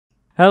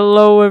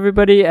Hello,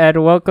 everybody,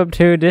 and welcome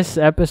to this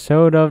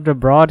episode of the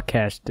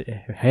broadcast.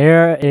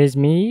 Here is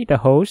me, the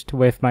host,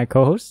 with my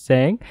co-host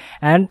Saeng,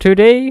 and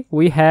today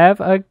we have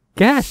a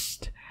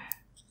guest.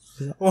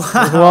 Wow.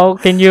 Well,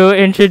 can you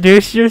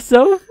introduce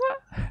yourself?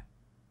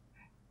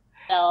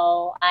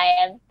 So I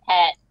am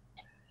Pet,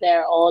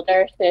 their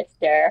older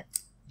sister.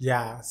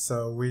 Yeah,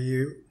 so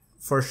we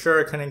for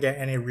sure couldn't get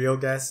any real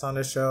guests on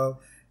the show,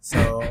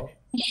 so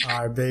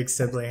our big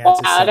sibling had to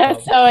Wow, step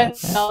that's up. so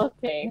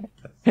insulting.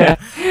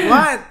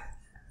 What?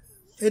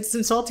 It's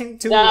insulting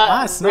to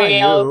us, not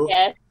real you.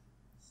 guest.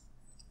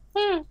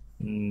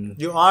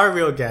 You are a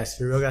real guest.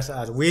 You're a real guest to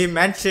us. We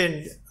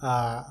mentioned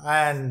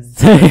and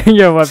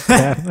Your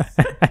webcam.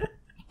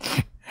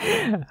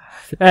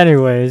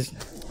 Anyways,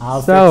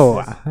 I'll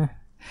so fix this.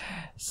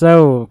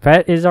 so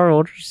Pet is our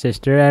older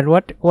sister, and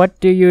what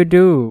do you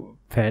do,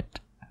 Pet?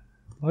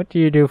 What do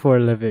you do for a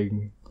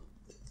living?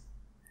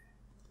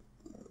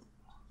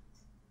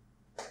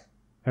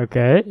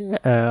 Okay,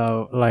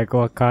 like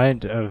what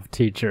kind of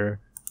teacher?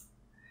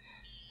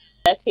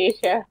 A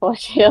teacher for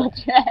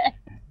children.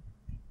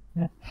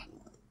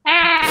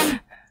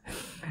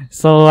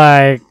 So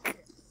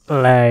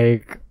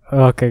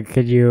okay,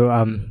 could you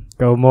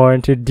go more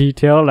into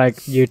detail?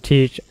 Like, you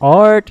teach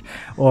art,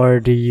 or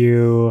do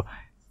you,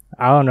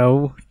 I don't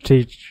know,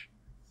 teach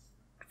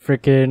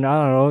freaking,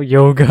 I don't know,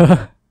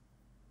 yoga?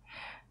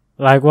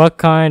 Like, what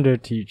kind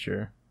of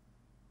teacher?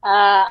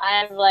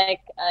 I'm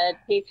like a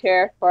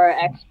teacher for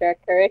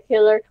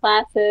extracurricular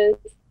classes.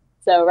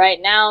 So right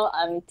now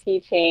I'm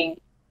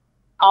teaching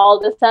all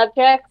the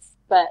subjects,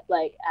 but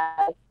like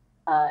as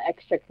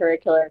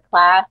extracurricular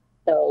class.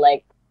 So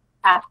like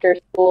after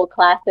school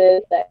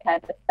classes, that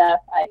kind of stuff.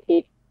 I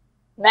teach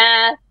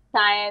math,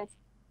 science,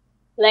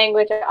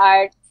 language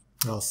arts,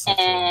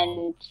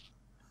 and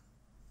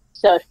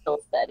social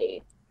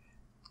studies.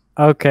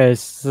 Okay,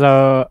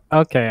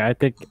 I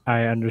think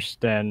I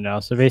understand now.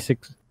 So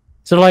basically,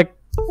 like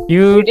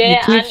You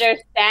didn't teach,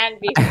 understand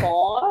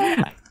before?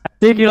 I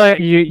think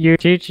you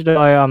teach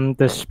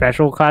the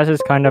special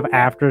classes kind of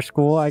after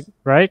school,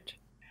 right?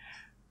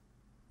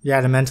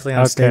 Yeah, the mentally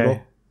unstable.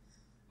 Okay.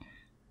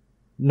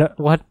 No,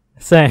 what?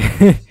 Saying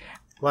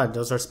What?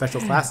 Those are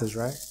special classes,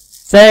 right?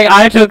 saying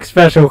I took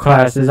special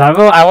classes.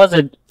 I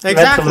wasn't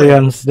Exactly. mentally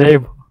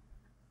unstable.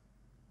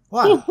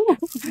 What?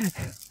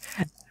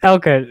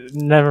 Okay,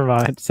 never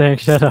mind. Saying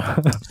shut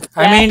up.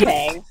 I mean,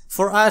 Nothing.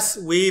 for us,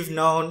 we've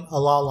known a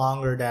lot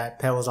longer that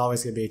Pet was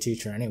always going to be a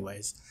teacher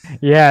anyways.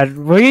 Yeah,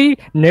 we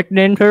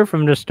nicknamed her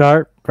from the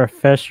start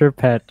Professor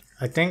Pet,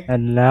 I think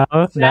and now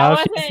That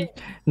she's,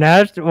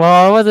 wasn't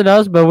well, it wasn't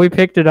us, but we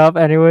picked it up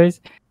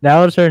anyways. That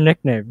was her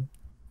nickname,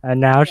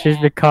 and now she's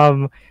Yeah.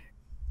 become.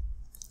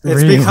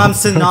 it's real. become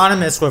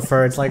synonymous with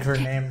her. It's like her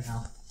name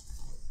now.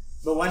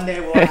 But one day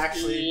we'll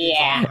actually be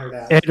Yeah. calling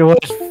her that. It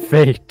was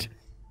fate.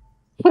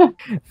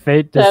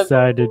 Fate So-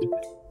 decided.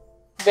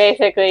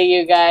 basically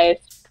you guys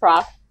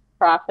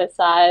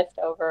prophesized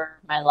over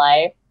my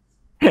life,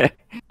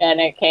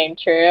 and it came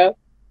true.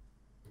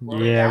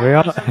 Yeah, we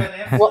all.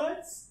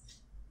 Influence?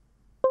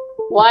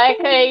 Why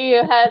couldn't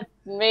you have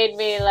made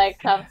me like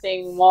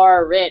something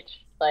more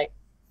rich,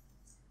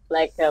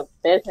 like a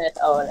business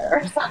owner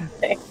or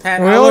something? Pat,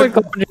 We I only would-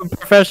 called you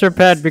Professor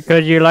Pet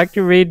because you like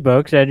to read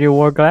books and you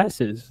wore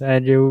glasses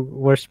and you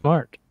were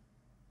smart.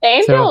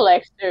 Angel So-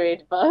 likes to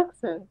read books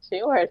and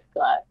she wears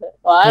glasses.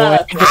 Well, I Well,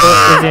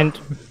 don't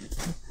Angel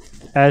isn't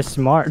as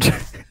smart.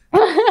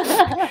 know.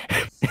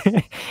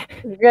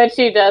 Good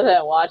she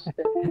doesn't watch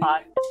this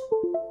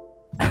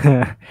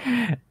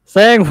podcast.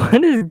 Saying,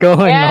 what is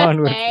going Yeah,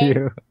 on with Saeng.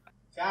 you?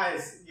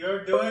 Guys,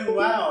 you're doing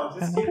well.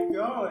 Just keep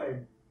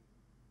going.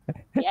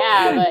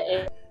 Yeah,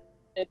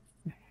 but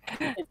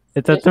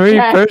It's a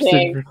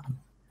distracting. 3-person.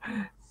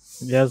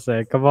 Yes,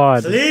 come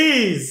on.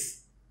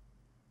 Please.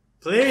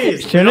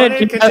 Please. We Shouldn't don't need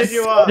you to have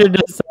continue on. started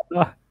this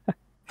off?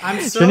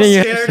 I'm so Shouldn't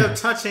you- scared of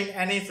touching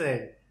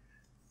anything.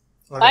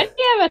 Why Okay.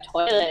 do you have a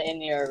toilet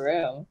in your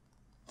room?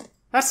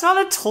 That's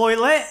not a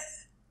toilet.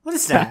 What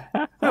is that?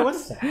 Wait, what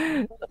is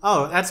that?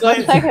 Oh, that's my,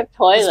 Looks like a that's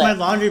my toilet.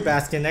 laundry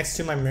basket next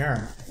to my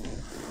mirror.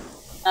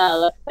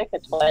 Looks like a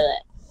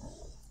toilet.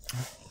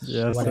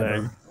 Yes,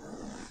 Whatever.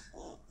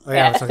 Oh,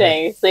 Yeah, it's okay.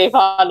 saying you sleep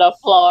on the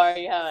floor,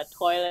 you have a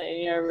toilet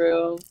in your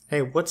room.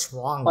 Hey, what's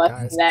wrong, What's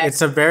guys? next?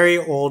 It's a very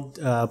old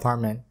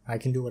apartment. I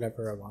can do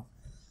whatever I want.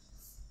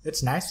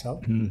 It's nice,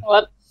 though.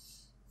 What?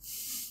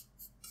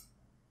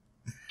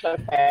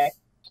 Okay.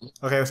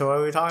 Okay, so what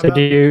are we talking So about?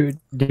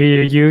 do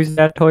you use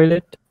that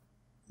toilet?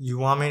 You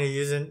want me to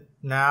use it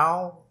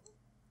now?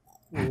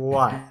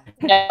 What?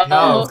 No,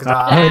 No,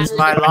 God. it's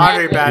my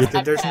laundry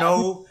basket. There's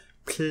no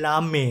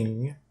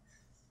plumbing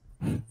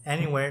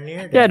anywhere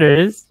near Yeah, there. there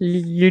is.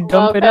 You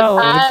dump it out.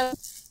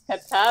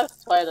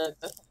 Katasama's toilet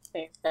doesn't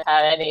seem to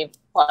have any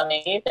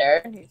plumbing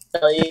either. He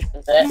still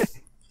uses it.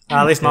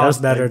 At least mine was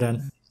Yes, better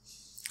then.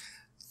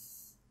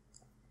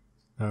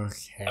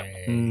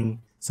 Okay. Mm.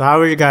 So how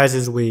were you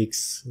guys'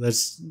 weeks?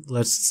 Let's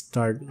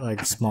start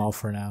like small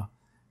for now.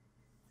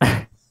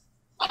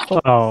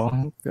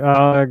 Oh,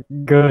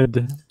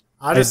 good.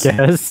 I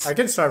guess. I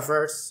can start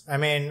first. I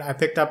mean, I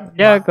picked up.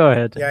 Yeah, go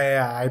ahead.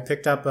 Yeah. I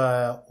picked up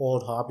a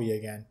old hobby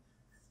again,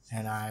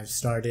 and I've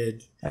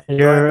started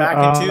You're going back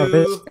a bit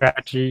into.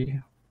 scratchy.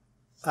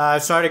 I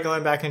started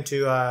going back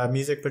into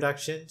music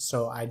production,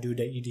 so I do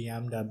the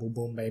EDM, the boom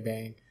boom bang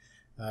bang,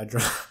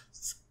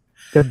 drums,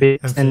 The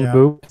beats and yeah,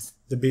 boops.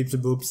 the beeps, the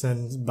boops,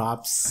 and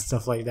bops,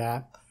 stuff like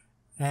that.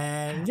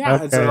 And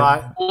yeah, it's a Okay.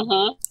 lot.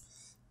 Mm-hmm.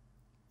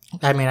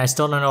 I mean, I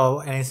still don't know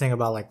anything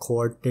about like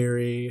chord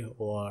theory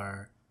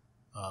or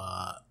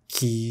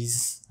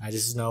keys. I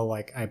just know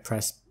like I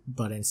press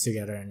buttons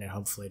together and then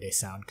hopefully they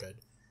sound good.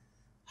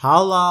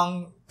 How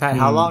long, Pat?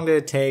 How long did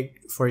it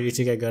take for you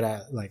to get good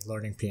at like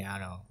learning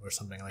piano or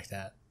something like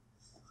that?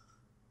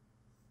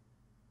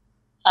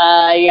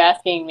 You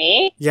asking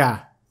me?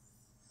 Yeah.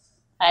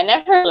 I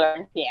never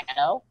learned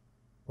piano.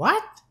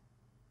 What?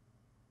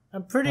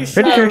 I'm pretty I'm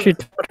sure. pretty sure she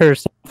taught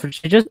herself.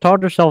 She just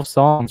taught herself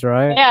songs,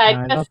 right? Yeah, I I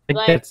don't just, think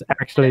like- that's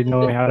actually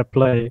knowing how to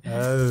play.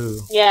 Oh.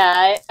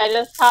 Yeah, I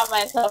just taught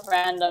myself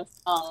random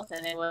songs,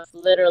 and it was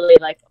literally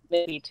like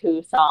maybe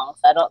 2 songs.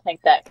 I don't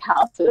think that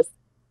counts as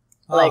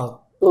like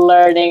Oh.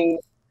 learning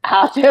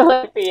how to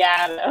play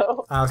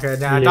piano. Okay.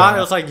 Now I thought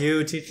it was like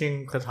you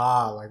teaching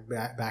guitar like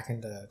back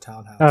in the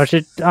townhouse. Oh,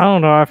 I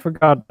don't know. I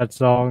forgot that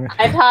song.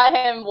 I taught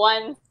him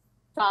 1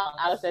 song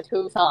out of the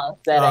 2 songs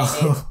that I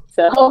knew. Oh.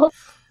 So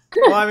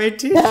Well, I'm a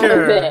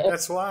teacher. it.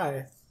 That's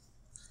why.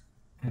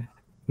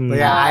 Hmm. But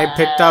yeah,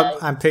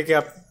 I'm picking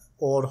up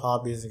old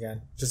hobbies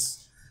again.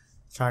 Just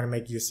trying to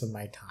make use of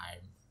my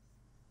time.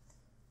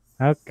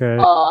 Okay.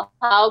 oh,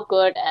 how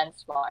good and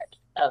smart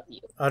of you.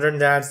 Other than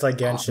that, it's like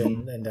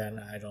Genshin, and then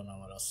I don't know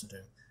what else to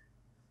do.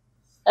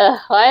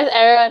 Why is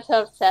everyone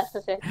so obsessed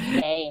with this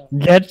game?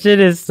 Genshin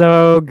is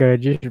so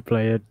good. You should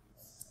play it.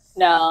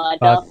 No, I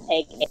don't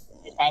take it.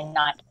 I'm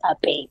not a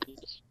baby.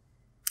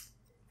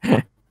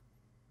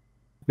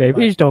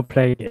 Babies don't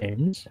play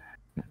games.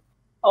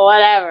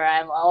 Whatever,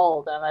 I'm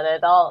old. I'm an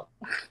adult.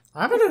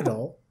 I'm an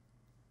adult.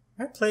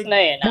 I play. No,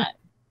 you're not.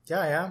 Yeah,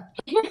 I am.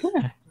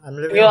 I'm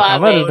living You on are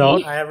my an own.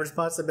 adult. I have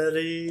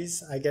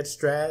responsibilities. I get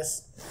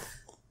stressed.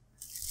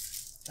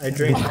 I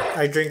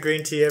drink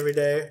green tea every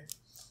day.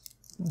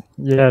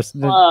 Yes,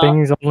 the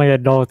things only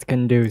adults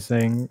can do.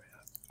 Saying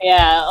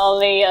Yeah,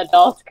 only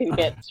adults can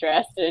get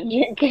stressed and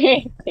drink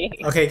green tea.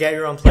 Okay, get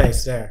your own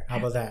place there. How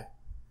about that?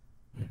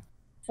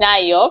 It's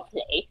not your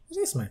place. It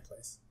is my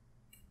place.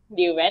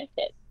 You rent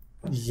it.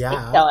 It's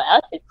Yeah. someone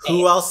else's place.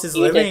 Who else is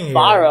You living just here?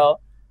 borrow.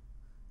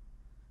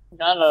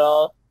 Not at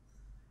all.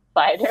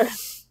 Spider.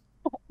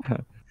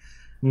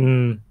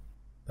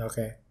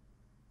 Okay.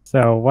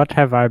 So what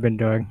have I been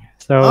doing?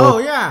 So Oh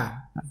yeah,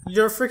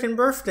 your freaking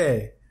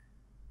birthday.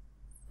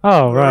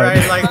 oh right.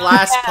 Like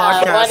last Yeah,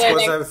 podcast what an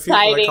was a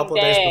exciting couple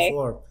day. days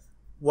before.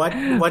 What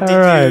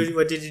Alright. did you do?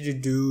 What did you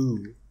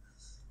do?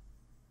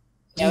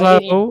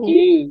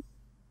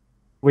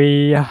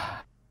 We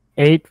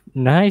ate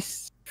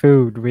nice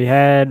food. We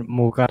had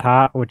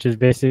mukata, which is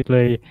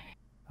basically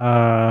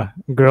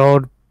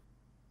grilled.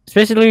 It's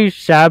basically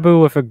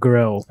shabu with a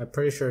grill. I'm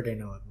pretty sure they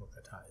know what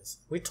mookata is.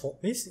 We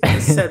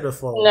said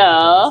before. what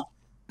No.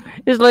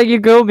 It's like you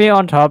grill meat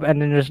on top,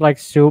 and then there's like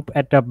soup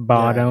at the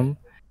bottom.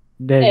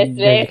 It's Then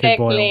you can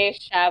boil. basically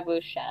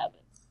shabu shabu.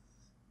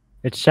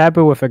 It's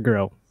shabu with a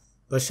grill.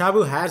 But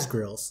shabu has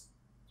grills.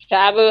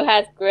 Shabu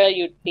has grill,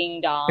 you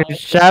ding dong. It's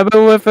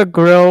shabu with a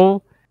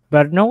grill,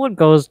 but no one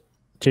goes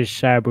to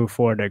shabu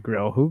for the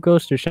grill. Who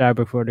goes to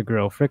shabu for the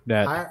grill? Frick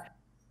that.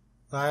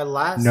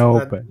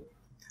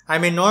 I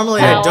mean,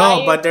 normally Yeah, I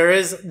don't, why- but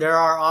there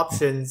are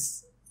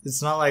options.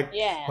 It's not like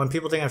Yeah. when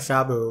people think of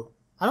shabu.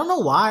 I don't know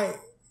why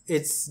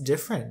it's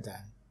different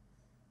then.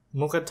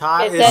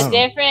 Mukata It's is a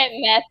different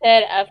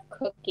method of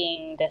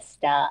cooking the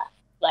stuff.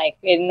 Like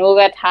in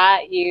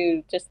Nugata,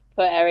 you just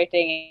put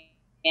everything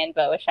in,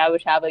 but with shabu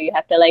shabu, you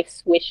have to like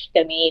swish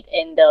the meat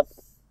in the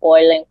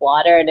boiling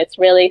water, and it's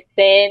really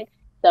thin,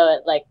 so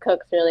it like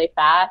cooks really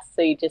fast.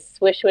 So you just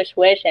swish,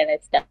 and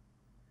it's done,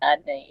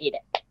 and you eat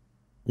it.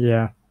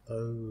 Yeah.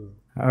 Oh.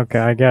 Okay,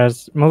 I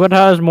guess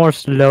mukata is more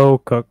slow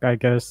cook. I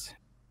guess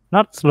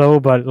not slow,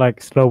 but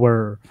like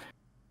slower.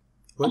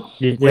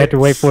 You have to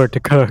wait for it to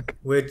cook.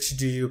 Which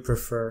do you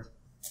prefer?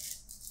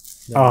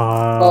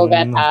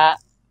 Nugata.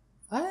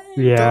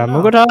 Yeah,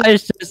 mukata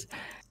is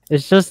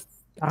it's just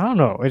I don't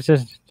know. It's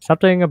just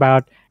something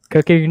about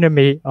cooking the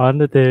meat on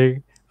the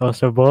thing,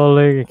 also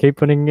boiling and keep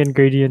putting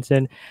ingredients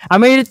in. I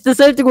mean, it's the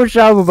same thing with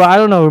shabu, but I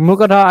don't know.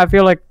 Mukata, I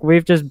feel like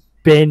we've just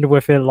been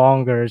with it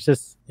longer. It's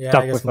just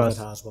stuck I guess with us.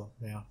 mukata as well.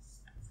 Yeah.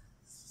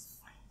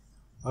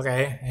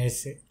 Okay.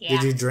 Yeah.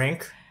 Did you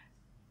drink?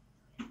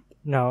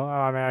 No,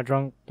 I mean I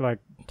drank like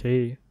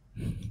tea.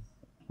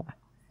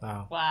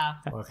 Oh. Wow.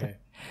 Okay.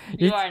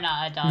 You are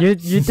not adult.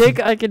 You think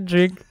I can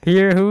drink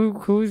here?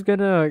 Who's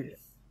gonna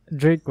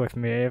drink with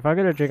me? If I'm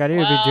gonna drink, I need to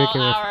be well,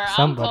 drinking our with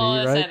somebody, uncle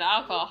is right? an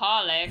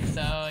alcoholic,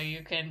 so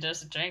you can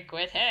just drink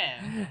with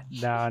him.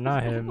 Nah,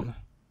 not him.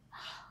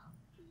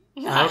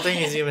 I don't think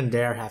he's even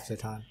there half the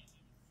time.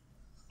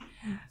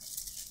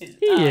 He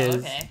Oh, is.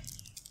 okay.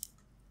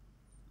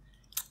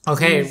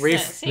 Okay, See,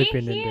 Reef.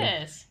 sleeping in he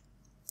there. is.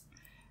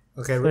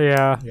 Okay. So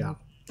yeah, Yeah.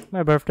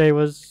 my birthday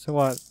was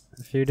what,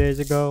 a few days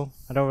ago.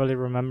 I don't really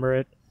remember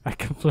it. I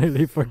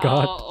completely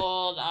forgot. How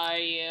old are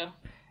you?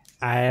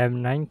 I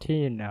am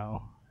 19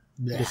 now.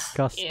 Blech.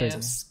 Disgusting.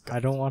 Ew. I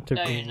don't want to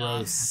No, be. you're not.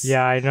 Gross.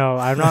 Yeah, I know.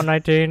 I'm not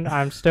 19.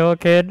 I'm still a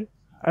kid.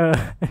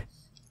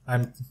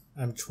 I'm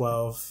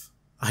 12.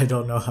 I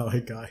don't know how I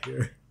got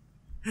here.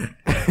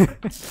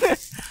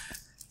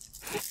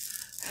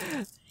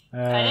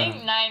 I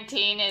think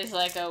 19 is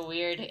like a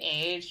weird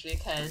age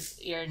because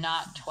you're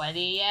not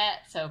 20 yet,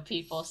 so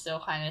people still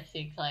kind of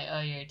think like,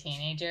 oh, you're a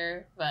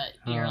teenager, but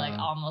you're like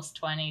almost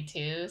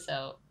 22,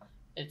 so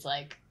it's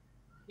like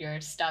you're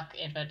stuck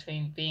in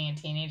between being a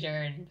teenager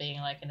and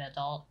being like an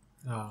adult.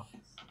 Oh.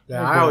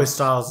 Yeah, I always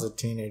thought I was a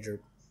teenager.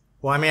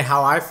 Well, I mean,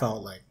 how I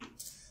felt like.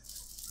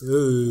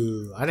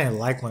 Ooh, I didn't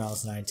like when I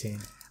was 19.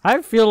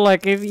 I feel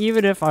like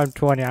even if I'm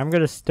 20, I'm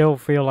gonna still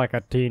feel like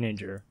a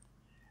teenager.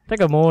 I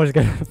think I'm always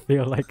gonna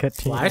feel like a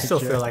teenager. Well, I still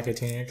feel like a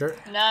teenager.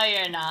 No,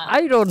 you're not.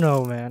 I don't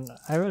know, man.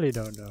 I really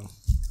don't know.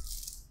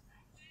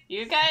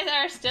 You guys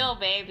are still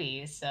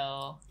babies,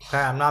 so Okay,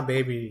 I'm not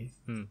baby.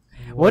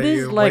 What do is,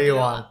 you, like- What do you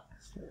want?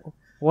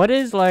 What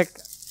is like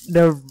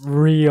the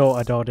real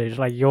adult age?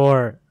 Like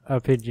your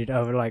opinion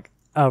of like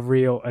a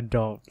real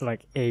adult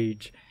like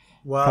age,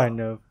 Well, kind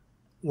of.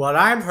 what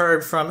I've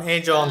heard from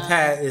Angel and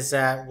Pat is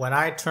that when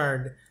I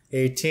turned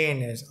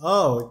 18 is,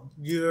 oh,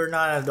 you're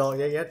not an adult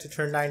yet. You have to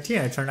turn 19.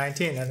 I turned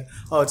 19 and,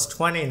 oh, it's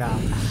 20 now.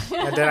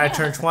 And then I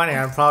turn 20.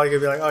 I'm probably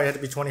going to be like, oh, you have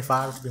to be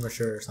 25 to be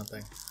mature or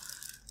something.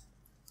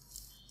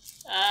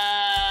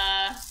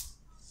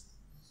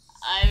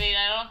 I mean,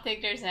 I don't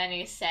think there's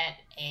any set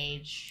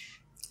age.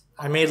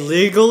 I mean,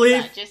 legally,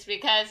 But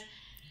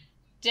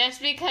just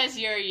because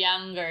you're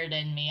younger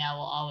than me, I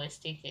will always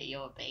think that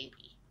you're a baby.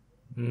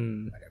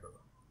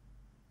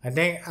 I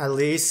think at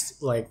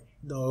least like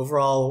the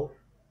overall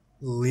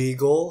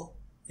legal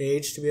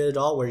age to be an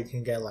adult where you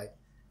can get like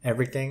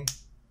everything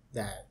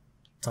that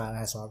Thailand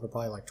has to offer,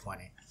 probably like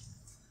 20.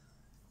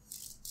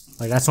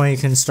 Like that's when you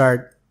can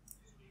start.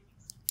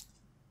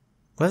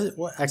 What is it?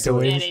 What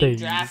actually? Doing Getting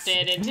things.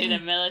 drafted into the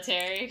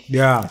military.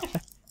 Yeah,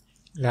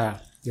 yeah.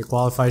 It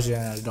qualifies you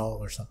as an adult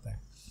or something.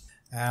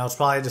 And it was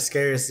probably the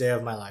scariest day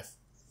of my life.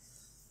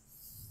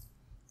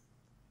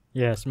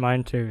 Yes,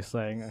 mine too,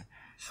 Saeng.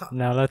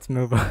 Now let's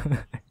move on.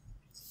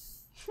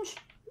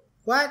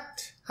 What?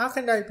 How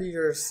can that be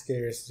your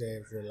scariest day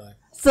of your life?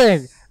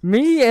 Saeng,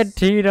 me and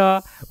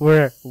Tina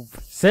were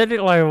standing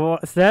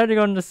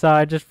on the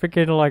side, just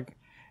freaking like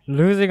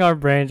losing our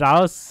brains. I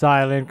was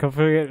silent,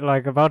 completely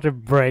like about to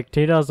break.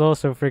 Tina was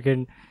also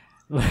freaking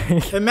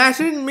like.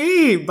 Imagine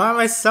me by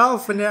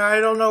myself and I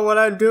don't know what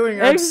I'm doing.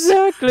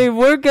 Exactly,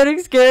 we're getting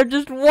scared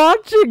just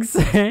watching,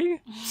 Saeng.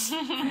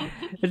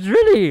 It's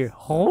really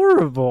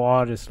horrible,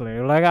 honestly.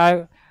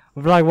 Like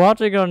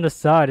watching it on the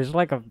side. It's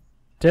like a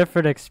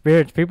different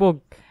experience.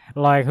 People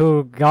like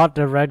who got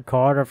the red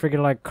card are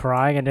freaking like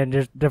crying, and then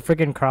just the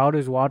freaking crowd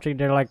who's watching,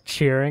 they're like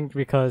cheering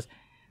because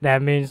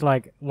that means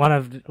like one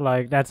of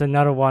like that's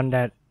another one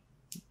that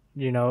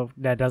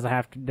that doesn't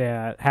have to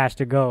that has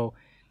to go.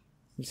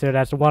 So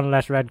that's one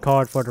less red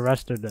card for the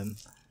rest of them.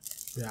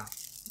 Yeah.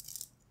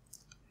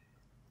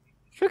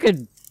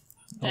 Freaking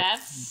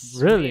That's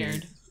really.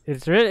 weird.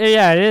 It's really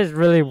it is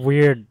really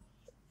weird.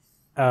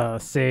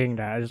 Seeing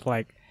that it's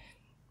like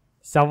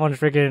someone's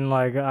freaking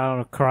like I don't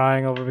know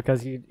crying over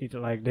because he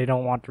like they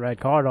don't want the red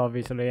card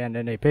obviously, and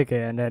then they pick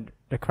it, and then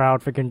the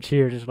crowd freaking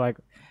cheers. It's like,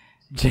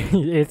 gee,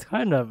 it's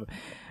kind of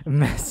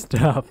messed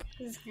up.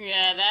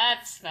 Yeah,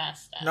 that's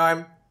messed up.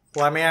 No,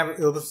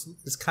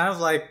 it's kind of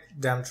like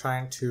them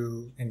trying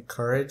to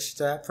encourage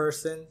that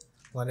person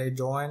when they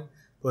join,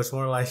 but it's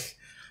more like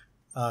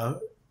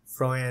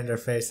throwing it in their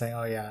face saying,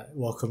 oh yeah,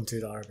 welcome to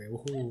the army.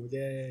 Woohoo,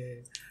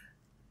 yay.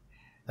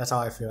 That's how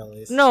I feel at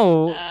least.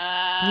 No,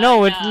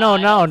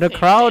 the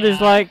crowd is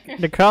like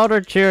the crowd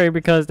are cheering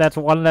because that's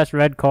one less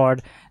red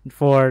card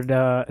for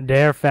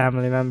their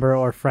family member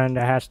or friend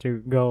that has to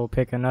go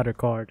pick another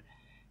card.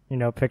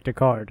 Pick the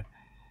card.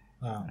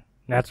 Oh.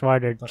 That's why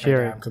they're Okay,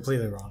 cheering. I'm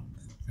completely wrong.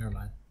 Never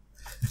mind.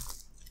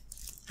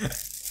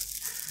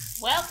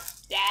 Well,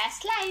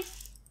 that's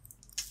life.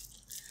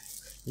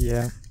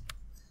 Yeah.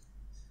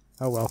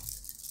 Oh well.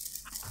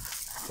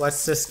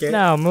 What's the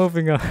Now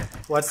moving on.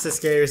 What's the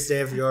scariest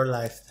day of your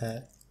life,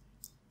 Pat?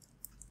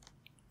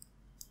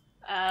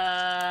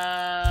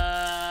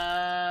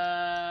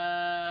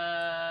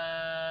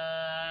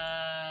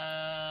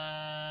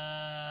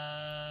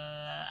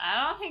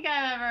 I don't think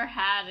I've ever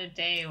had a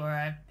day where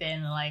I've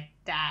been like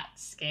that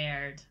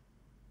scared.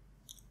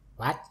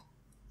 What?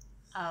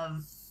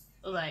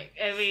 Like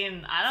I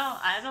mean,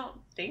 I don't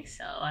think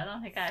so. I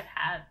don't think I've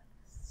had.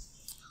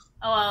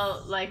 Oh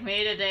well, like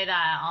maybe the day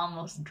that I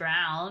almost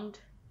drowned,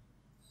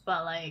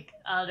 but like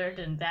other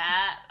than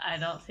that, I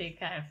don't think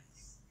I've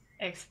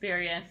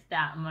experienced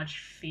that much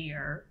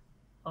fear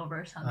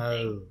over something.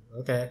 Oh,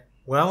 okay.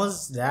 When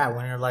was that?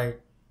 When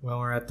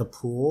we're at the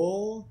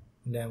pool,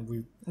 and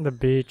then The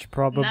beach,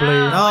 probably. No,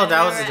 when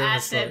that we was a were different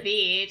at story. the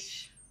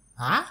beach.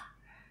 Huh?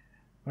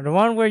 The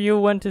one where you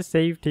went to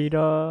save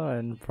Tita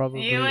and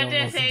probably You went to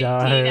almost say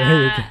died.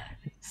 Tina.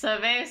 So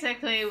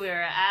basically, we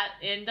were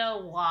in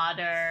the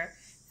water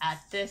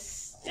at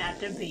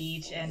the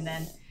beach, and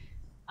then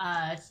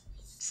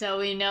so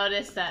we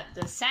noticed that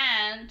the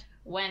sand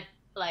went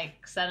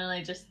like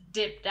suddenly just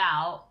dipped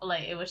out,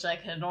 like it was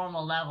like a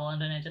normal level,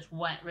 and then it just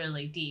went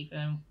really deep.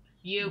 And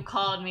you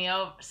called me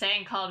over,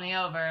 Saeng called me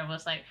over, and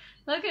was like,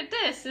 "Look at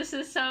this! This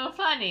is so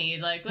funny!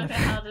 Like, look at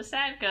how the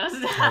sand goes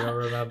down." I don't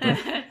remember.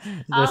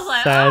 I was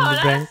like, sand "Oh,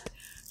 bank.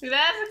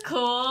 that's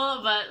cool,"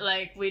 but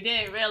like we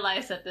didn't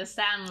realize that the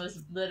sand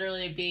was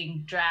literally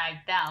being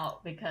dragged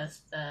out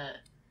because the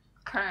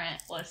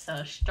current was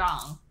so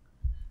strong.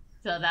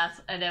 So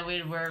and then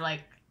we were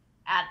like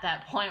at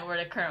that point where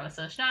the current was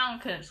so strong,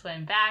 couldn't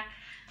swim back,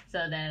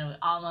 so then we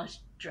almost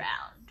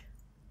drowned,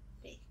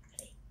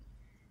 basically.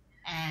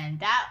 And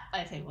that,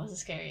 I think, was the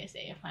scariest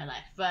day of my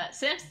life. But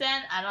since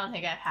then, I don't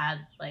think I've had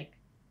like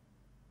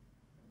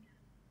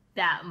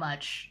that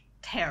much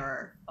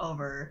terror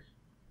over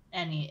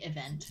any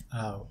event.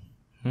 Oh.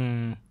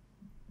 Okay.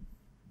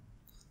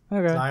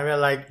 So I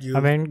mean, like you. I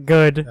mean,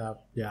 good.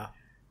 Yeah.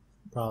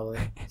 Probably.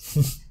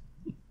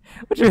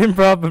 What do you mean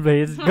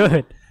probably? It's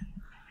good.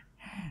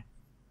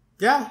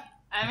 Yeah.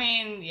 I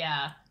mean,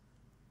 yeah.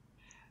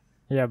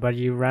 Yeah, but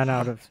you ran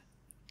out of...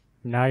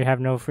 Now you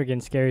have no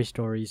freaking scary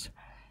stories.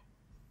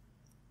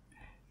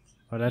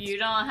 Well, that's... You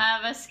don't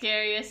have a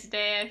scariest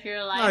day of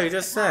your life. No, you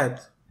just said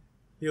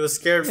you were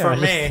scared Yeah, for I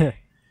just me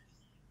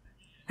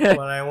said-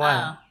 when I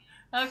went.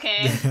 Oh,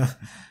 okay.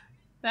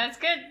 That's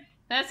good.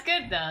 That's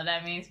good though.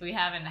 That means we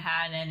haven't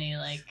had any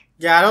like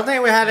Yeah, I don't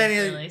think we had any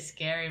really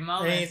scary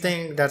moments.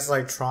 anything that's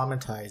like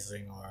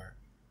traumatizing or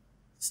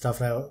stuff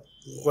that.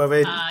 Well,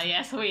 we,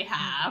 Yes, we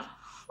have.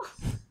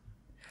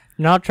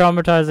 Not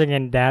traumatizing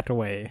in that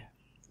way.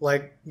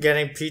 like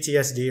getting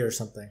PTSD or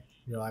something.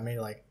 You know, I mean,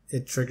 like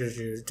it triggers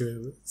you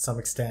to some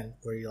extent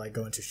where you like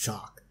go into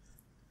shock.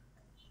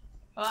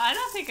 Well, I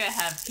don't think I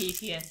have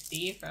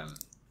PTSD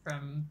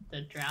from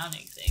the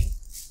drowning thing.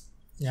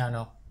 Yeah, I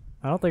know.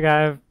 I don't think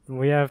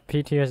we have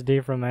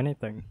PTSD from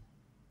anything.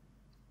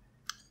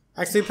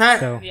 Actually, Pat,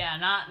 So, Yeah,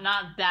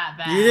 not that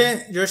bad.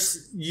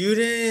 you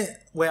didn't.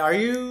 Wait, are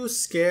you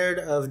scared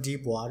of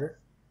deep water?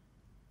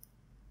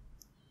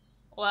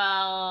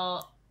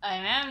 Well, I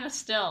am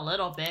still a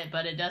little bit,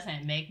 but it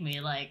doesn't make me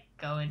like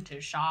go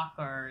into shock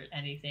or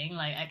anything.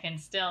 Like I can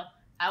still.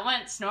 I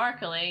went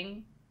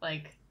snorkeling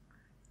like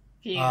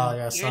a few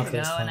years ago,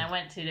 snorkeling's fun. and I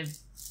went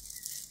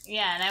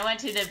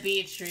to the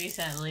beach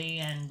recently,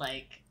 and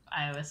like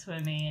I was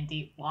swimming in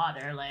deep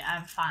water. Like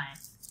I'm fine.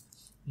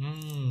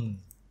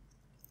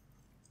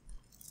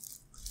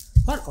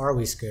 What are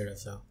we scared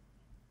of though?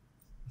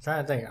 I'm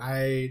trying to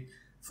think.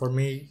 For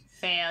me,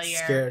 Failure.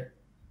 scared.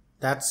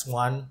 That's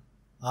one.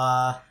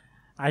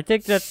 I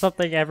think that's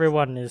something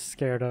everyone is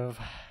scared of.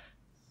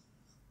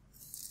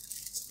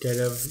 Scared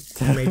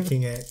of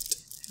making it.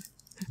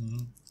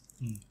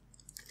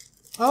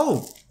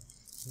 Oh,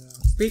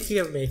 speaking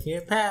of making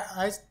it, Pat,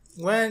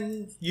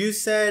 when you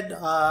said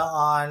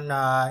on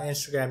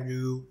Instagram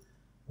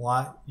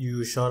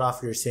you showed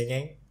off your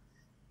singing.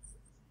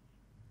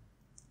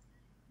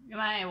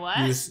 My what?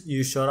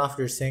 You showed off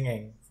your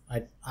singing.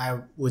 I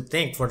would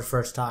think for the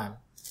first time.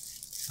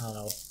 I don't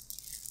know.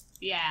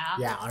 Yeah.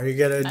 Yeah, are you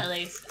gonna? At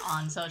least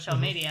on social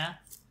media.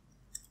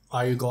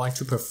 Are you going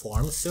to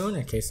perform soon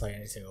in case like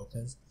anything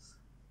opens?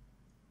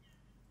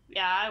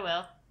 Yeah, I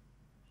will.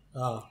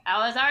 Oh.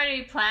 I was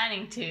already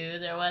planning to.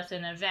 There was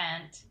an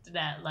event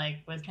that like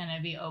was gonna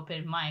be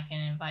open mic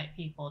and invite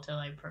people to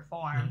like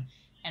perform,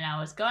 and I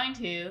was going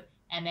to,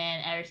 and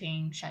then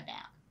everything shut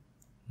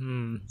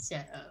down.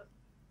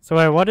 So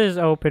wait, what is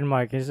open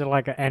mic? Is it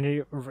like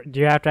do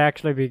you have to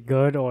actually be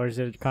good, or is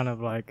it kind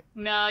of like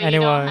No, you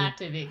anyone, don't have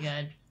to be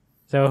good.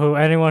 So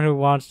anyone who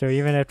wants to,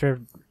 even if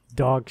they're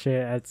dog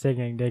shit at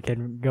singing, they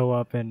can go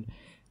up and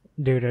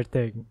do their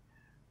thing.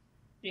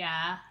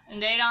 Yeah,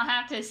 and they don't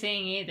have to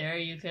sing either.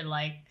 You could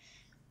like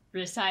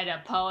recite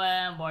a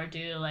poem or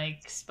do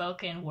like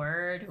spoken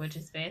word, which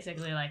is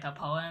basically like a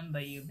poem,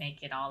 but you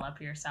make it all up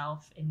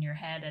yourself in your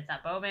head at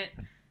that moment.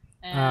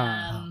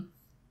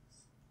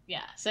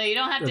 Yeah, so you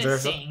don't have to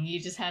sing. You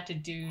just have to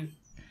do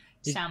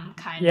some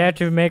kind of... You have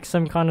to make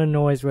some kind of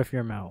noise with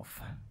your mouth.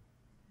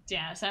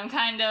 Yeah, some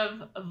kind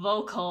of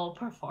vocal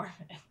performance.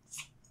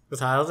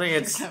 Because I don't think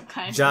it's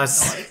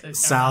just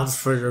sounds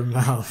for your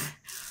mouth.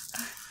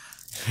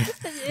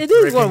 It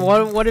is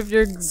what if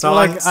you're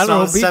like, I don't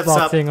know,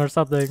 beatboxing or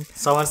something.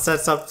 Someone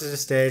sets up to the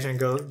stage and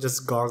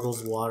just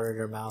gargles water in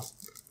their mouth,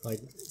 like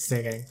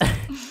singing.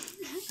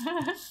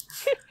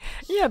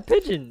 Yeah,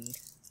 pigeon.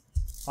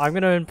 I'm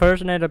gonna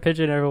impersonate a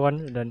pigeon, everyone,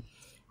 and then.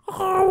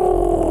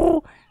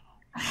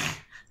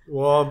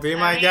 Well, be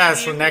my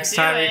guest for next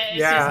time. It's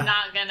just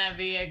not gonna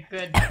be a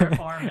good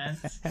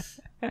performance.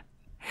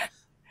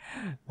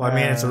 Well, I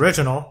mean, it's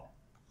original.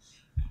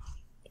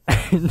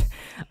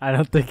 I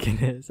don't think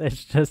it is.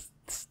 It's just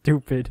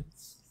stupid.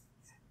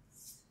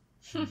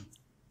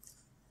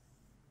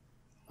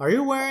 Are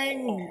you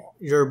wearing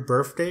your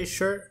birthday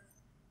shirt?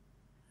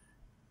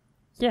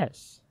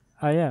 Yes.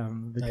 I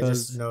am I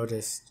because just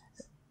noticed.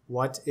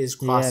 What is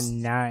cross?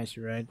 yeah, nice,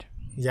 right?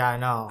 Yeah, I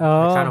know.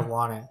 Oh. I kind of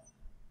want it.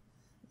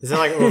 Is it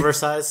like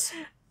oversized?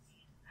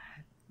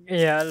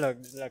 Yeah, look,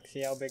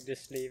 see how big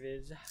this sleeve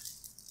is.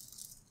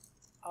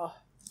 Oh,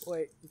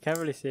 wait, you can't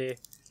really see.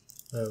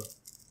 Oh.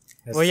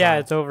 Well, yeah,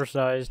 it's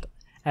oversized,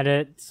 and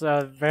it's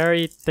a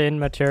very thin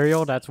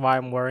material. That's why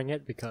I'm wearing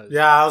it because.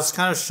 Yeah, I was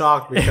kind of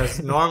shocked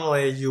because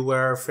normally you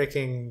wear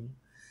freaking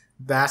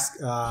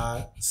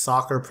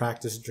soccer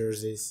practice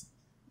jerseys,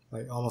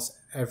 like almost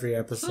every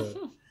episode,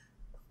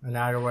 and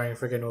now you're wearing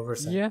freaking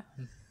oversized. Yeah.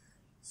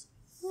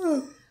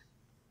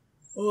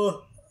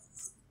 Oh,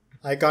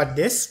 I got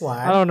this one.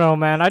 I don't know,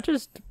 man.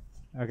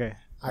 Okay.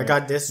 I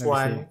got this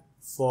let me one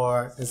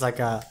for it's like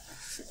a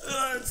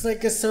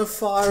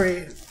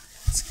safari.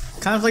 It's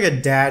kind of like a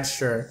dad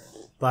shirt,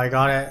 but I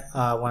got it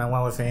when I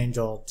went with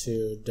Angel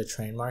to the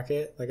train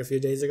market like a few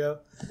days ago,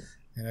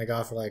 and I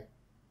got it for like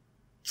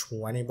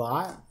 20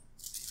 baht,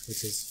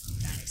 which is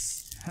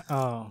nice.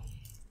 Oh.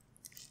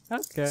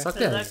 Okay. Suck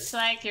It it. looks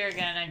like you're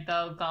gonna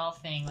go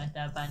golfing with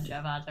a bunch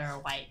of other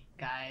white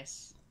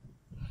guys.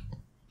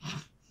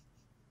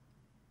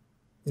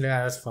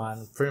 Yeah, that's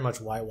fine. Pretty much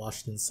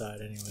whitewashed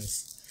inside,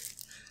 anyways.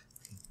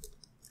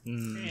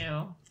 Mm.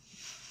 Ew.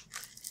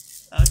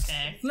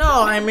 Okay.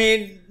 No, I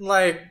mean,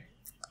 like,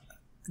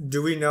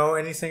 do we know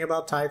anything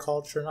about Thai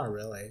culture? Not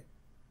really.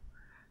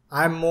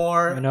 I'm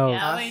more. I know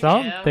Yeah, we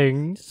some do.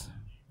 things.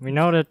 We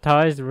know that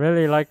Thais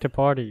really like to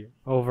party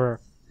over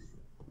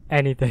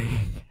anything.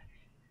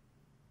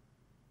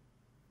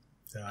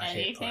 So I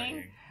hate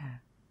Anything?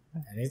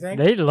 partying. Anything?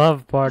 They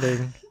love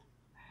partying.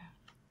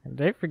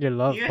 They freaking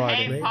love You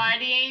partying. hate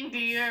partying? Do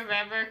you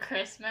remember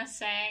Christmas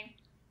saying?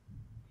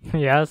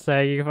 Yeah,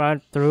 say you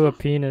threw a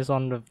penis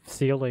on the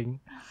ceiling.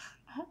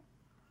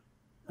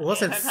 It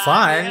wasn't Because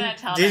fun. You're gonna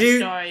tell Did that you?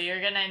 story.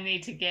 You're gonna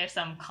need to give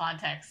some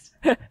context.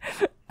 We'll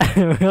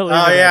leave Oh it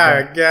at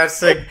yeah, that.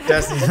 that's like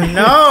that's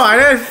no, I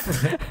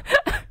didn't.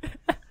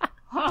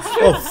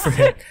 Oh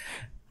frick!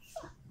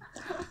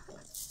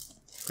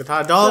 Don't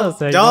So,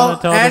 say, you wanna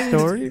don't tell end. the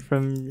story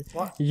from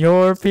What?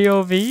 your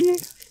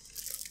POV?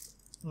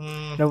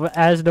 Mm,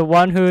 As the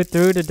one who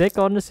threw the dick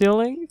on the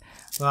ceiling?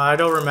 no, I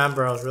don't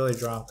remember. I was really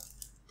drunk.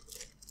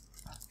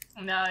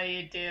 No,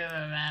 you do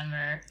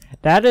remember.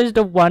 That is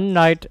the one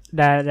night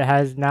that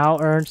has now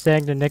earned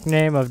Saeng the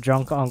nickname of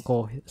Drunk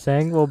Uncle.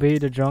 Saeng will be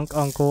the drunk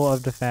uncle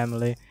of the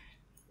family.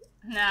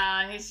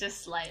 No, he's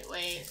just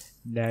lightweight.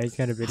 Yeah, he's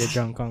gonna be the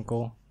drunk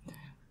uncle.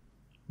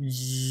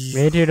 Ye-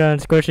 Me too,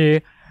 and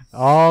Squishy.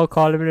 All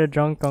call him the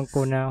drunk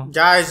uncle now.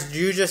 Guys,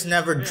 you just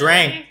never Really?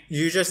 drank.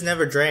 You just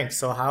never drank.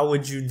 So how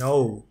would you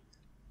know?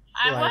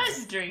 I Like-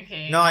 was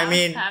drinking. No, I was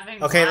mean,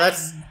 having okay, wine.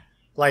 let's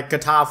like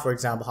Kata, for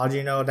example. How do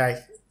you know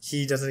that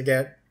he doesn't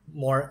get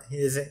more?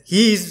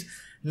 He's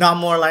not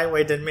more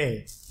lightweight than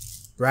me,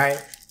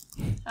 right?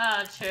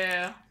 Oh,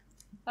 true.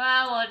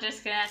 Well, we're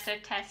just gonna have to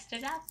test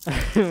it out.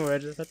 We'll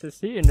just have to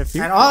see in the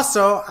future. And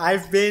also,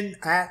 I've been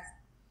at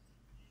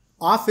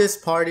office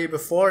party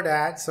before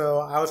that, so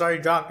I was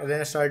already drunk, and then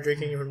I started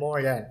drinking even more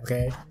again.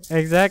 Okay.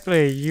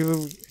 Exactly,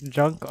 you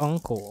drunk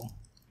uncle.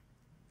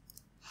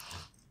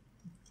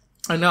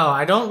 I know.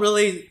 I don't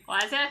really.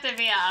 Why does it have to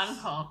be an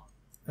uncle?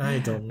 I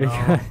don't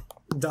know.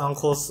 The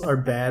uncles are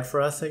bad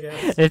for us, I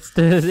guess. It's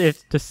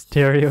the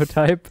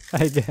stereotype,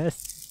 I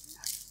guess.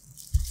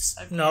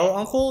 Okay. No,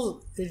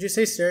 uncles. Did you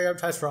say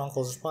stereotypes for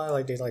uncles? It's probably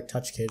like they like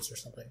touch kids or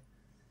something.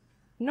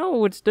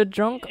 No, it's the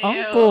drunk Ew.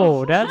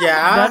 uncle. That's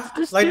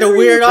the like the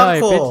weird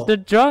stereotype. uncle. It's the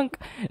drunk.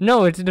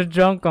 No, it's the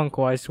drunk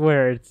uncle. I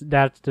swear,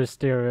 that's the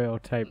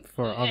stereotype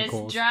for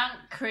uncles. It's drunk,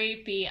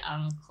 creepy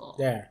uncle.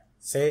 There.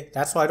 See,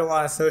 that's why I don't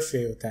want to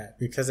associate with that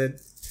because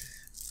it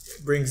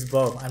brings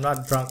both. I'm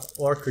not drunk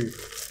or creepy.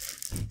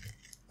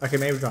 Okay,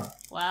 maybe drunk.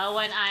 Well,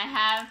 when I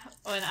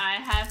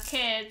have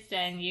kids,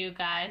 then you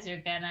guys are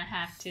gonna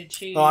have to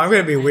choose. Oh, I'm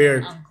gonna be what kind of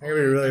weird. I'm uncle gonna be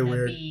you're really gonna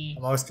weird. be.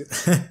 I'm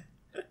always.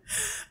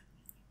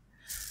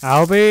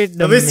 I'll be the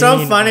It'll be so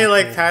mean funny, uncle.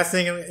 like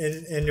passing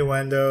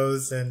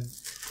innuendos and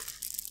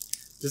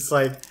just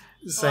like.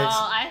 Well,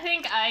 I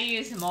think I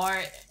use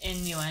more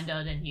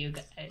innuendo than you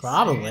guys. So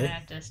Probably. you're gonna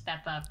have to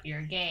step up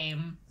your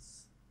game.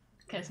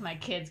 Because my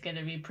kid's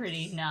gonna be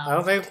pretty numb I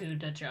don't think- to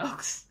the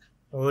jokes.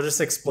 We'll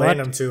just explain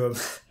What? them to him.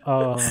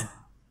 Oh.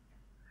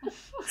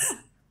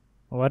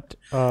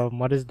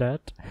 What is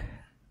that?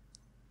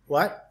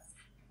 What?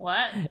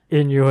 What?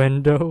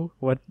 Innuendo?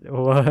 What?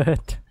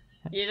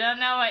 You don't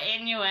know what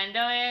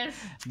innuendo is?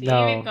 Do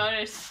No. you even go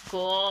to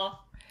school?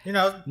 You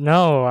know,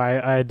 No,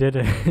 I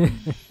didn't.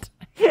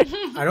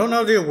 I don't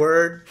know the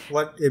word,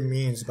 what it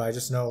means, but I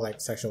just know like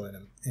sexual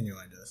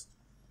innuendos.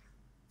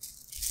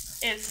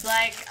 It's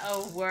like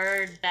a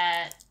word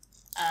that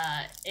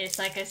it's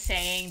like a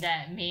saying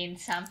that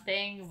means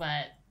something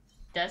but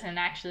doesn't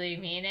actually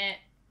mean it.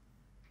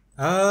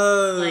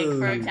 Oh. Like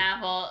for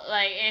example,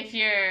 like if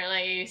you're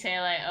like you say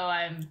like, oh,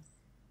 I'm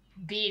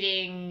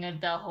beating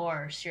the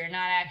horse, you're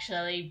not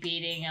actually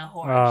beating a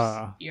horse.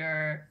 Ah.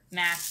 You're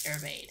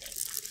masturbating.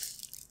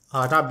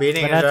 I thought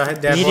beating But the that's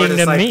dead eating word is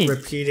the like meat.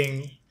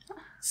 repeating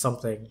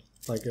something.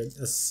 like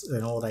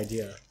an old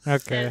idea.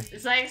 Okay.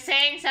 It's like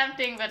saying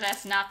something, but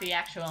that's not the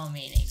actual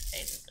meaning,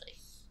 basically.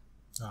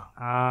 Oh.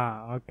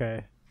 Ah,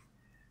 okay.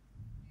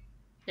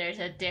 There's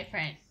a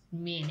different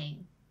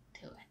meaning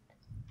to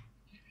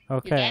it.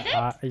 Okay.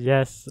 get it?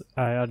 Yes,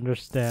 I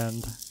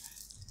understand.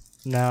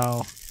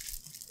 Now,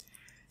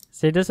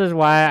 see, this is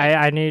why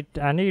I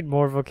need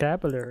more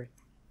vocabulary.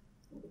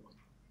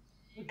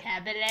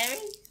 Vocabulary?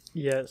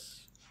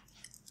 Yes.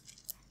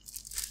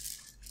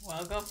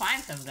 Well, go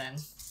find some then,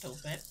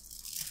 stupid.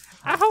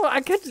 How I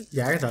get?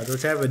 Yeah, I thought.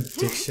 Don't you have a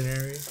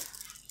dictionary?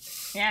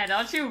 Yeah,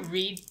 don't you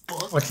read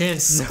books? Like in No,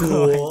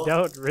 school. I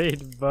don't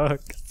read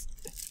books.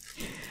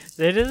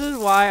 See, this is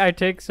why I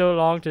take so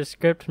long to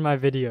script my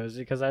videos,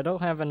 because I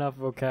don't have enough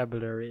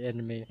vocabulary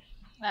in me.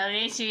 At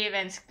least you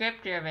even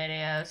script your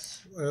videos.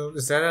 Well,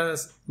 is that a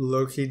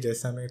low-key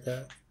diss on me,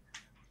 Pat?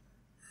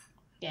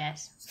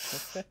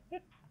 Yes.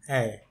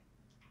 Hey.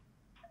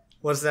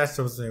 What's that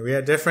supposed to mean? We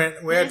have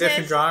different This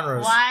is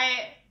genres.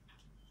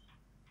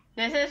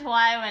 This is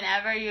why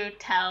whenever you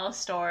tell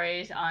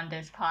stories on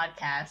this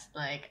podcast,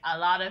 like, a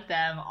lot of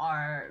them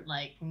are,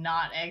 like,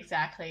 not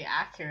exactly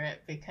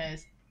accurate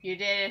because you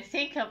didn't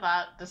think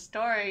about the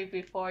story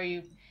before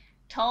you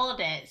told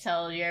it,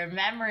 so your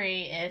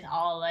memory is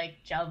all, like,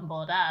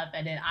 jumbled up,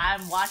 and then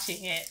I'm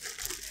watching it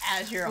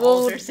as your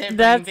older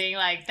sibling being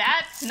like,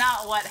 that's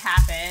not what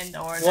happened,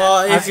 or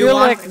Well, I if you feel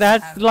want- like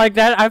that's like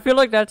that. I feel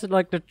like that's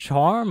like the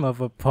charm of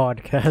a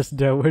podcast.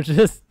 Though we're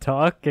just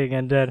talking,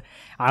 and then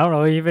I don't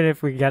know. Even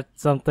if we get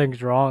some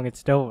things wrong, it's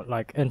still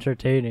like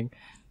entertaining,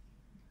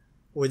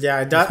 Well,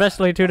 yeah,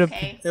 especially to the.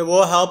 Okay. it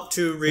will help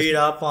to read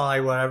up on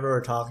like whatever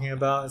we're talking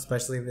about,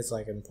 especially if it's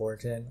like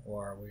important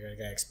or we're gonna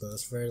get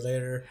exposed for it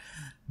later.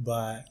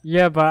 But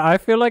Yeah, but I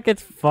feel like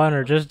it's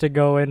funner just to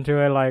go into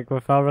it like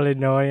without really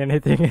knowing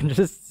anything and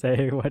just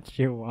say what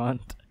you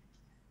want.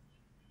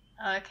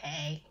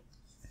 Okay.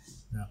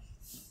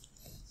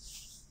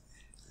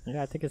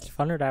 Yeah, I think it's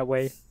funner that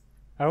way.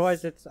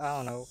 Otherwise, it's I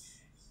don't know,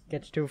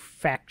 gets too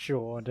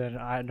factual. And then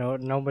I know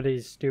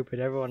nobody's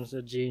stupid. Everyone's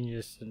a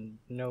genius and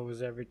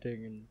knows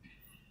everything.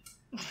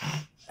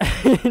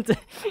 And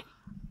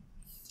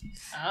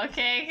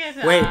Okay,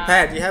 good. wait,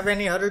 Pat, do you have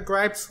any other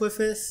gripes with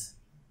this?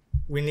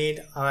 We need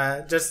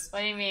just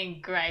What do you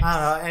mean, gripes? I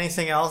don't know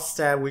anything else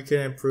that we can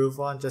improve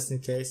on just in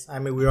case. I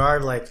mean, we are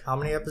like how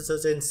many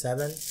episodes in?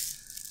 7.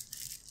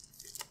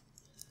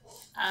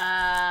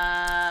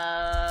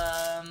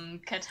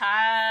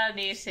 Katana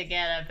needs to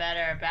get a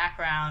better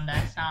background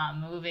that's not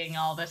moving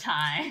all the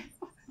time.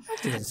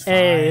 It's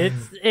hey,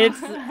 fine.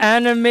 it's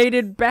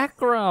animated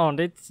background.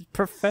 It's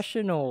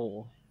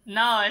professional.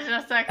 No, it's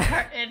just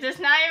it's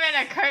not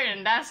even a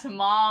curtain. That's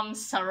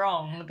mom's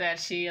sarong that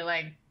she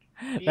like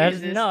That's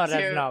uses not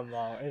to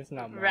mom. It's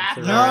not mom. wrap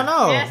It's No,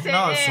 no, Yes, it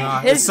no, it's is.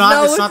 not. It's It's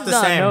not. It's not the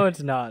not. same. No,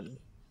 it's not.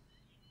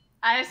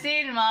 I've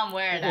seen mom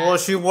wear that. Well,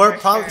 she wore for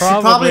probably sure.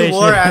 she probably Probably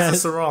wore it she as a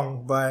has.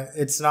 sarong, but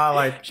it's not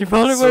like She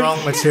probably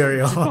sarong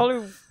material. She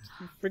probably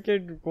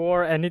freaking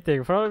wore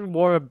anything. Probably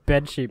wore a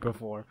bedsheet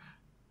before.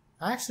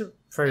 I'm actually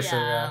pretty sure.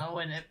 Yeah, Yeah. I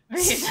wouldn't be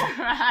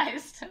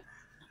surprised.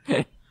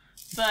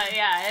 But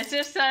yeah, it's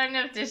just kind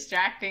of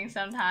distracting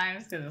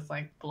sometimes because it's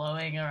like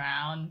blowing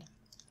around.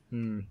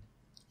 Hmm.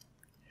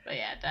 But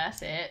yeah,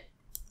 that's it.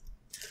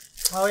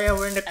 Oh yeah,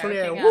 we're in the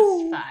clear. Everything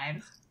Woo! else is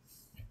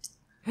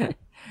fine.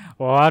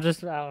 Well, I'll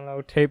just I don't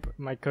know tape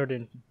my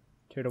curtain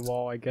to the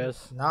wall. I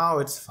guess. No,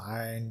 it's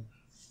fine.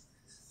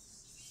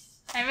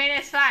 I mean,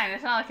 it's fine.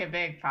 It's not like a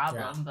big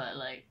problem, Yeah. but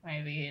like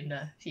maybe in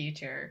the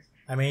future.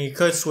 I mean, you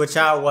could switch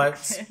out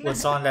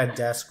what's on that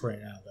desk right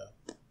now,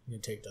 though. You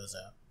can take those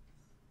out.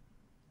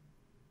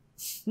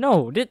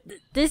 No,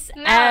 this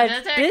No, adds.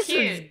 those are This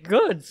cute. is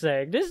good,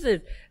 Saeng.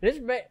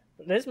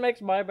 This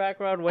makes my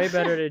background way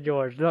better than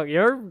yours. Look,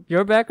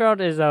 your background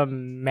is a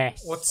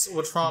mess. What's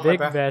wrong with Big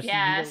my back? mess?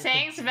 Yeah,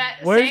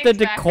 Where's the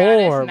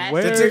decor? The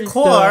Where's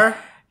decor.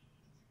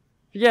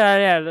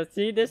 Yeah. Let's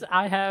see this.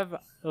 I have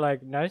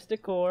like nice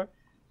decor,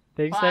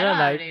 things Well, that I I don't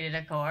have like. any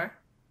decor.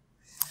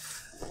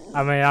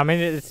 I mean,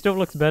 it still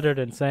looks better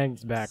than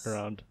Saeng's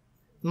background.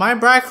 My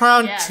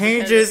background Yeah, because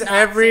changes it's not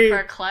every.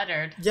 super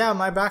cluttered. Yeah,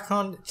 my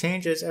background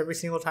changes every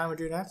single time we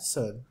do an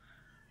episode.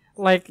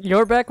 Like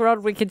your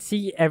background, we can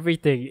see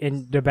everything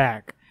in the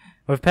back.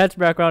 With Pet's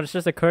background, it's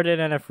just a curtain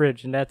and a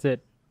fridge, and that's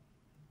it.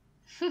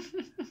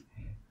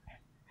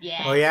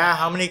 Yeah. Oh yeah,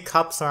 how many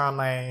cups are on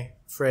my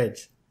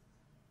fridge?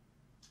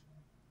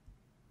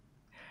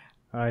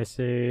 I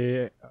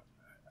see.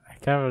 I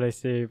can't really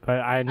see, but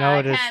I know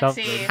I there's can't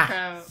something. see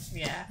from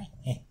yeah.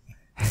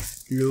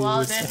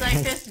 Well, there's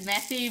like this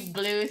messy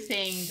blue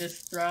thing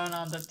just thrown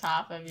on the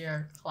top of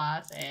your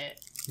closet.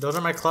 Those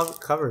are my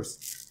covers.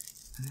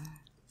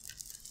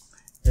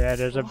 Yeah,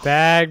 there's a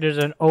bag. There's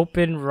an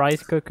open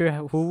rice cooker.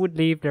 Who would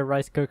leave their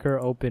rice cooker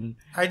open?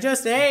 I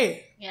just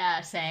ate.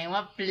 Yeah, saying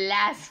what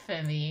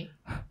blasphemy.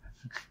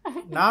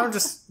 Now I'm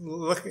just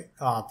looking.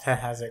 Oh, Pet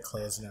has it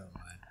closed. Never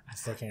mind. I'm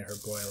just looking at her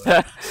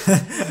boiler.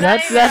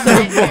 That's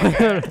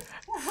even a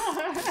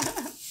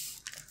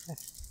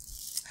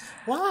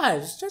Why?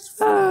 It's just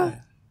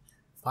fine.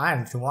 Fine,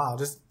 if you want, I'll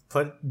just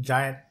put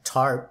giant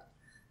tarp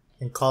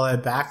and call it a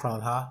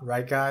background, huh?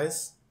 Right,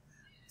 guys?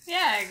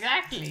 Yeah,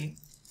 exactly.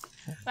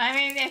 I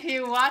mean, if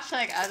you watch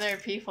like other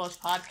people's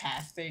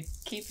podcasts, they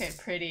keep it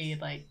pretty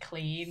like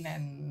clean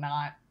and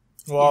not.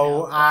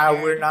 Well,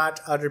 we're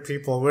not other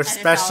people. We're and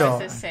special. It's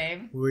always the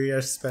same. We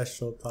are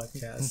special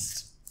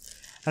podcast.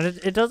 And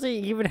it doesn't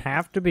even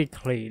have to be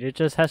clean. It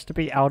just has to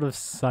be out of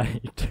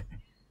sight.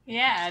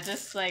 Yeah,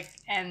 just like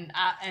and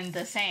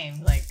the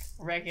same, like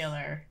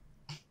regular.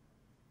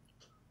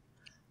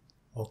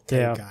 Okay,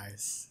 Yeah.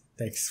 guys.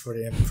 Thanks for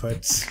the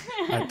input.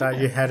 I thought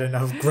you had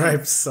enough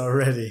gripes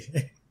already.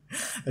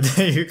 And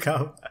then you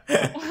come.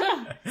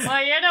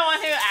 Well, you're the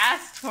one who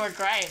asked for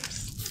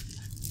gripes.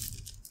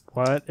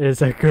 What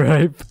is a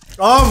gripe?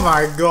 Oh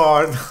my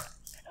god.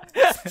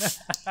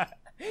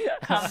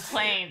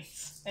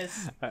 Complaints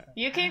is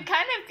you can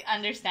kind of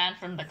understand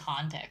from the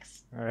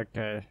context.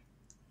 Okay.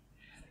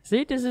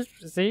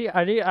 See,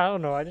 I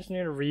don't know. I just need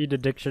to read a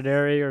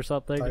dictionary or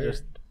something.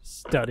 Just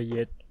study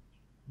it.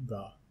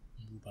 Blah.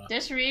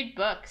 Just read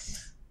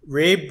books.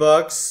 Read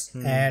books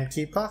and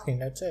keep talking.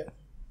 That's it.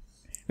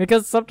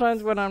 Because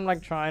sometimes when I'm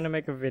like trying to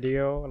make a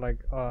video like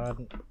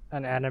on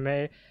an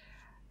anime,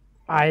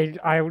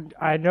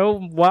 I know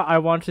what I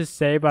want to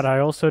say, but I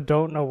also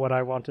don't know what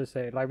I want to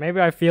say. Like maybe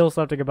I feel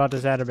something about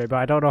this anime, but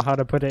I don't know how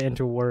to put it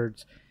into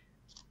words.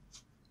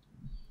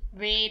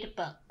 Read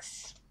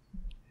books.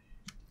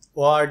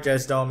 Or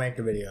just don't make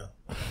the video.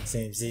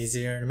 Seems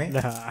easier to me.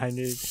 Nah, I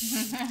need.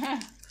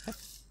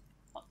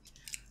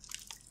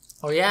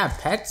 Oh yeah,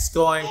 Pet's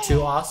going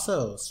to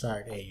also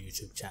start a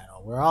YouTube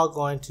channel. We're all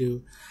going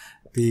to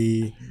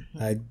be a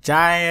We're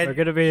giant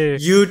gonna be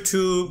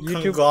YouTube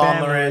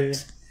conglomerate.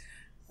 family.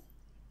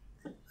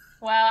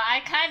 Well, I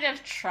kind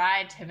of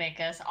tried to make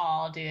us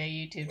all do a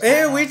YouTube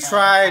channel. Yeah, we but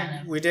tried.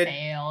 kind of We did.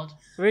 Failed.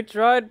 We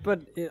tried,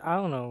 but I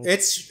don't know.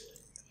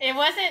 It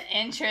wasn't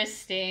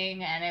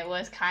interesting, and it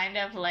was kind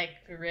of like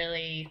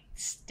really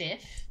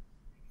stiff.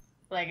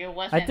 Like it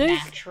wasn't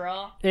think-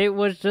 natural. It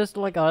was just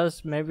like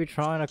us maybe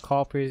trying to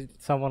copy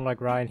someone like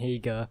Ryan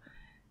Higa,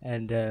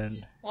 and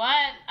then What?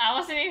 I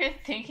wasn't even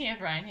thinking of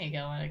Ryan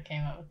Higa when I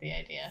came up with the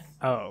idea.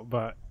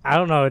 but I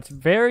don't know. It's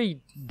very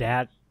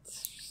that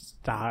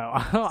style.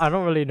 I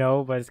don't really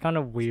know, but it's kind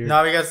of weird.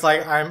 No, because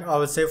like I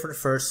would say for the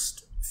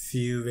first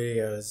few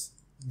videos,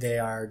 they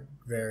are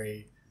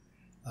very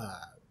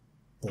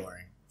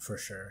boring for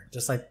sure.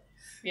 Just like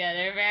Yeah,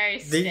 they're very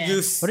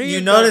stiff. What are you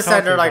you notice that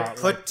talking they're like about?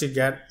 put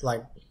together,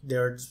 like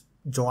they're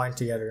joined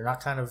together. They're not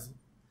kind of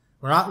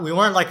we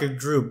weren't like a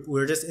group. We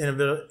were just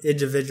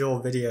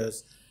individual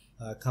videos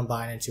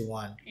combined into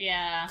one,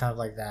 Yeah, kind of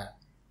like that.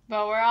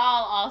 but we're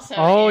all also.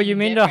 Oh, in you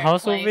mean the different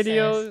hustle places.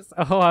 videos?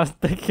 Oh, I was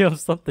thinking of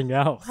something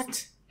else.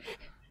 What?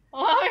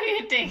 What were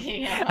you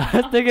thinking I about?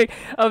 was thinking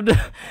of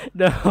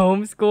the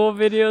homeschool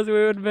videos we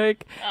would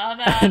make. Oh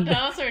no,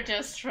 those were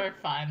just for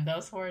fun.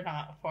 Those were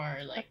not for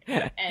like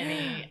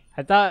any.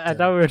 I thought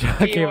we were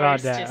talking about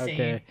Viewers that. to see.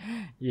 Okay,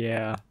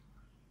 yeah.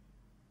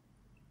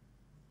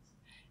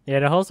 Yeah,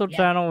 the hustle Yeah.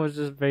 channel was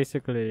just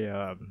basically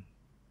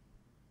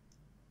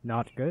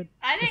not good.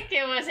 I think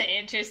it was an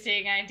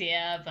interesting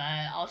idea,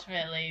 but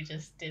ultimately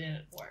just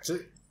didn't work. So-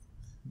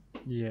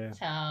 Yeah.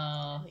 So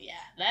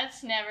yeah,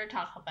 let's never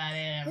talk about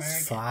it ever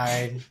It's again.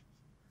 fine.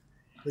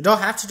 We don't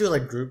have to do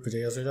like group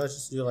videos. We don't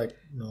just do like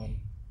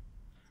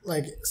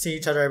like see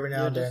each other every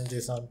now and then, do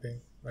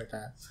something like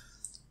that.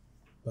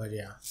 But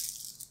yeah.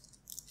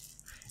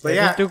 But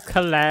yeah, Just do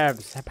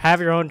collabs. Have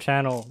your own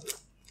channel,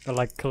 or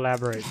like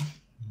collaborate.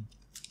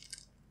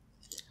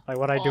 Like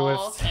what I do with,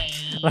 Okay.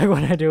 like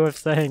what I do with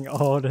Saeng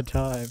all the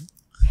time,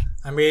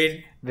 I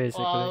mean,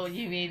 basically. Oh,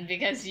 you mean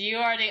because you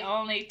are the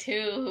only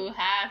two who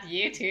have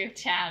YouTube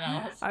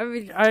channels? I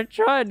mean, I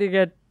tried to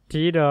get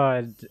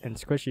Tina and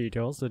Squishy to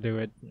also do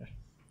it.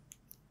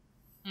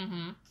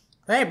 Mm-hmm.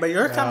 hey, but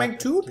you're Yeah, coming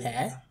too, yeah.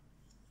 Pat.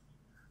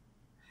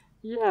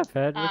 Yeah,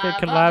 Pat, we can But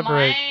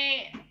collaborate.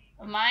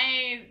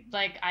 my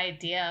like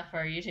idea for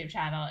a YouTube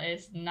channel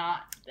is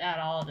not at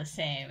all the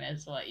same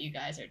as what you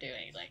guys are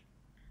doing. Like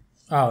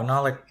Oh,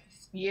 not like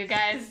you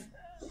guys,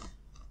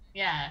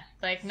 yeah,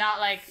 like not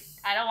like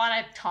I don't want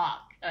to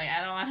talk. Like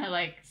I don't want to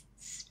like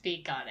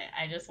speak on it.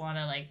 I just want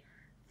to like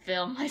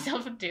film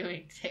myself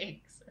doing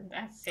things. And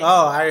that's it.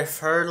 Oh, I've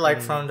heard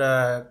like from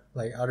the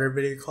like other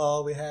video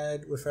call we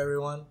had with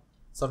everyone,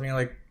 something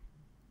like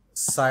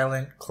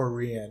silent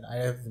Korean. I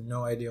have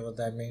no idea what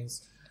that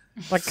means.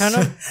 Like kind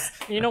of,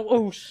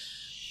 oh,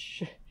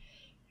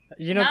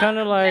 Not kind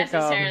of like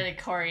necessarily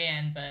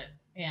Korean, but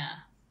yeah,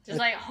 just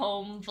like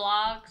home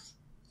vlogs.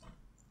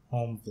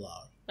 Home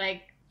vlog.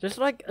 Like just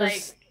like like-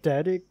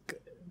 aesthetic,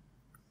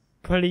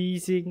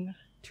 pleasing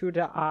to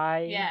the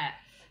eye. yeah,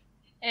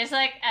 it's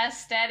like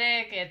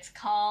aesthetic. It's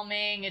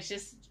calming. It's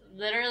just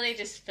literally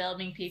just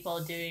filming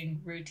people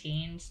doing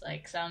routines.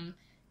 Like some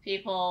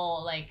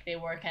people like they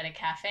work at a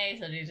cafe,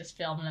 so they just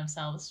film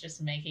themselves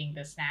just making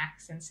the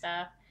snacks and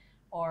stuff.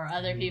 Or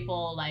other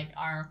people like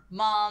are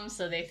moms,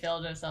 so they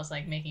film themselves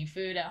like making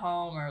food at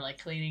home or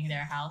like cleaning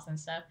their house and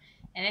stuff.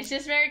 And it's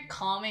just very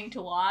calming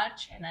to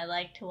watch, and I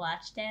like to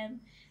watch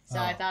them. So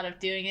I Oh. thought of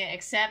doing it,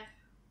 except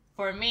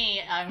for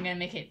me, I'm gonna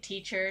make it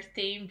teacher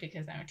themed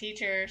because I'm a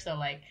teacher. So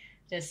like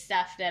the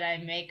stuff that I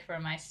make for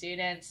my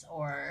students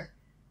or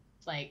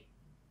like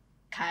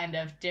kind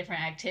of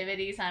different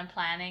activities I'm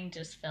planning,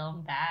 just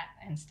film that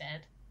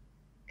instead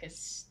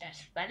because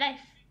that's my life.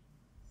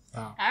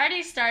 Wow. I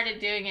already started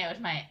doing it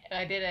with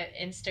I did an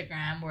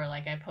Instagram where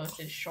like I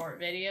posted short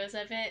videos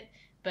of it,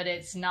 but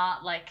it's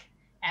not like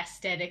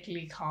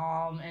aesthetically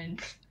calm and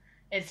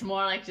it's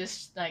more like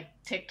just like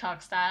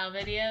TikTok style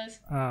videos.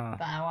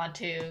 But I want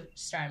to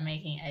start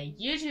making a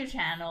YouTube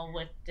channel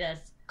with this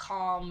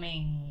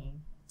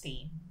calming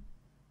theme.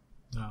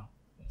 No.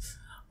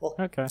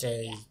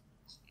 Okay.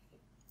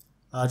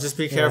 Just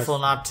be careful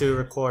not to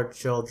record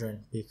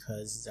children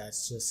because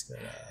that's just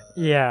gonna.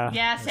 Yeah.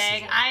 Yeah,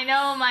 Saeng, I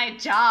know my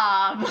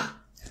job.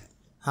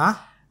 Huh?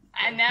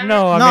 I never.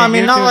 No, I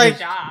mean, not YouTube like- is-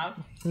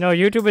 job. No,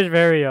 YouTube is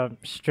very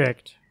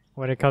strict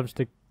when it comes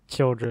to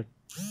children.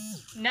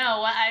 No,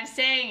 what I'm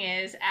saying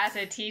is, as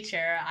a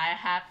teacher,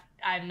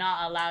 I'm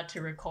not allowed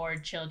to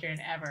record children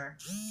ever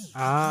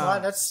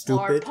What? That's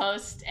or stupid.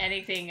 post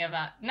anything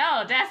about.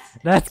 No, That's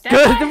that's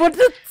good. What's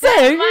it That's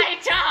saying? my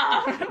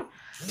job.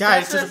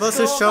 Guys, That's you're a supposed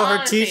to school show her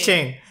policy.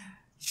 teaching.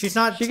 She's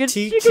not She can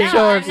teaching. show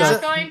No, her I'm stuff.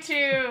 not going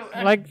to.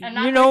 Like, I'm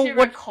not you know going to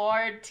what-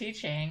 record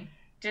teaching.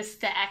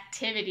 Just the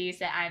activities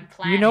that I'm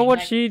planning. You know what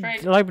like, she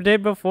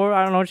did before?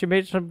 I don't know. She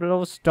made some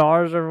little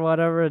stars or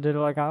whatever. And did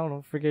like I don't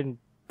know, freaking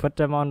put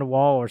them on the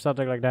wall or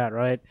something like that,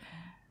 right?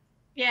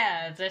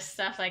 Yeah, just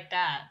stuff like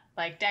that.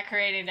 Like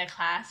decorating the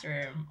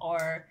classroom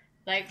or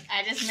like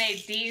I just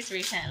made these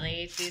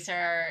recently. These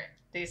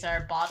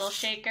are bottle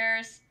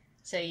shakers.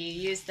 So you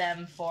use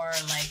them for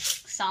like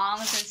songs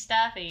and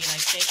stuff and you like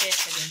shake it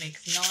because it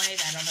makes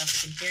noise. I don't know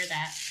if you can hear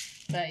that.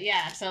 But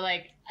yeah, so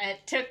like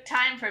it took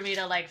time for me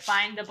to like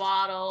find the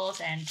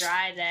bottles and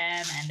dry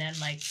them and then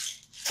like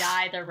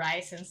dye the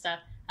rice and stuff.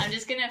 I'm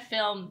just gonna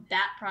film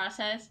that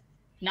process,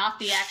 not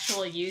the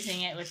actual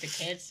using it with the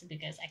kids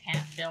because I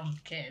can't film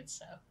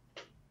kids.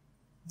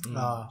 So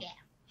Yeah.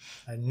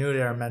 I knew they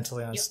were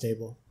mentally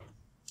unstable.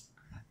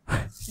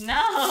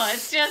 no,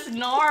 it's just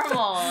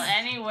normal.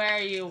 Anywhere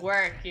you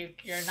work,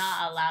 you're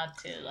not allowed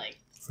to like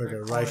For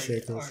the record rice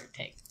shakers. or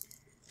take.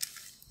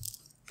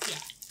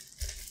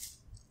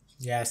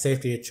 Yeah,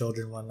 safety of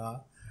children,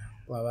 whatnot.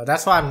 Well,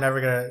 that's why I'm never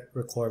gonna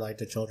record like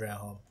the children at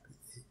home.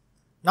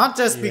 Not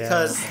just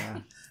because,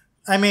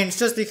 I mean, it's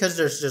just because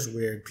there's just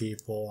weird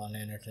people on the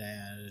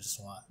internet.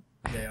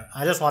 And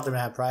I just want them to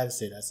have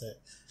privacy. That's it.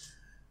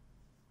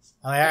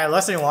 I mean,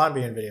 unless they want to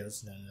be in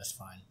videos, then that's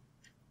fine.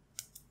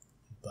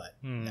 But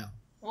no.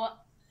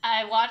 Well,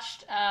 I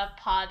watched a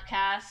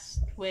podcast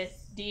with.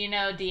 Do you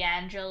know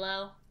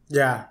D'Angelo?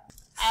 Yeah.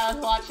 I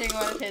was watching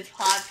one of his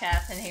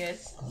podcasts, and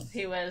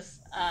he was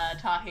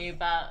talking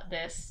about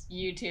this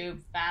YouTube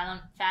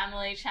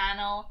family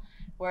channel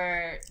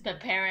where the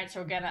parents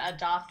were gonna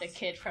adopt a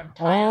kid from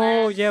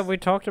Thailand. Oh yeah, we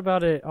talked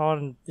about it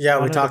on. Yeah,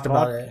 one we of the talked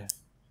about podcasts. it.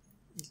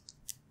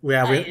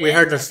 Yeah, Oh, you we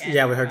heard did? the Okay.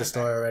 yeah we heard the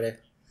story already.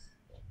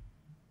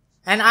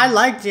 And I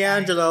like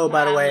D'Angelo,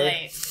 by the I'm way.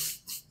 late.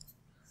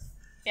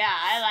 Yeah,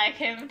 I like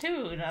him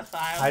too. That's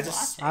why I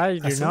was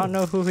watching. I do saw not him.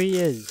 know who he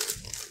is.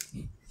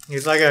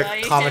 He's like Well, a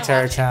you should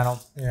commentary watch it. channel.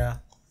 Yeah,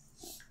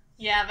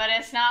 Yeah, but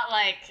it's not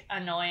like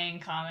annoying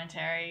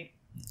commentary.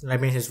 I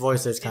mean his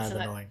voice is kind It's of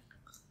like- annoying.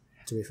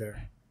 To be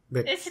fair,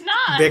 bit, It's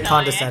not Bit annoying.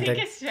 condescending. I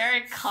think it's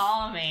very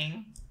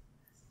calming.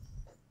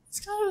 it's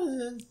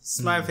kind of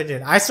it's my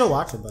opinion. I still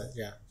watch it, but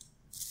yeah.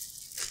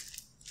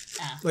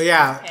 Oh, But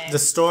yeah, okay. the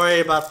story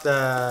about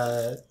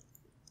the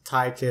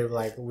Thai kid,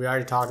 like we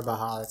already talked about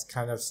how it's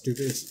kind of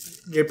stupid.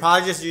 You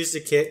probably just use the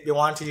kid. You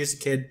want to use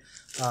the kid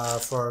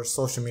for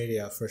social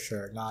media for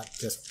sure, not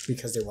just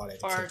because they wanted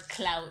Or to.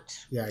 clout.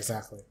 Yeah,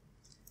 exactly.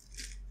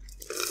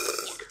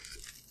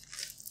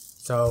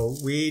 So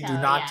we do So,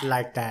 not yeah.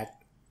 like that.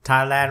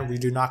 Thailand, we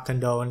do not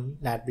condone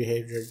that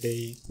behavior.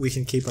 We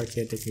can keep our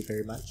kid. Thank you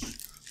very much.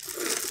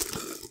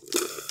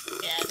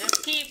 Yeah,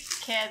 just keep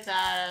kids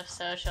out of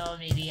social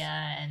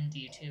media and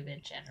YouTube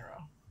in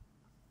general.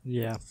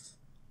 Yeah.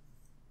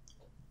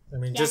 I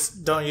mean, Yeah.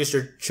 just don't use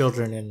your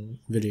children in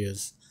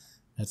videos.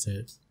 That's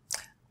it.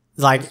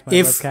 Like My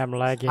if webcam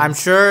lagging. I'm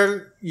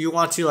sure you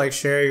want to like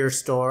share your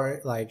story,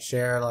 like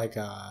share like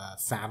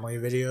family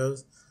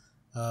videos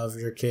of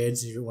your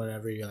kids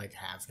whenever you like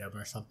have them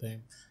or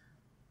something.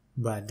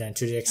 But then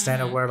to the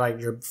extent of where like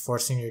you're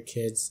forcing your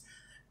kids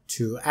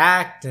to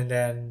act and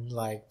then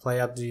like play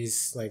up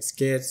these like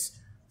skits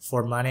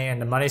for money,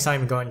 and the money's not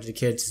even going to the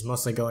kids; it's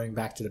mostly going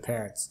back to the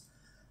parents.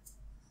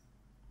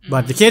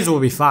 But the kids will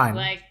be fine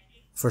Like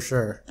for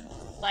sure.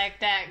 like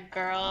that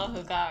girl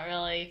who got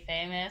really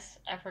famous.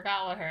 I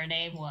forgot what her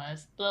name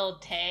was. Lil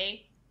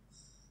Tay.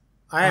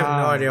 I have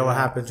no idea what yeah.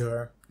 happened to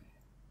her.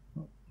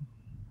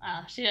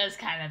 She just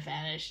kind of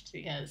vanished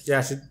because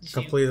Yeah, she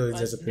completely was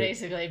disappeared.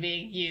 basically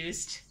being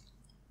used.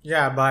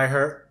 Yeah, by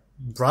her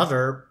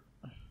brother.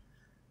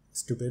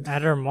 Stupid.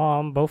 And her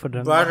mom, both of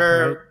them.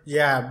 Brother,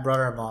 yeah,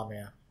 brother and mom,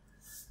 yeah.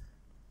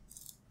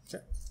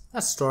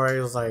 That story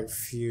was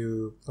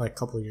like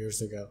couple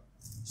years ago.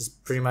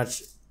 Just pretty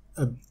much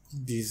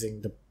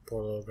abusing the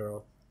poor little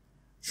girl.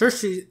 Sure,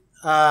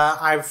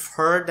 I've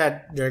heard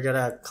that they're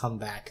gonna come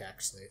back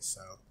actually,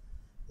 so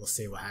we'll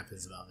see what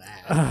happens about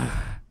that.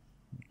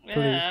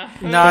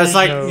 No, it's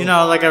like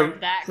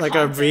like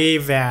a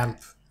revamp,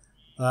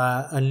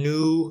 a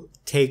new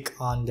take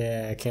on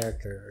the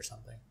character or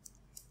something.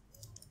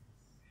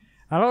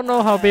 I don't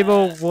know how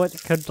people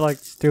could like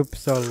stoop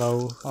so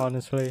low,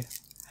 honestly.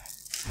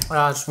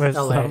 It's With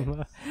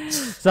LA.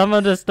 some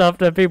of the stuff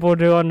that people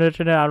do on the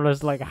internet, I'm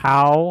just like,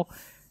 how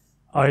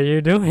are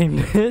you doing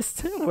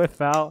this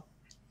without,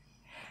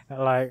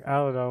 like, I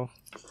don't know.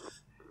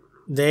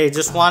 They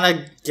just want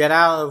to get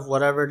out of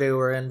whatever they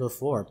were in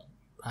before.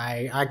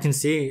 I can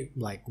see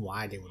like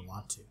why they would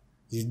want to.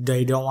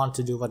 They don't want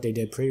to do what they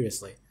did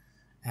previously,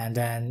 and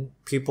then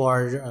people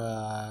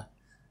are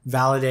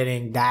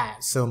validating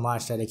that so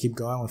much that they keep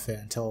going with it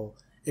until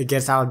it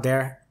gets out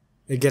there,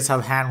 it gets out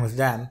of hand with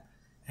them,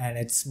 and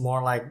it's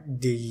more like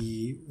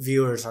the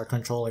viewers are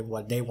controlling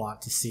what they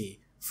want to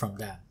see from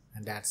them,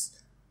 and that's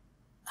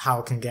how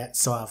it can get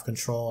so out of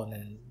control. And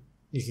then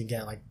you can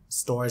get like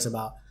stories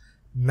about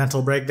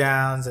mental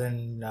breakdowns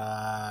and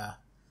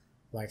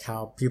like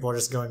how people are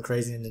just going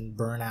crazy and then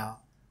burn out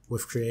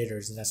with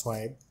creators, and that's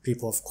why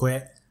people have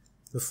quit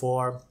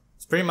before.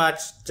 It's pretty much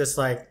just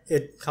like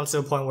it comes to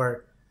a point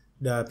where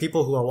the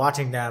people who are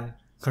watching them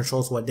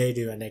controls what they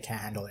do and they can't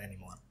handle it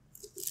anymore.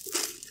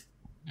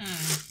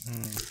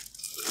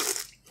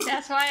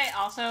 That's why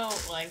also,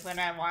 like, when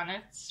I want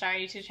to start a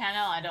YouTube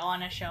channel, I don't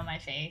want to show my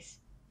face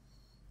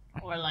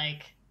or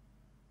like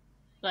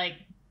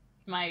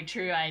my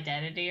true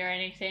identity or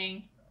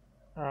anything.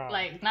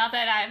 Like, not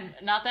that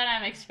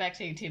I'm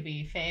expecting to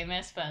be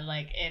famous, but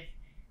like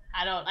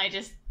I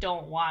just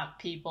don't want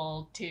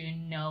people to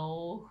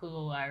know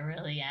who I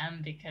really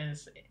am,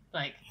 because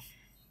like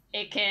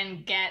it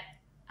can get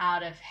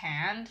out of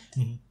hand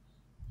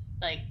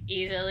like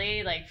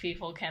easily. Like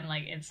people can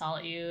like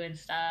insult you and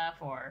stuff,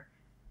 or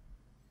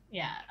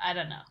yeah, I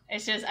don't know.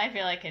 It's just, I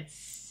feel like it's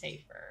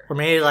safer. For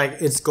me, like,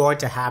 it's going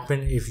to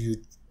happen if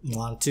you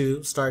want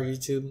to start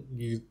YouTube.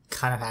 You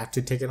kind of have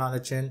to take it on the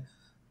chin.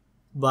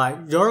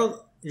 But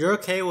you're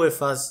okay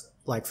with us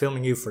like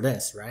filming you for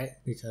this, right?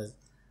 Because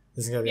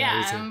this is gonna be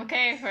on YouTube. I'm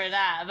okay for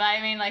that. But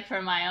I mean, like,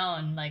 for my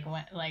own, like,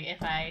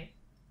 if I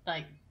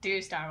like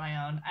do start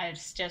my own,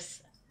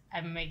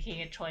 I'm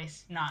making a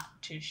choice not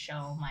to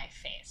show my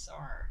face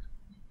or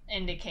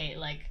indicate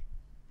like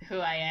who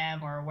I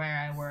am or where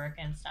I work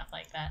and stuff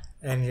like that.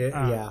 And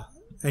yeah,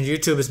 and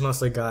YouTube is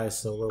mostly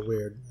guys, so we're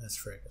weird as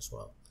frick as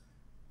well.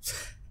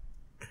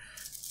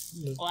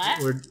 What?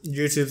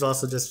 YouTube's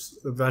also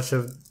just a bunch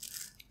of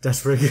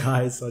desperate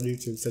guys on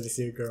YouTube, so they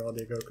see a girl and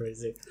they go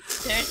crazy.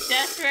 There's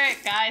desperate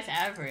guys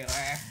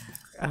everywhere.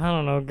 I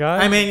don't know,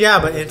 guys. I mean, yeah,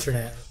 but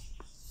internet.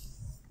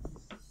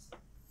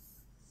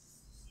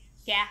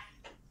 Yeah.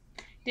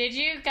 Did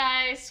you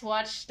guys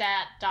watch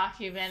that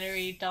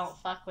documentary, Don't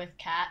Fuck with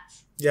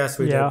Cats? Yes,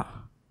 we did. Oh,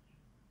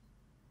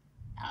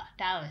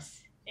 that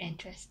was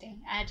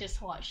interesting. I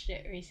just watched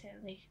it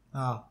recently.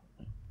 Oh.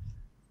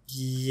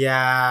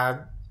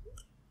 Yeah.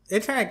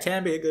 Internet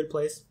can be a good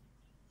place.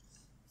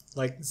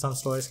 Like, some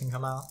stories can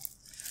come out.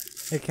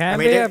 It can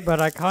be, but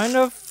I kind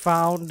of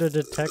found the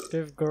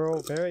detective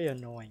girl very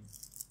annoying.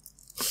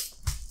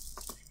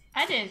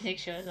 I didn't think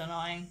she was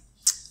annoying.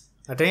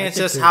 I think it's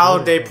just how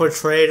they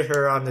portrayed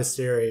her on the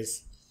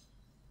series.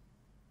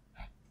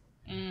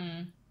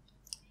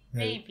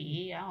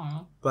 Maybe, I don't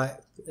know.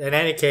 But in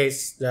any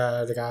case,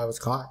 the guy was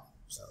caught,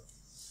 so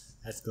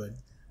that's good.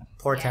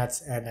 Poor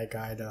cats and that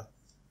guy, though.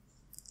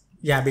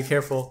 Yeah, be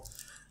careful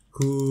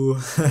who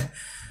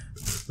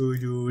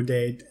you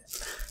date.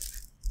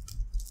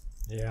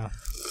 Yeah.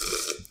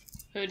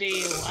 Who do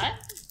you what?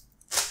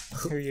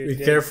 Be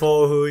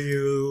careful who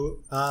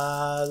you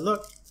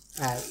look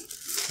at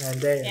and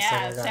date.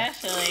 Yeah, and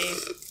stuff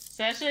like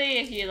especially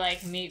if you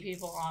like meet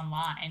people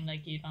online,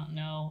 like you don't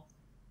know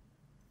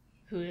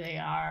who they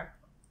are.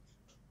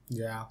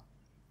 Yeah.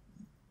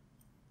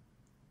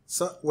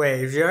 So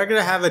wait, if you're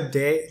gonna have a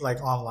date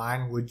like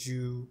online, would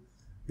you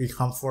be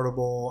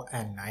comfortable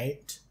at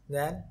night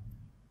then,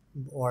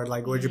 or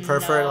like would you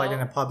prefer like in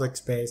a public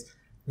space,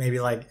 maybe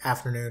like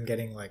afternoon,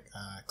 getting like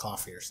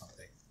coffee or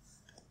something?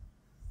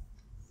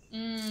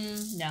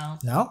 No.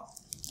 No.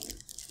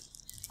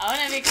 I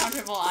wouldn't be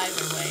comfortable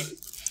either way.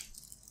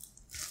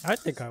 I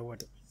think I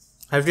would.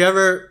 Have you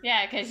ever?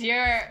 Yeah, cause you're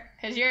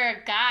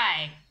a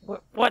guy.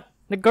 What?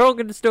 The girl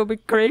could still be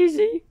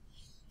crazy?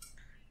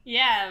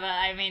 Yeah, but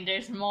I mean,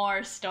 there's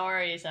more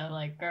stories of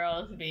like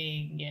girls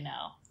being,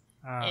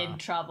 in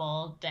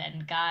trouble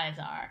than guys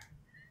are.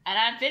 And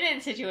I've been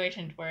in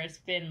situations where it's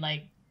been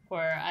like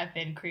where I've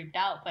been creeped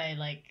out by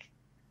like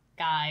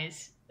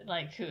guys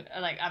like who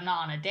like I'm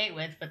not on a date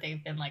with, but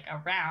they've been like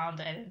around,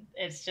 and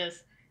it's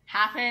just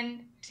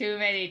happened too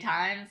many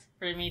times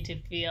for me to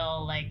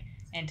feel like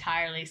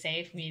entirely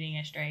safe meeting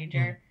a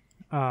stranger.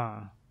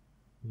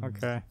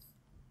 Okay.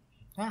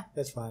 Yeah,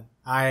 that's fine.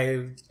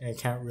 I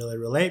can't really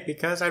relate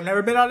because I've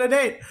never been on a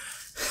date.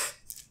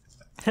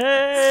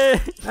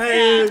 Hey!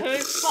 Yeah,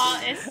 whose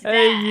fault is that?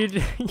 Hey,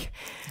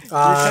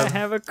 can't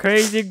have a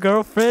crazy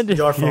girlfriend if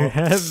Your you fault.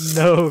 have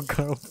no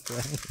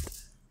girlfriend.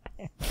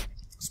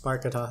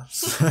 Sparkata.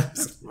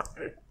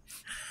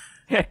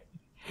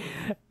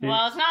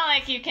 Well, it's not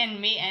like you can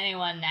meet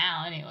anyone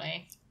now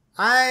anyway.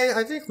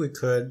 I think we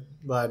could,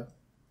 but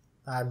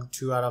I'm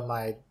too out of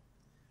my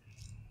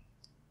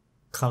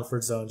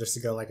comfort zone just to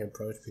go like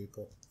approach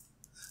people.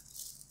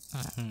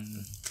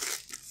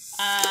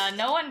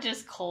 No one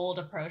just cold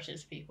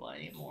approaches people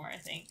anymore, I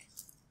think.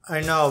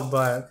 I know,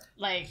 but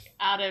Like,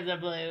 out of the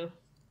blue.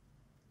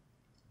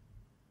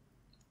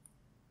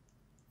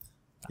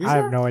 you I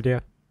sure? have no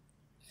idea.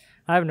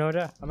 I'm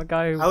a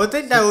guy who... I would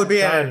think that would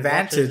be an watches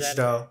advantage anime.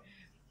 though,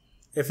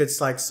 if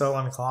it's like so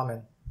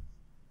uncommon.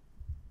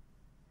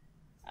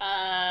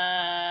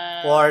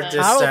 Or But- just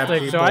I that don't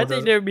think so. people I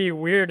think they'd be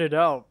weirded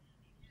out.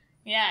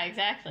 Yeah,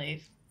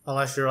 exactly.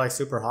 Unless you're like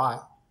super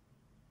hot.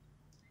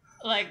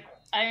 Like,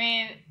 I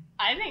mean,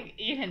 I think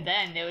even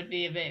then it would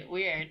be a bit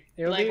weird.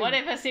 It would Like, be- what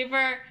if a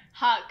super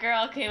hot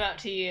girl came up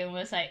to you and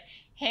was like,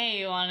 hey,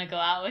 you want to go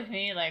out with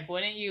me? Like,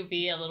 wouldn't you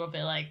be a little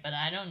bit like, but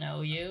I don't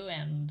know you?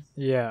 And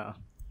Yeah.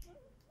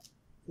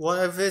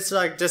 What if it's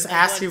like just Like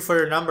ask what- you for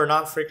your number,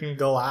 not freaking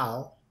go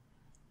out?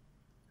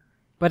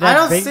 But I that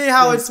don't makes see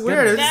how things it's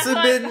weird. good. It's That's a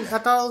what- bit. I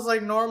thought it was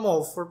like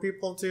normal for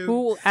people to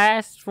Who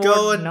asked for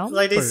go and numbers?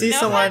 like they see No,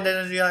 someone and but-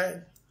 then you like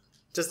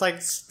just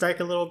like strike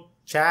a little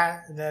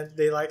chat and then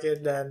they like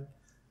it. Then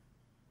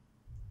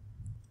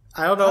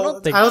I don't know. I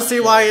don't think I don't so. see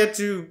why you have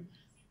to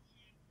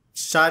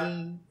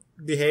shun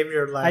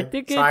behavior like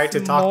think try it's to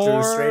talk to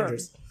more-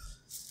 strangers.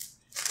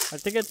 I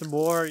think it's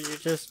more you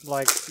just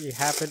like you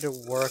happen to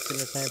work in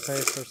the same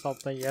place or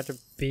something. You have to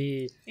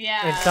be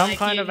yeah, in some like,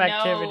 kind you of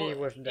activity know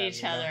with them, each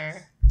you know?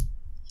 other.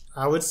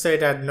 I would say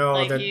that no.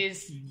 Like, that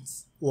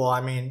use. well,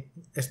 I mean,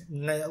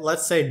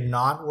 let's say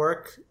not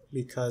work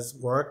because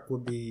work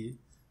would be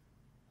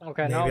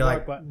Okay, maybe not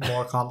like work, but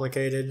more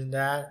complicated than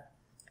that.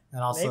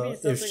 And also, maybe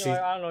if something she, like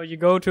I don't know. You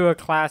go to a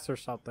class or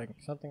something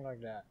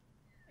like that.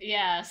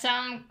 Yeah,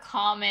 some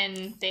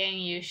common thing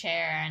you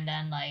share, and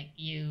then like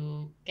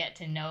you get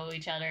to know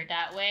each other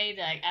that way.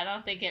 Like, I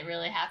don't think it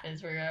really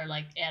happens where you're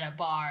like at a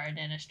bar and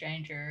then a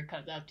stranger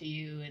comes up to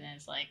you and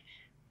it's like,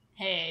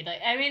 "Hey,"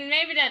 like I mean,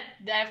 maybe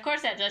that of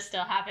course that does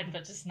still happen,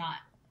 but just not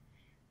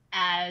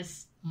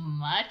as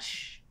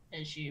much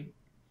as you.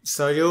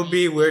 so you'll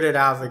be weirded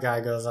out if a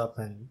guy goes up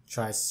and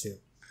tries to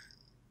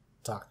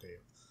talk to you.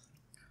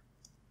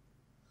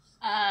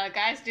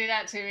 Guys do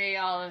that to me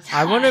all the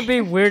time. I wouldn't be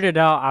weirded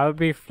out. I would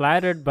be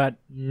flattered, but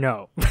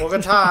no.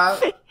 Bogota,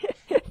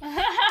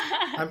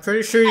 I'm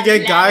pretty sure you I'm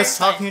get guys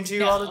flattered, talking but to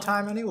you all the no.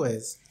 time,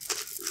 anyways.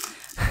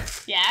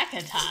 Yeah,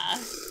 Kata.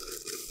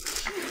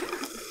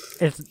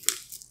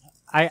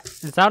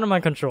 It's out of my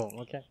control.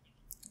 Okay.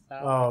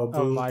 Oh, Of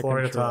boo, my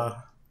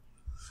Bogota.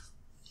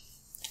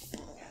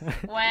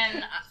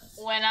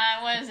 When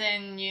I was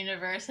in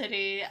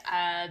university,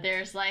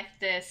 there's like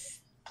this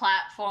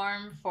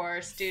platform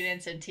for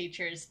students and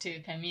teachers to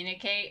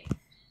communicate,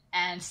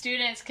 and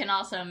students can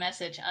also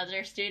message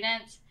other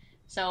students.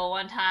 So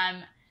one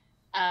time,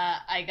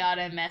 I got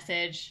a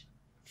message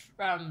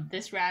from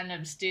this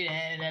random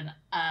student, and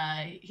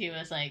he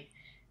was like,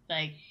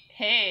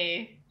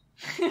 "Hey,"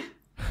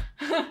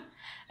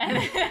 and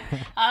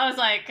I was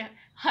like,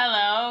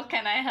 "Hello,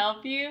 can I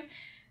help you?"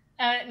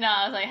 No,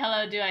 I was like,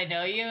 "Hello, do I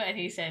know you?" And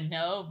he said,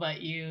 "No,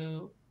 but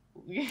you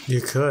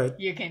could.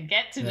 you can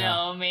get to Yeah.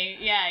 know me."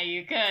 Yeah,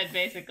 you could,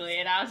 basically.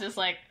 And I was just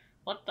like,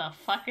 what the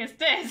fuck is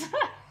this?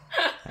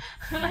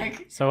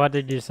 Like, So what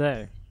did you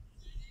say?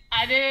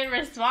 I didn't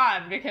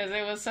respond because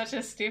it was such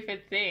a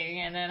stupid thing.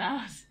 And then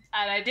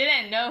I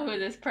didn't know who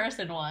this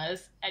person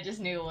was. I just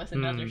knew it was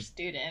another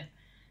student.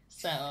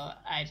 So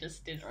I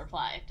just didn't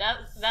reply.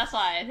 That's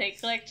why I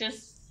think, like,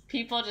 just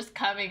people just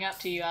coming up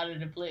to you out of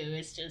the blue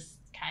is just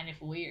kind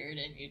of weird,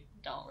 and you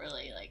don't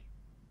really, like,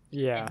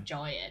 Yeah.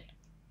 enjoy it.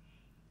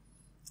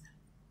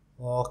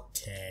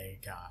 Okay,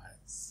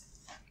 guys.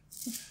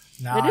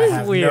 Now It I is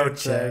have weird, no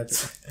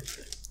chance.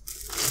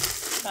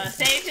 But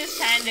Sage is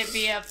trying to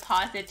be a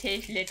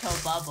positive little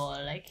bubble,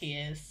 like he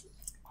is.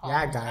 all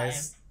Yeah, the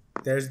guys.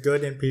 There's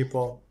good in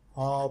people.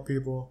 All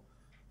people.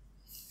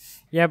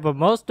 Yeah, but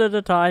most of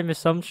the time, if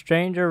some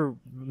stranger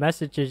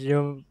messages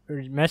you,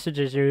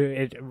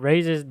 it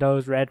raises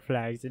those red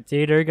flags. It's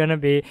either gonna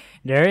be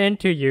they're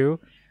into you,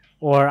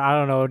 or I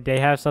don't know, they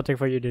have something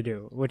for you to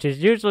do, which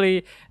is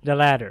usually the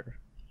latter.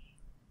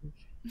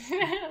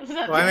 time.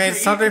 Well, I mean,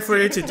 something for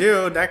you to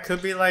do. That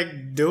could be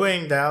like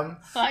doing them.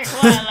 Like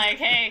what? Like,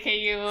 hey, can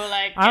you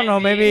like? I don't get know,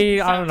 me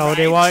maybe I some don't know,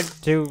 they rice?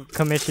 want to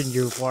commission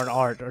you for an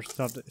art or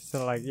something,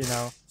 so like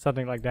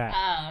something like that.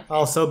 Oh, okay.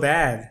 Oh, so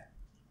bad.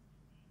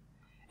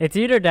 It's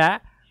either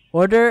that,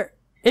 or they're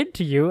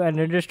into you and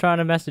they're just trying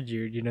to message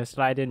you,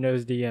 slide in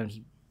those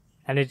DMs,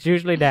 and it's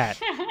usually that.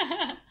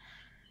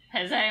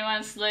 Has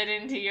anyone slid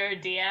into your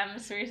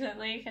DMs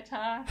recently,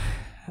 Kata?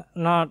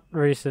 Not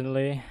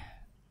recently.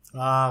 Oh,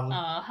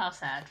 how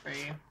sad for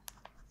you.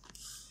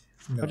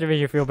 No. What do you mean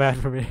you feel bad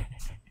for me?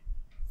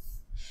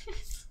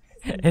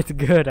 It's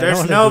good. I There's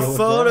don't no wanna deal with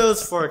that.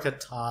 photos for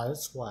Kata.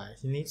 That's why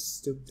he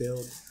needs to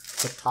build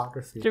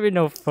photography. Should be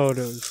no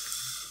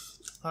photos.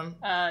 You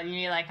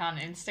mean like on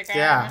Instagram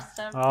Yeah. or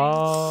something?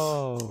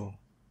 Oh.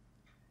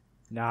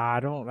 Nah, I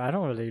don't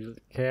really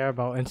care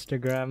about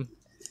Instagram.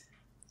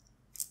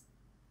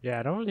 Yeah,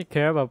 I don't really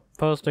care about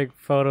posting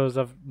photos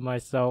of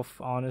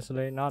myself,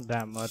 honestly. Not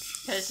that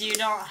much. Because you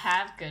don't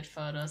have good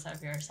photos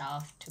of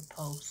yourself to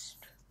post.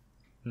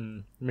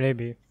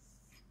 Maybe.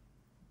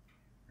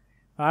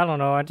 I don't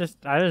know. I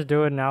just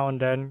do it now and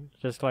then.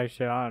 Just like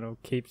shit, I don't know,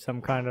 keep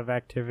some kind of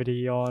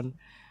activity on.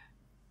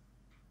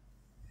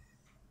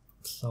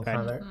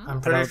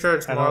 I'm pretty sure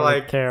it's I more don't really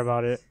like care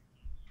about it.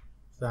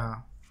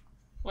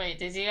 Wait,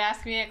 did you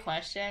ask me a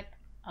question?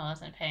 I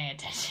wasn't paying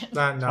attention.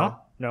 No. Huh?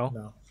 No.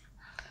 No.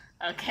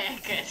 Okay,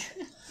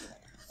 good.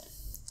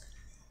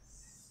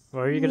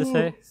 What were you gonna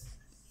say?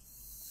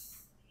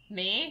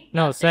 Me?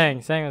 No, Nothing.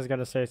 Saeng was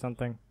gonna say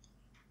something.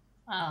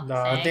 Oh, No,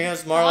 I Saeng. think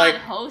it's more Come like on,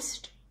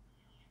 host.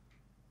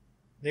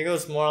 I think it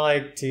was more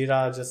like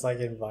Tita just like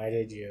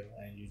invited you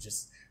and you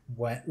just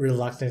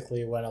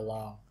reluctantly went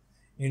along.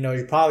 You know,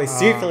 you probably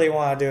secretly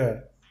want to do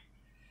it.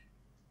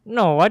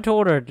 No, I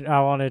told her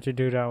I wanted to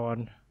do that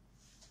one.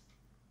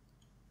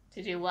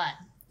 To do what?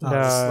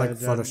 Just like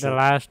photo The shoot.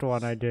 last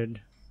one I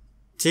did.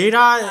 Tita,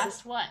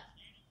 Last what?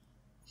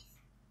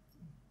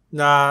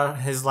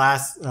 his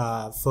last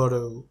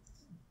photo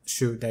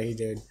shoot that he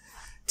did.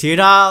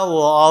 Tita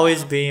will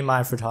always be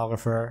my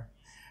photographer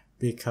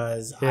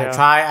because I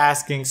try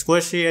asking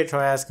Squishy, I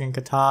try asking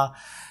Kata.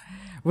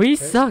 We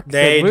suck.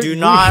 They Sid. do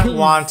not We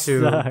want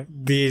to suck.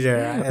 be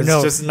there. It's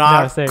No, just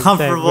not no, Saeng,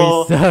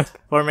 comfortable we suck.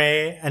 for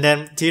me. And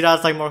then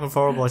Tita's like more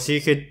comfortable.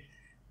 She could,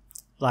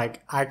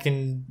 like, I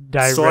can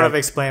Direct. sort of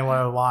explain what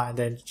I want, and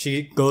then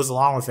she goes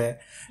along with it.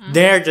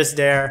 They're just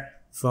there,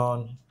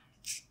 phone.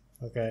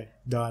 Okay,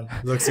 done.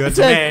 Looks good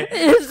to me.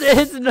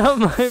 It's not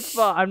my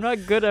fault. I'm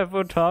not good at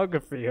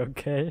photography.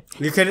 Okay,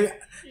 You can Yeah,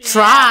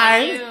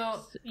 try.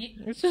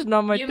 it's just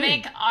not my You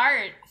thing. make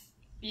art.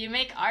 You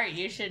make art.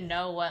 You should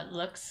know what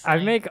looks. I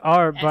like make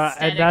art, but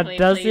that aesthetically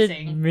doesn't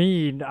pleasing.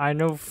 mean I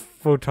know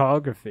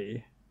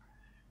photography.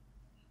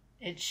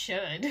 It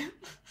should.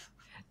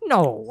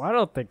 No, I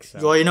don't think so.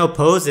 Well, you know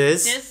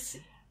poses. Just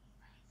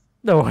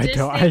No, I just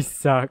don't. I think-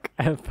 suck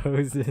at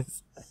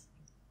poses.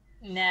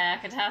 nah.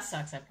 Kata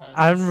sucks at poses.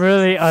 I'm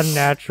really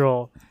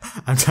unnatural.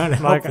 I'm trying to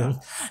help Like, them.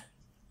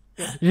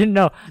 You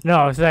know, no,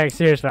 I'm saying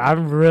seriously.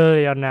 I'm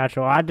really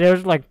unnatural.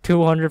 There's like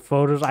 200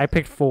 photos. I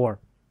picked 4.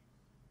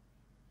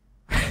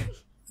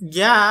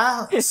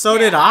 Yeah, so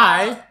did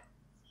I.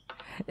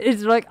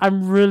 It's like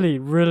I'm really,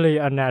 really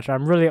unnatural.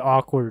 I'm really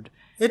awkward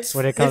It's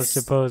when it comes to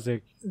it's-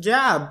 posing.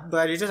 Yeah,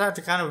 but you just have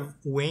to kind of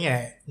wing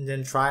it and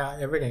then try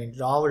out everything.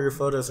 All of your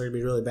photos are gonna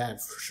be really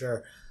bad for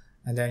sure,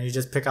 and then you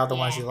just pick out the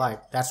ones you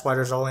like. That's why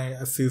there's only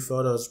a few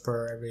photos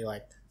per every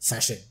like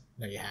session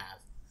that you have.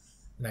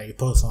 That you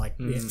post on like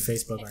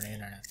Facebook or the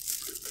internet.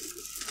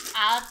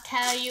 I'll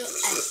tell you a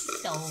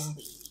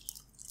story.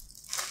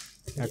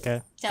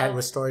 Okay. Head So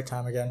with story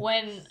time again.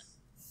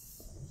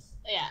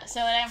 so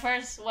when I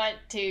first went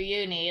to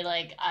uni,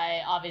 like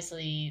I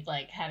obviously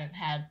like hadn't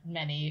had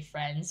many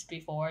friends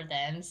before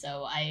then,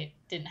 so I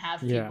didn't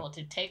have Yeah. people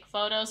to take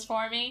photos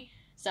for me.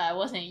 So I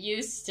wasn't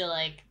used to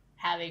like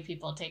having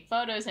people take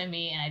photos of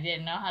me, and I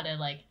didn't know how to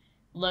like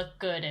look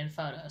good in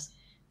photos.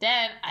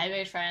 Then I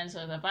made friends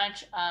with a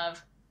bunch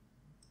of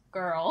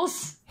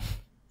girls.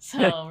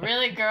 So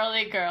really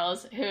girly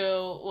girls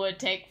who would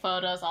take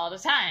photos all the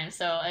time.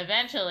 So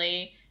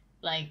eventually,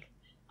 like,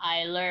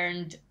 I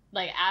learned,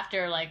 like,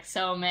 after, like,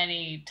 so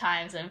many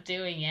times of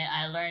doing it,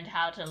 I learned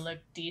how to look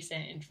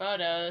decent in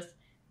photos.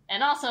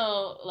 And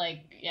also,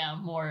 like, yeah,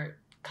 more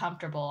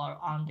comfortable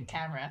on the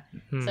camera.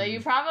 So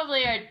you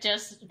probably are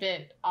just a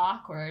bit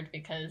awkward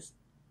because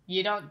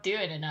you don't do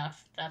it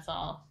enough. That's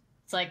all.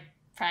 It's like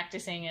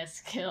practicing a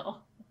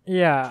skill.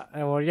 Yeah,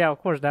 well, yeah, of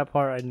course, that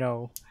part I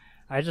know.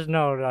 I just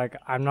know, like,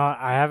 I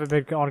haven't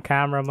been on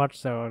camera much,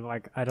 so,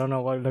 like, I don't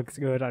know what looks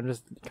good. I'm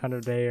just kind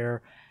of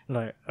there,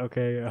 like,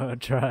 okay,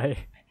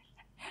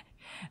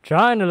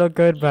 trying to look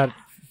good, but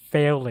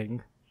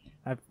failing.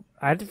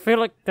 I feel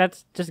like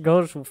that just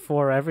goes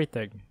for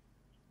everything.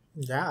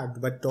 Yeah,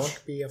 but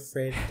don't be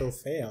afraid to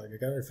fail. You're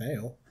gonna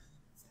fail.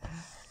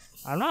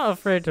 I'm not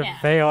afraid to Yeah.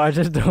 fail, I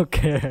just don't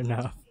care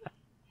enough.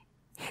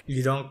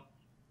 You don't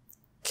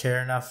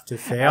care enough to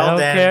fail. I don't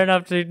then care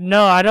enough to,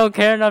 no, I don't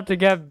care enough to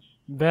get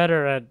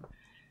better at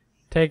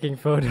taking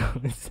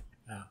photos.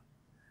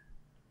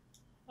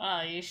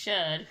 Oh, you should.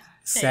 Taking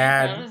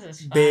photos sad, is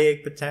fun.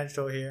 big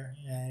potential here.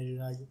 And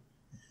you're like,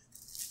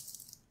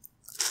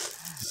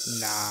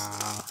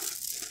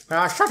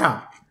 Nah. shut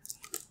up.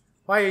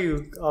 Why are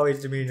you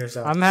always demeaning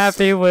yourself? I'm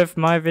happy with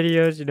my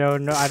videos, you know,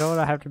 no, I don't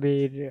have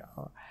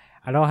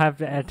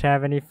to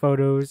have any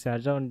photos, I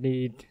don't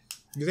need,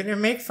 You're gonna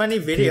make funny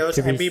videos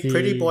to be and be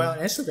pretty seen. boy on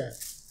Instagram.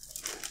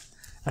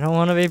 I don't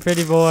want to be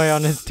pretty boy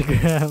on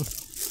Instagram.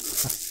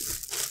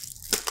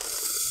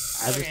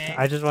 Okay.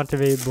 I just want to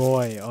be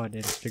boy on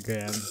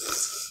Instagram.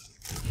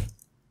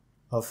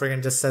 Oh,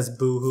 friggin' just says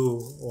boo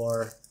hoo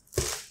or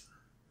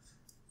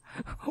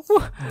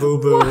Boo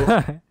Boo.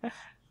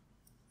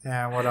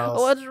 And what else?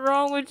 What's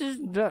wrong with just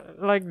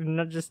like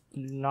not just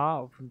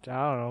not?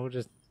 I don't know.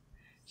 Just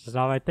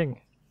not my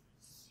thing.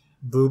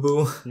 Boo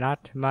Boo.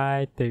 Not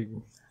my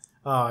thing.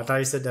 Oh, I thought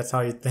you said that's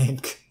how you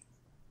think.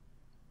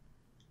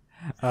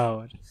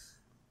 Oh.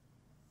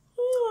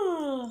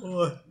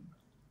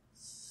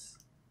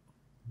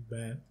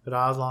 Man. But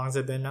how long has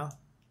it been now?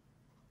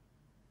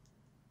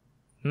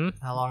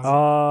 How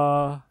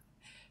long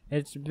has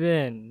it's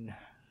been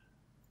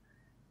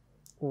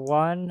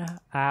 1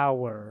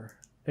 hour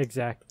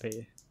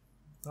exactly.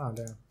 Oh,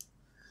 damn.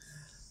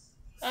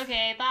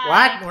 Okay, bye.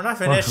 What? We're not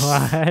finished.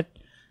 What?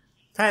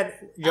 Pat,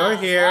 you're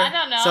here. I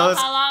don't know. So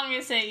How long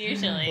is it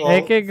usually? Well,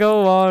 It could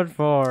go on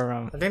for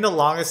I think the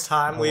longest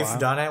time we've wow.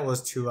 done it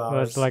was 2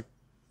 hours. was like,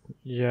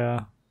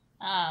 yeah.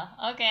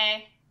 Oh,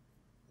 okay.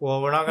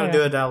 Well, we're not going to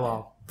do it that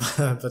long.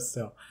 But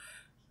still.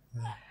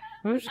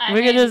 We I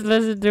could mean- just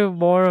listen to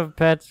more of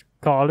Pet's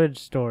college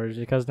stories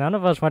because none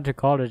of us went to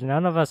college.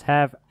 None of us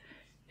have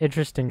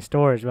interesting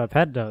stories, but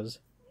Pet does.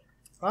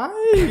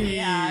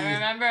 Yeah, I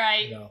remember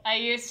No. I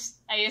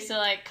used to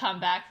like come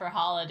back for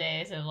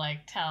holidays and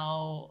like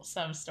tell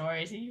some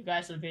stories and you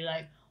guys would be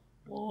like,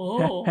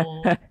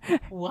 "Whoa.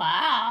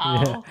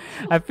 Wow." Yeah.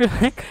 I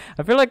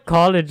feel like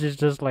college is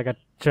just like a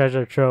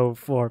treasure trove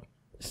for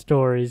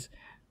stories.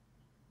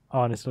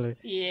 Honestly.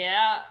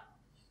 Yeah.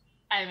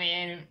 I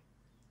mean,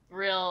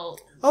 real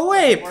Oh,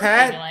 wait, working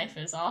Pat. life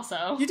is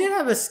also You did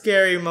have a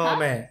scary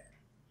moment.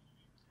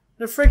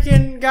 The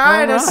freaking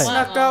guy that Alright.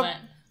 snuck What up.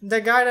 moment? The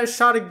guy that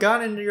shot a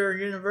gun into your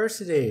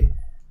university.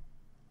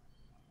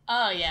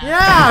 Oh yeah.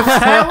 Yeah,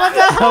 Pat, what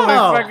the Oh,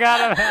 hell? we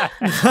forgot about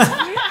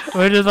that.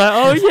 We're just like,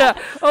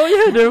 oh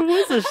yeah, there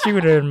was a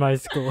shooter in my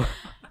school.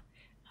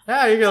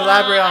 Yeah, you can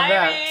elaborate on I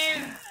that.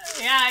 mean,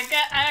 yeah,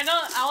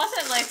 I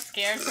wasn't like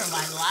scared for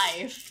my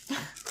life.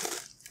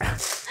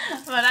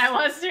 But I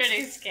was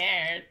pretty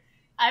scared.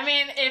 I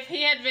mean, if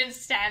he had been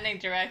standing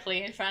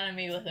directly in front of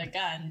me with a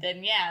gun,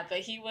 then yeah, but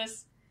he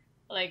was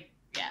like,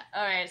 yeah.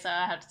 Alright, so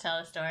I have to tell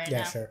a story Yeah,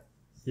 now. sure.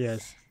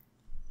 Yes.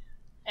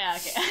 Yeah,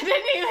 okay. I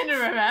didn't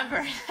even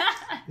remember.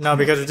 No,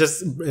 because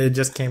it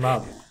just came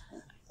up.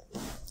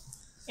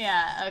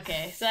 Yeah,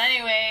 okay. So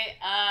anyway,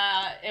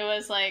 it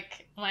was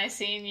like my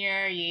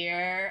senior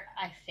year,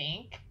 I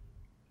think.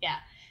 Yeah.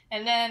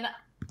 And then,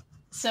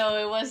 so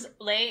it was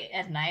late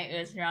at night. It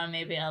was around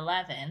maybe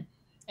 11.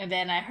 And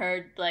then I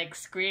heard like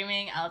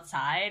screaming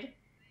outside.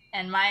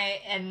 And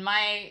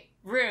my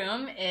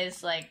room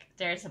is like,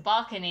 there's a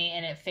balcony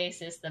and it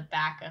faces the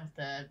back of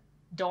the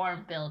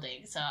dorm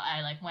building. So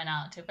I like went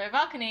out to my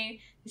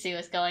balcony to see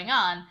what's going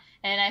on.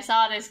 And I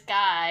saw this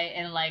guy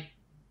in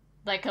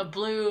like a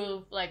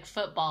blue like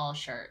football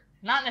shirt,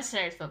 not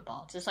necessarily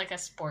football, just like a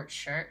sports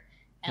shirt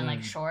and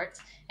like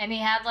shorts, and he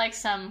had like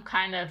some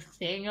kind of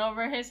thing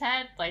over his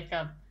head, like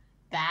a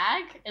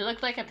bag. It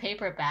looked like a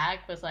paper bag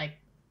with like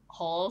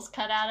holes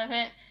cut out of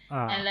it.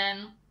 And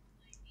then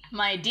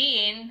my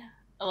dean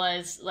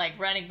was like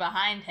running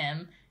behind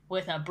him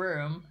with a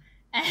broom,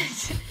 and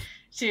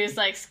she was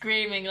like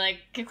screaming like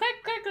quick,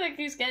 like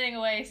he's getting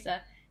away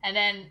stuff. And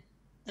then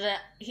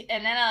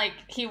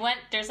he went,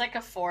 there's like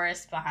a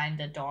forest behind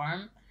the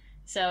dorm,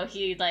 so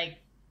he like,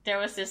 there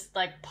was this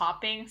like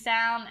popping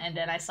sound, and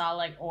then I saw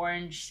like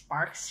orange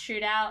sparks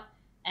shoot out,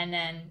 and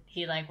then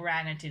he like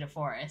ran into the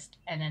forest,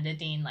 and then the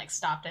dean like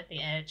stopped at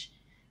the edge,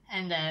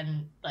 and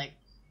then like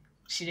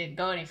she didn't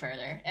go any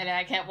further, and then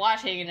I kept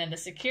watching, and then the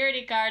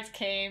security guards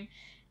came,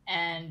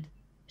 and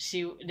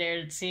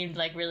they seemed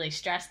like really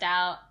stressed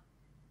out,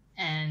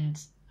 and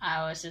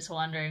I was just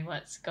wondering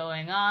what's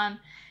going on.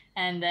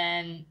 And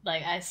then,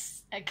 like,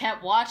 I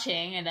kept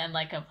watching, and then,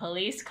 like, a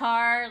police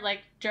car,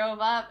 like, drove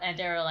up, and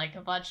there were, like,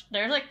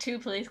 there were, like, 2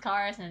 police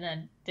cars, and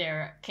then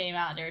they came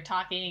out, they were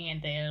talking,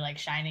 and they were, like,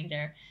 shining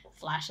their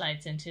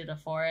flashlights into the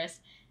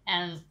forest.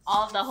 And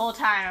the whole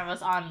time I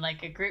was on,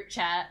 like, a group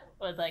chat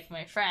with, like,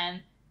 my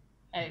friend,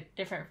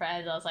 different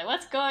friends. I was like,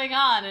 what's going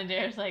on? And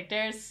there's, like,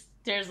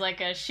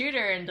 a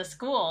shooter in the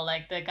school.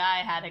 Like, the guy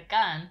had a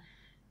gun.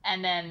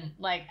 And then,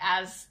 like,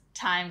 as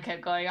time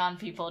kept going on,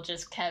 people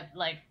just kept,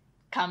 like,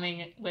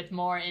 coming with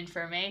more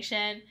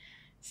information.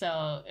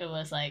 So it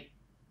was like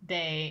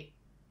this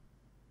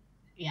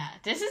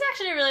is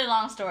actually a really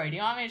long story. Do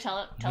you want me to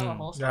tell the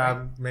whole story?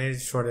 Yeah, maybe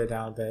short it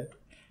down a bit.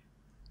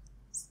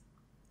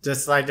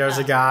 Just like there was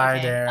a guy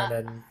okay. there, and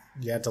then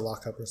you had to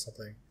lock up or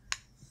something.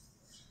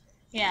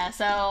 Yeah,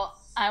 so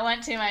I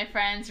went to my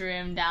friend's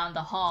room down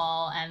the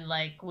hall, and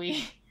like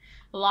we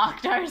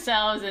locked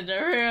ourselves in the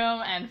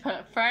room and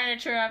put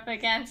furniture up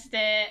against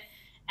it,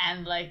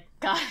 and like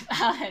got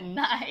out at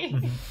night.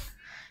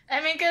 I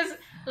mean, because,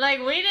 like,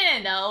 we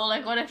didn't know,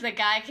 like, what if the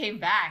guy came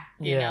back,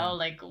 you know,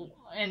 like,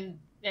 and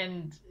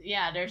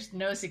yeah, there's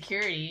no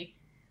security.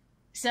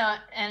 So,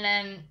 and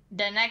then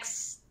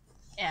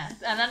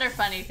another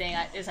funny thing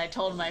is I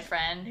told my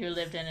friend who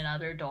lived in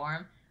another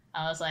dorm,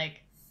 I was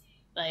like,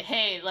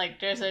 hey,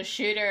 like, there's a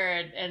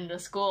shooter in the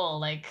school,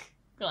 like,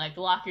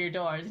 lock your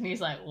doors. And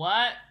he's like,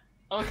 what?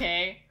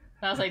 Okay.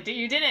 And I was like,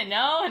 you didn't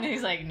know? And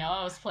he's like, no,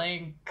 I was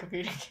playing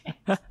computer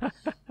games.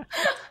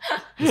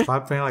 He's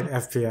probably playing like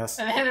FPS.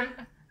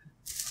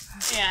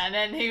 And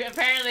then he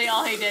apparently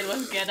all he did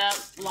was get up,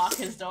 lock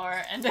his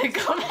door, and then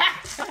go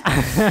back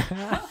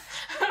to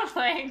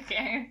playing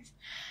games.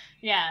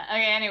 Yeah.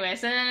 Okay. Anyway,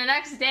 so then the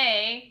next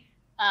day,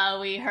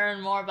 we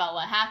heard more about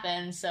what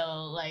happened.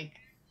 So like,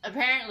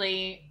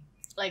 apparently,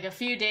 like a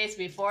few days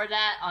before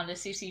that, on the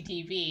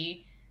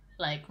CCTV,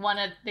 like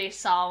they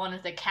saw one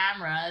of the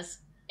cameras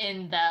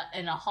in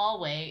a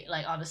hallway,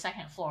 like on the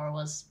second floor,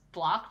 was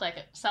blocked. Like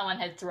someone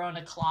had thrown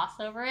a cloth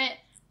over it.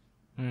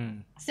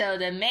 So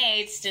the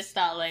maids just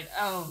thought like,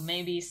 oh,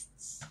 maybe,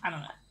 I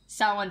don't know,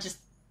 someone just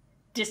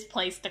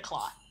displaced the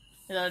cloth.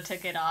 So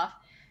took it off.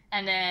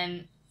 And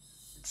then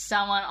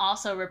someone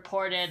also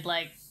reported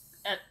like,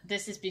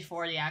 this is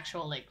before the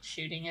actual like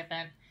shooting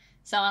event.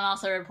 Someone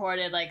also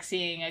reported like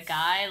seeing a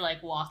guy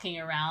like walking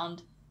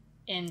around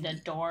in the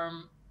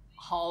dorm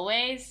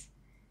hallways.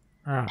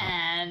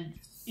 And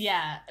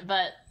yeah,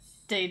 but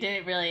they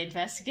didn't really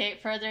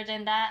investigate further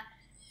than that.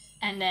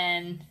 And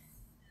then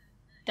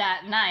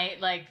that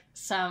night, like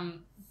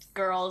some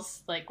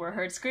girls like were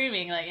heard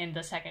screaming like in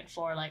the second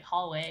floor like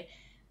hallway,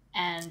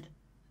 and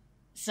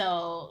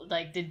so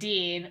like the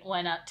dean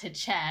went up to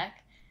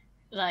check,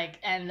 like,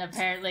 and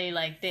apparently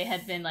like they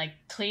had been like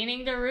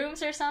cleaning the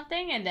rooms or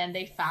something, and then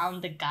they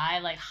found the guy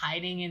like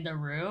hiding in the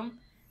room,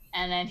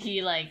 and then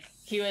he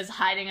was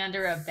hiding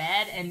under a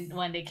bed, and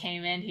when they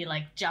came in he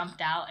like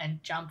jumped out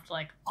and jumped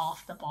like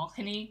off the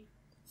balcony.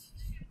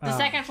 The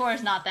second floor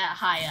is not that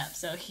high up,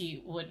 so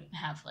he wouldn't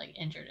have, like,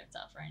 injured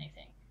himself or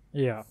anything.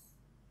 Yeah.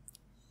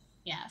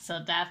 Yeah,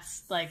 so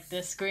that's, like,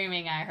 the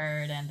screaming I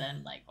heard, and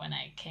then, like, when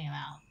I came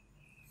out.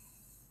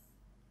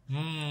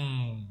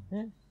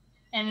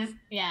 And,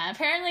 yeah,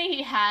 apparently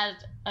he had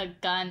a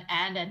gun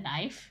and a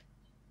knife.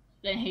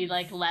 Then he,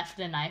 like, left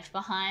the knife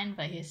behind,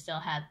 but he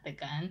still had the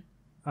gun.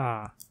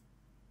 Yeah.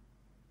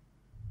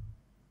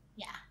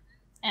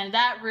 And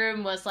that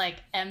room was,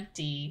 like,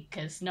 empty,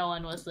 because no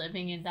one was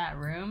living in that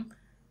room.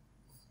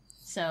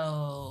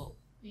 So,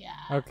 yeah.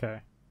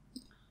 Okay.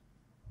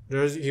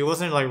 He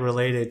wasn't like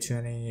related to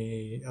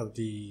any of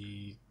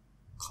the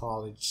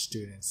college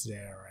students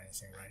there or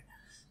anything, right?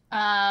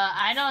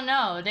 I don't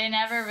know. They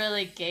never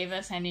really gave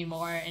us any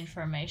more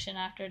information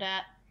after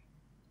that.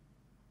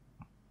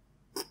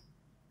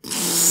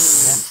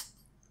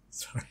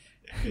 Sorry.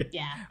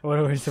 Yeah. What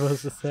are we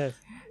supposed to say?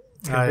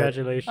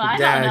 Congratulations. Well, I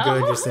don't know.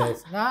 Good, you're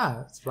safe.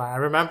 Nah, it's fine. I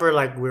remember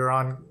like we were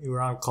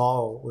on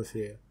call with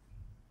you.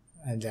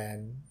 And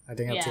then I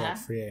think up to like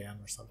 3 a.m.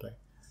 or something.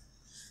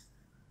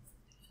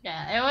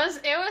 Yeah,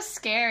 it was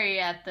scary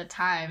at the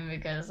time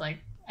because like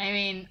I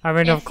mean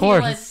of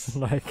course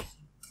like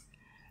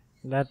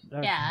that.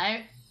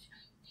 Yeah,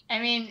 I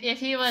mean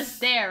if he was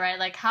there, right?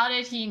 Like how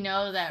did he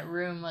know that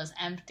room was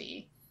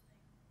empty?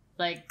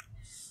 Like,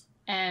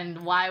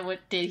 and why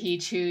did he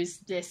choose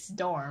this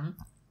dorm?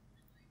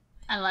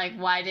 And, like,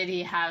 why did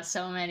he have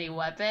so many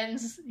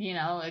weapons? You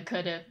know, it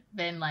could have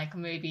been, like,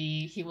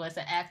 maybe he was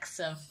an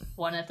ex of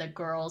one of the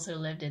girls who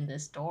lived in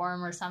this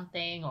dorm or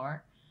something,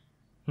 or,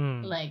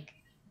 like,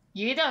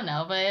 you don't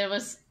know. But it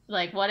was,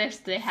 like, what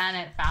if they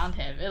hadn't found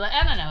him? Like,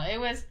 I don't know. It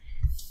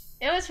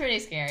was pretty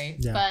scary.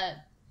 Yeah. But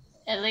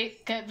at least,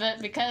 but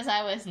because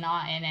I was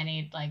not in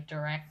any, like,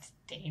 direct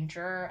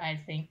danger, I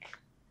think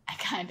I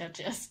kind of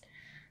just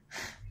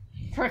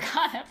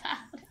forgot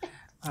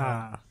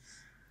about it.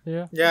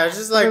 Yeah, it's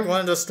just like one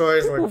of those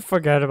stories where people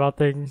forget about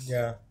things.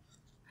 Yeah,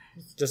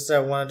 just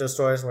one of those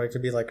stories where it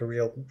could be like a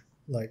real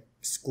like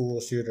school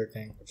shooter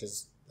thing, which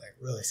is like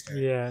really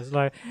scary. Yeah, it's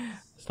like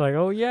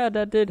oh yeah,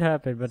 that did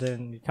happen, but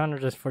then you kind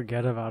of just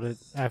forget about it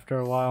after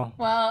a while.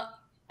 Well,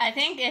 I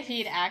think if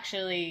he'd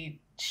actually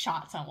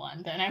shot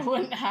someone, then I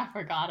wouldn't have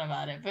forgot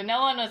about it. But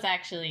no one was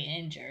actually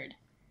injured,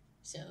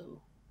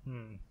 so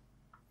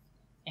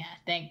yeah,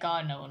 thank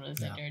God no one was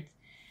injured.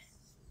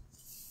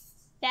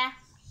 Yeah.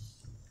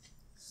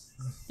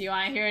 Do you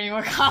want to hear any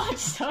more college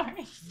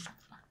stories?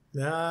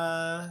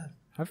 Yeah.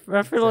 I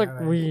feel like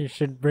we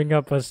should bring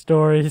up a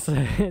story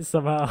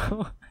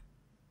somehow.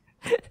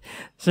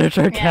 Search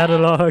our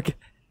catalog.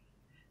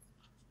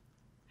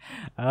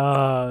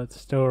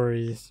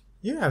 Stories.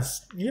 You have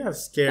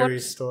scary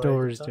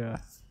stories.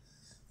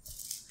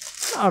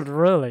 Not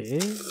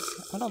really.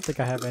 I don't think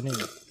I have any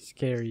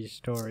scary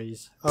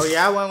stories. Oh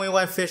yeah, when we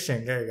went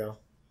fishing. There you go.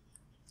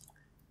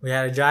 We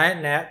had a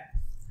giant net.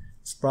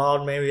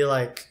 Sprawled maybe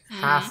like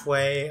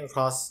halfway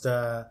across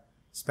the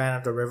span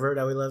of the river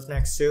that we live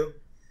next to.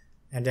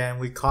 And then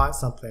we caught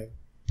something.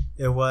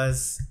 It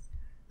was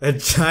a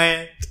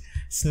giant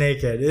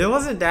snakehead. It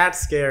wasn't that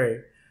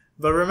scary.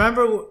 But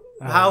remember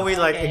how we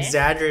like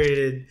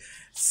exaggerated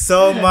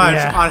so much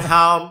on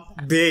how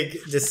big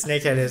this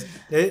snakehead is.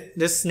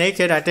 This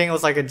snakehead, I think it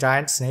was like a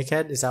giant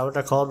snakehead. Is that what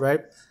they're called,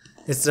 right?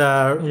 It's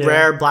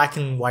rare black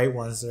and white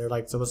ones. They're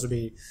like supposed to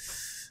be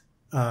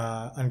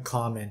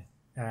uncommon.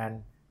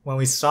 And when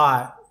we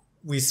saw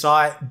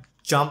it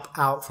jump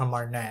out from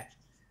our net.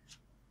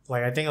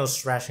 Like, I think it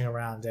was thrashing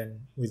around,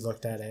 and we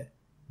looked at it.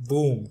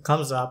 Boom,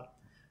 comes up.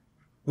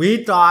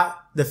 We thought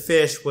the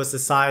fish was the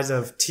size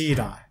of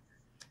T-Dot.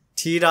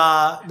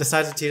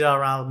 decided to teeter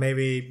around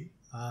maybe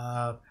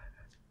 5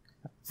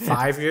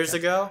 years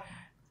ago.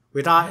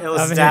 We thought it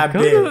was that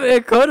big.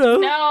 It could have.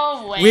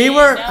 No way. We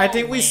were. no I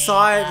think we way,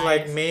 saw it guys.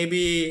 like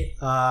maybe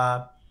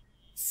 10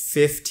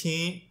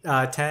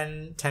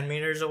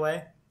 meters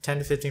away, 10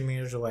 to 15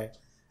 meters away.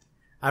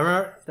 I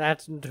remember.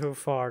 That's too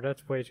far.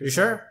 That's way too You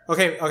far.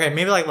 sure? Okay,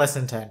 maybe like less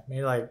than 10,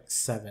 maybe like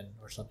 7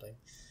 or something.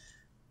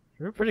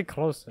 We're pretty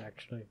close,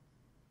 actually.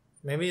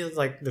 Maybe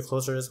like the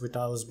closer it is, we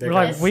thought it was bigger.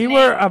 Like we snake-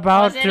 were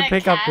about was it to a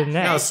pick up the catfish?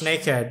 net. No,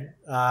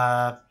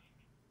 snakehead.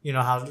 You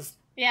know how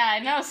Yeah, I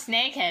know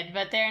snakehead,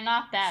 but they're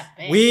not that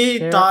big. we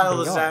They thought are- it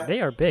was they are- that.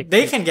 They are big.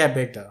 They can get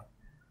big though,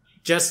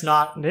 just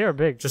not, They are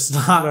big. just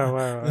not,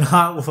 Where?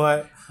 not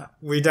what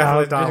we I'll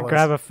definitely thought just it was.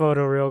 grab a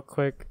photo real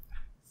quick.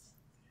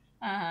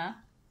 Uh-huh.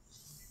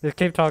 Just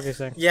keep talking,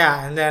 Saeng.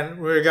 Yeah, and then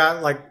we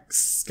got like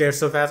scared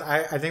so fast.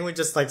 I think we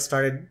just like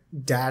started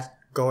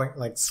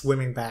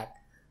swimming back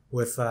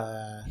with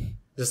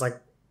just like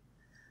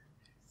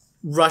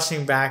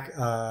rushing back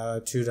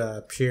to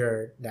the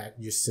pier that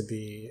used to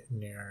be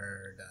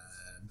near the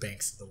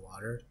banks of the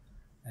water,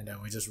 and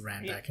then we just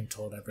ran back and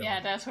told everyone.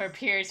 Yeah, that's where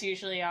piers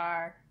usually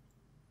are.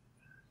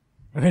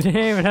 We didn't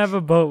even have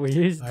a boat. We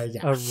used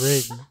Yeah. a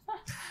rig.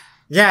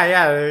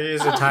 Yeah, we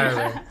used a tire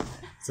rig,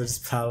 so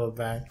just paddled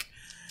back,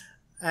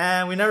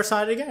 and we never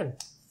saw it again.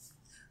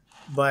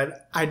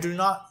 But I do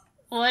not.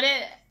 Would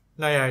it?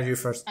 No, yeah, you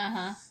first.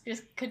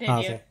 Just continue.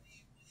 Okay.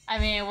 I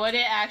mean, would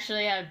it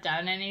actually have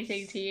done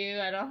anything to you?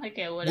 I don't think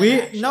it would.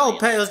 It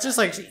was just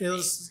like it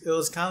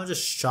was kind of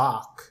just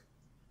shock.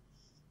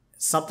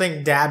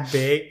 Something that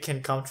big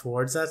can come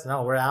towards us.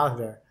 No, we're out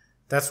there.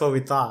 That's what we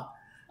thought.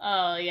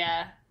 Oh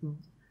yeah.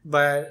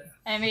 But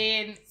I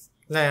mean,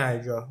 no,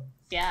 you go.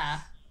 yeah.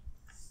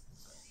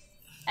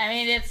 I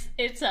mean,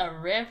 it's a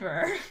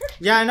river.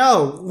 Yeah, I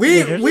know.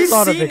 Yeah, there's We've a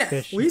lot of seen big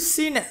fish. we've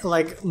seen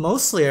like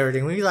mostly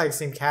everything. We like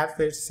seen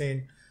catfish,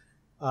 seen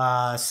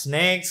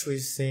snakes. We've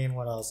seen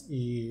what else?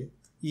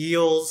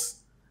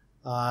 Eels.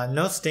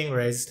 No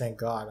stingrays, thank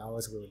God. I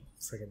was really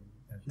freaking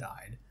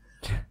died.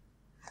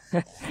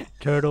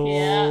 Turtles.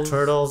 Yeah.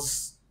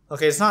 Turtles.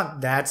 Okay, it's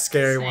not that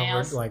scary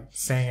Snails. when we're like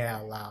saying it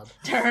out loud.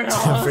 Turtles.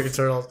 Freaking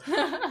turtles.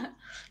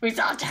 We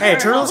saw turtles. Hey,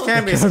 turtles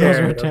can be Turtles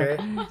scary. are Okay,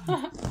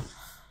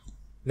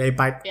 they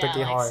bite Yeah, pretty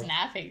like hard.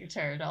 snapping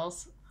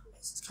turtles.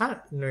 It's kind of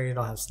no, you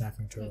don't have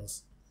snapping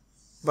turtles,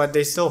 but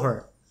they still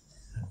hurt.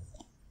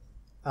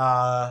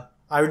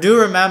 I do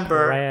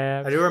remember.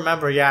 Crabs. I do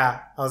remember. Yeah,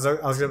 I was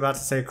about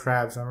to say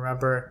crabs. I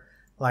remember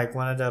like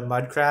one of the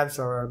mud crabs,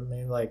 or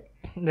maybe like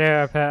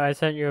There, Pat. I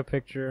sent you a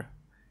picture.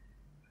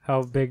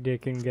 How big they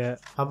can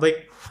get. how big?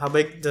 How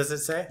big does it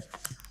say?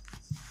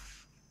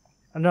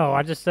 No,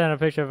 I just sent a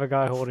picture of a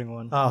guy holding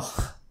one.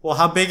 Oh, well,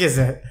 how big is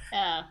it?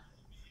 Yeah.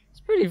 It's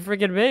pretty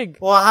freaking big.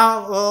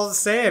 Well,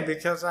 say it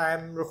because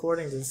I'm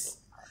recording this.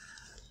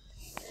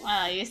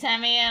 Wow, you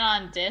sent me in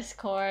on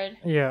Discord.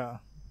 Yeah.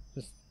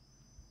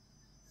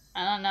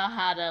 I don't know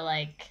how to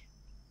like.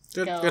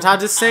 Good. Go Good. How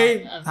to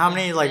say out of how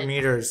many like it.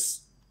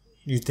 meters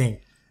you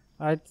think?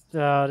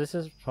 This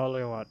is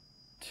probably what,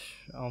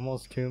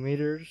 almost 2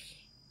 meters.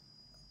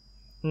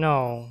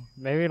 No,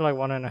 maybe like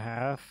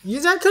 1.5. Yeah,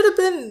 that could have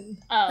been.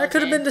 Oh, That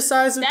could have okay. been the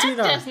size of That Tina.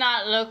 does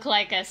not look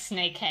like a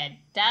snakehead.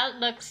 That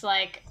looks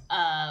like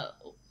a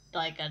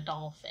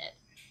dolphin.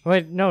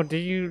 Wait, no. Did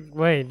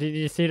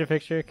you see the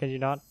picture? Can you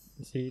not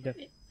see the?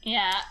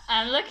 Yeah,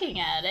 I'm looking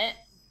at it.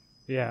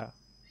 Yeah,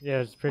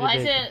 it's pretty Why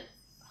big. is it?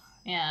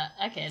 Yeah,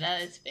 okay,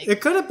 that is big.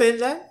 It could have been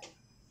that.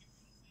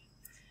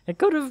 It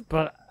could have,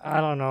 but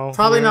I don't know.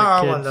 Probably We not were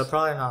our kids. one though.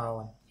 Probably not our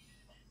one.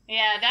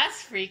 Yeah,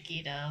 that's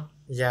freaky though.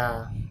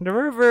 Yeah, The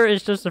river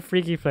is just a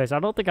freaky place. I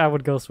don't think I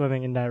would go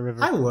swimming in that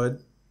river I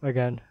would.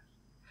 again.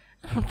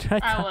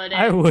 I wouldn't.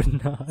 I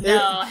would not.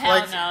 No, hell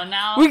like- no.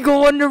 Now We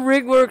go on the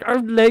rig where our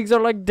legs are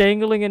like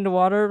dangling in the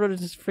water, but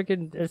it's just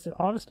freaking. It's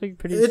honestly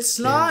pretty. It's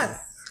scary. not.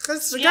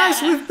 Cause Yeah.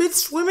 guys, we've been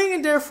swimming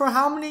in there for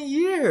how many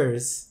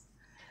years?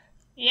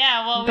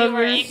 yeah, well, we Because were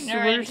we're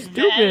ignorant.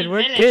 stupid.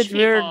 We're village kids.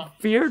 We're people.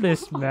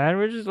 fearless, man.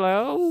 We're just like,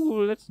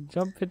 oh, let's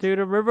jump into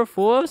the river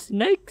full of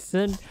snakes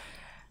and.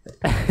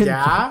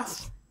 Yeah.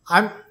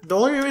 The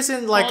only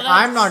reason like Well,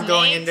 I'm that's not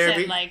going in snakes there.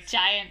 and, like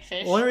giant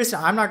fish. The only reason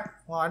I'm not.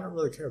 Well, I don't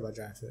really care about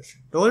giant fish.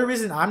 The only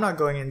reason I'm not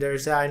going in there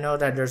is that I know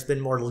that there's been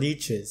more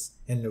leeches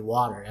in the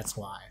water. That's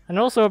why. And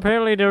also,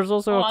 apparently, there's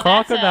also Well, a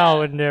that's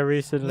crocodile a- in there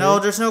recently. No,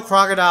 there's no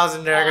crocodiles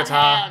in there, Oh, Kata.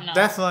 hell no.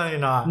 Definitely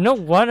not. No,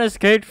 one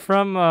escaped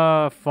from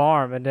a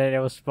farm and then it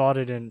was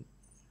spotted in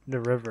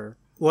the river.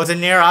 Was it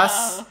near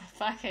us? Oh,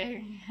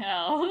 fucking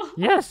hell.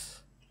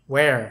 Yes,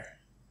 Where?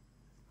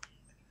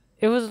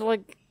 it was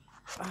like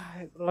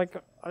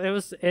it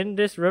was in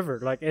this river,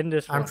 like in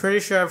this. I'm one. pretty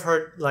sure I've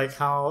heard like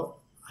how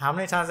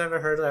many times have I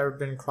heard there have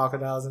been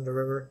crocodiles in the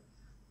river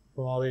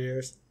from all the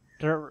years?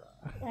 There-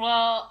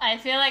 Well, I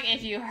feel like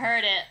if you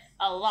heard it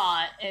a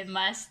lot, it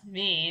must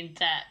mean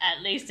that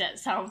at least at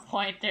some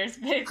point there's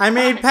been. I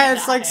mean, Pat,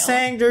 it's like crocodile.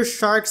 saying there's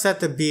sharks at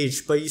the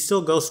beach, but you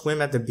still go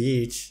swim at the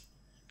beach.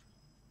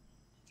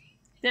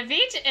 The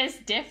beach is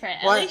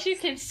different. What? At least you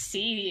can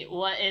see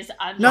what is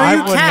under. No, I you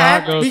would not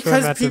can't go swim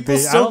because at the people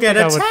beach. I still don't get think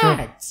I would swim.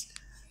 attacked.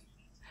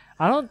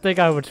 I don't think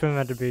I would swim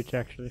at the beach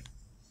actually.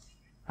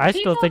 I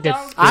still People think don't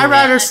it's. really I'd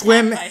rather attacked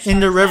swim by in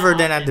the sharks river that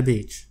than at often. the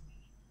beach.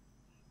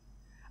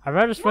 I'd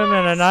rather swim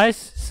in a nice,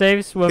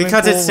 safe swimming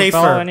Because pool it's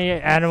without safer. any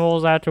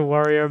animals I have to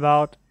worry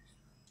about.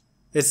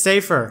 It's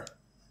safer.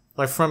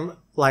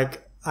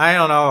 I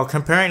don't know,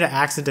 comparing the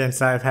accidents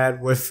I've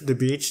had with the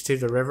beach to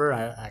the river,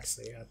 I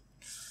actually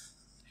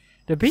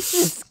The beach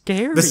is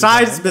scary.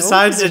 Besides man. the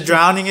Ocean is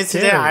drowning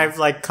incident, scary. I've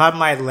like cut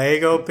my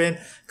leg open,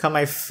 cut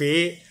my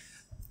feet.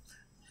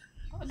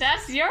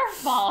 That's your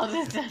fault,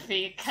 the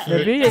beach.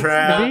 The beach- It's the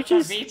not beach the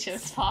is-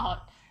 beach's fault.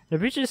 The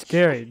beach is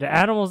scary. The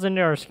animals in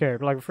there are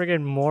scared. Like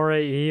freaking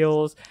moray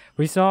eels.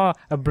 We saw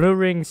a blue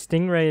ring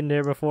stingray in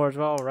there before as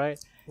well, right?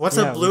 What's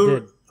Yeah, a we blue?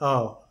 did.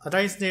 Oh, I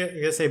thought you were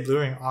gonna say blue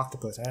ring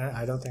octopus.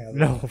 I don't think.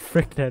 No,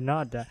 frick, they're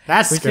not that.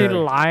 That's We see scary.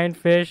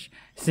 lionfish,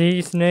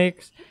 sea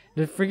snakes.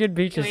 The freaking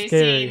beach is We've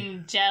scary.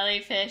 seen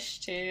jellyfish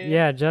too.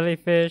 Yeah,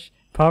 jellyfish,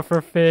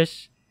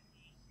 pufferfish.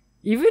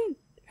 Even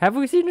have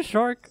we seen a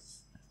shark?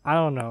 I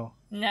don't know.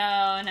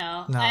 No.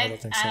 No, I don't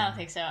think so. I don't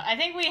think so. I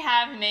think we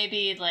have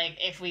maybe like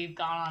if we've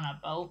gone on a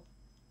boat,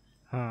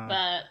 Huh.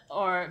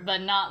 but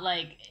not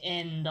like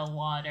in the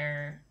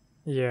water.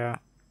 Yeah.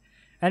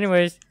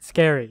 Anyways,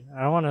 scary.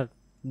 I don't want to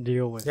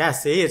deal with Yeah,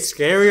 see, it's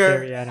scarier.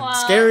 scary animals.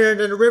 Well, Scarier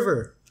than the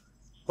river.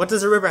 What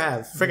does the river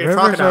have? Freaking Rivers are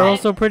crocodile.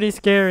 also pretty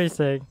scary,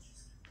 Saeng.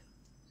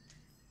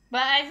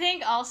 But I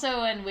think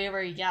also when we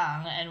were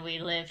young and we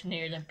lived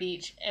near the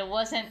beach, it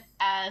wasn't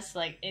as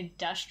like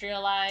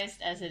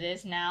industrialized as it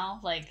is now.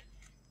 Like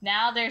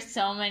now there's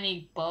so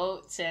many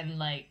boats and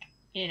like,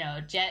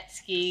 jet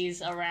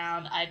skis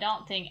around. I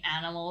don't think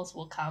animals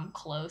will come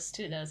close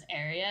to those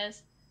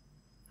areas.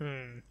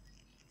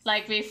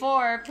 Like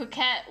before,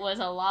 Phuket was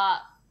a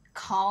lot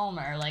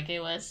calmer. Like it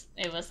was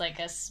like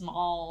a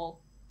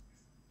small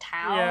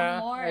town Yeah,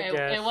 more. I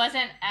guess. It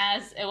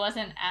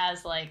wasn't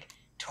as like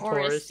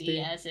touristy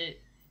Touristy.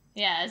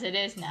 as it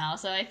is now.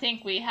 So I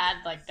think we had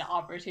like the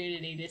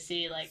opportunity to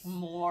see like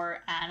more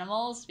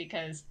animals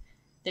because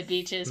the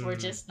beaches were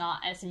just not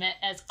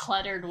as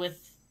cluttered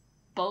with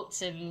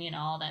boats and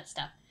all that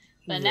stuff.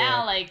 But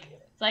now like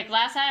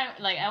last time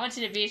like I went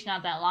to the beach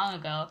not that long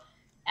ago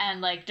and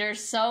like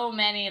there's so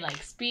many like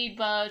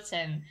speedboats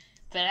and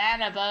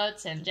banana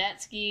boats and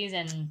jet skis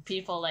and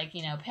people like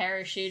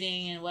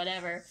parachuting and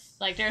whatever.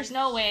 Like there's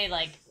no way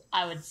like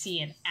I would see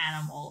an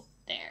animal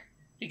there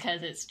because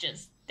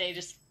they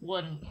just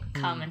wouldn't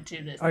come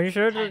into this. Are you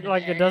sure kind that of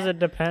like it area. doesn't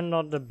depend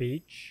on the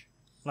beach?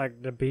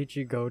 Like the beach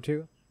you go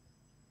to?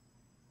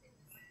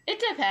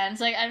 It depends.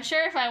 Like I'm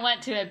sure if I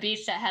went to a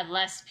beach that had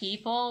less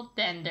people,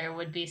 then there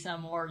would be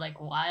some more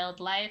like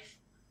wildlife.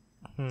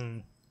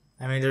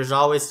 I mean, there's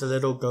always the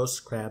little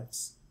ghost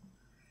crabs.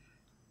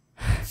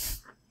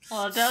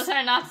 Well, those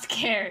are not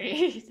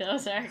scary.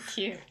 Those are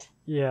cute.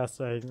 Yeah,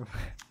 Saeng.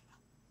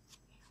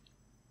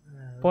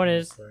 Point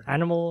is,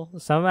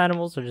 some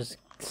animals are just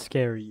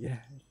scary.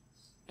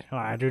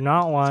 I do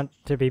not want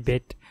to be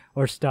bit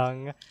or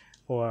stung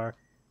or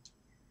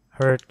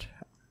hurt.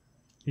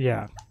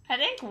 Yeah. I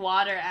think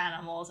water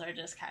animals are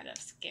just kind of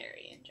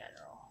scary in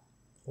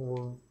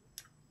general.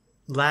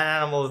 Land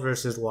animals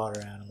versus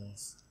water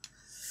animals.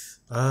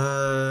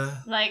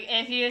 Like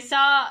if you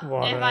saw,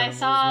 Water if I animals,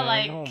 saw man.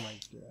 like, Oh my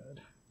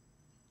god.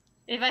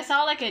 if I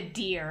saw like a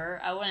deer,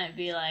 I wouldn't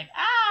be like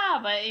ah.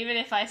 But even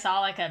if I saw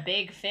like a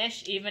big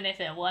fish, even if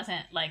it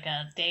wasn't like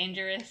a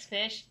dangerous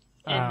fish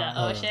in the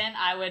ocean,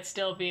 I would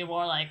still be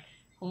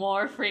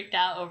more freaked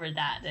out over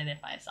that than if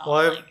I saw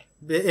like.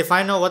 If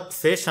I know what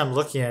fish I'm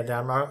looking at,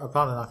 I'm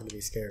probably not going to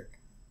be scared.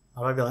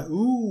 I might be like,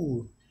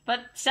 ooh.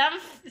 But some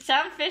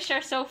fish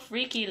are so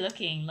freaky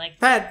looking. Like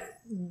Pat,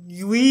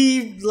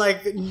 we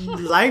like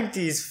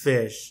these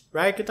fish,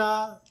 right,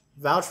 Kata?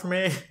 Vouch for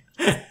me.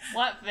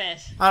 what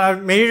fish? I don't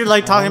know, maybe you're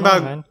like talking I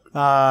don't know,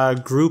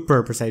 about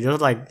grouper per se. Those are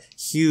like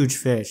huge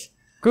fish.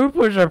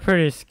 Groupers are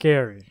pretty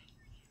scary.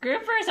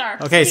 Groupers are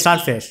Okay, freaky.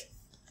 sunfish.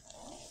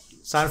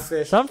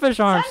 Sunfish. Some fish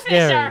aren't Sunfish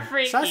scary. are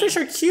freaky. Sunfish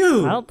are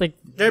cute. I don't think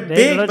They're they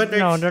big, look, but they're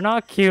no, they're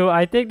not cute.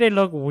 I think they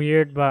look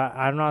weird, but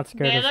I'm not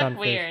scared They of look sunfish.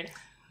 weird.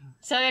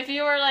 So if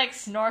you were like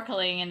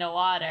snorkeling in the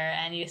water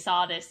and you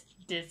saw this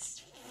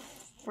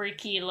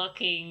freaky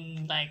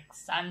looking like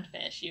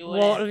sunfish, you would.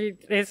 Well,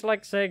 it's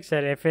like Saeng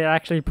said. If it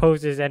actually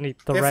poses any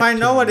threat, If I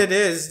know to what me. it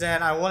is,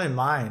 then I wouldn't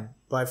mind.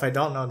 But if I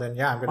don't know, then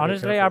yeah, I'm gonna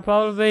Honestly, be I'd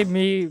careful.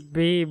 probably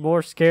be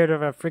more scared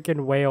of a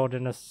freaking whale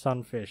than a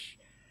sunfish.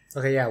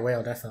 Okay, yeah,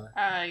 whale,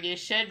 definitely. You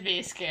should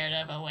be scared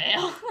of a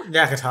whale.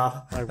 Yeah,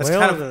 Kata. Like That's whales,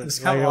 kind of, are- it's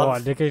kind like, of oh,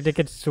 odd. they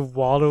could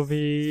swallow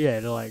me,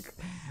 and like,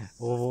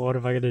 what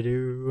am I gonna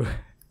do?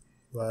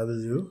 What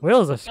will you?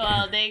 Whales are scary.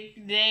 Well,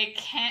 they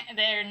can't.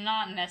 They're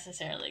not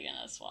necessarily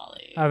gonna swallow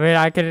you. I mean,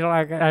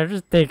 I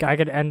just think I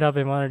could end up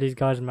in one of these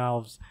guys'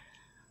 mouths.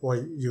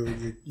 Well, you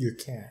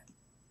can't.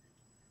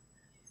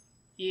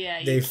 Yeah,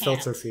 you They can't.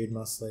 filter feed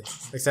mostly,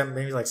 except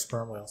maybe like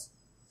sperm whales.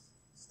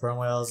 Sperm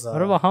whales.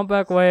 What about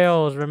humpback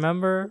whales?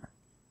 Remember?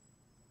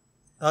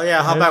 Oh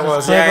yeah, humpback There's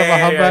whales. this clip Yeah, of a yeah,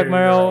 yeah, humpback you're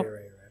whale. right, you're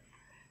right.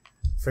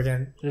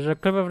 Freaking. There's a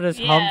clip of this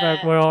Yeah.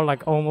 humpback whale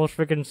like almost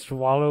freaking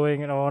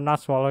swallowing, or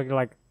not swallowing,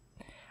 like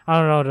I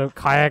don't know. The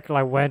kayak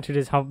like went to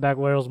this humpback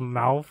whale's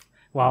mouth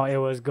while it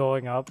was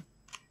going up.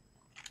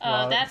 Oh,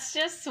 Well- that's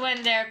just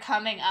when they're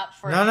coming up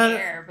for No, no, no.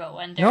 air, but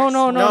when they're No,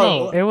 no, no,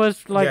 swimming- no. It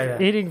was like Yeah,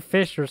 yeah. eating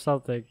fish or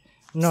something.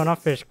 No,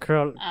 not fish.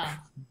 Krill. Oh,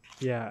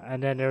 Yeah,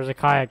 and then there was a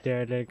kayak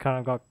there, and they kind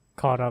of got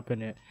caught up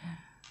in it.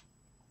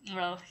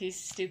 well, he's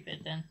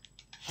stupid then.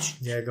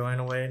 Yeah, going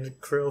away in the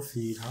krill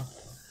feed, huh?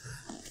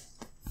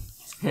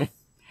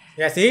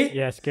 Yeah, see?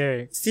 Yeah,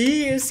 scary.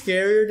 Sea is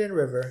scarier than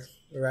river.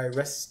 Right,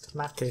 rest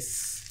my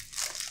case.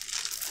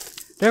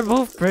 They're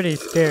both pretty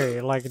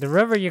scary. Like the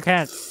river, you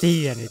can't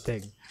see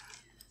anything.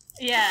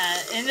 Yeah,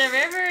 in the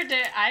river,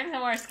 I'm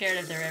more scared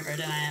of the river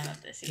than I am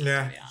of the sea. To be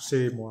Yeah, honest.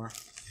 see more.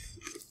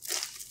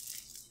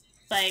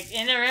 Like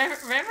in the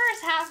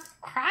rivers have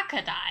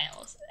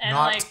crocodiles and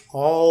Not like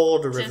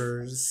all the just-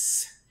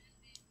 rivers.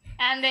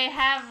 and they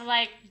have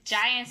like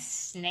giant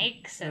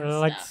snakes and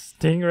Like stuff.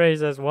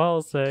 stingrays as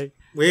well. Say.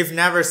 We've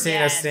never seen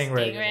Yeah, a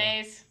stingray.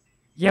 Stingrays.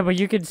 Yeah, but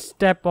you can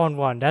step on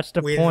one. That's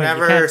the We've point. You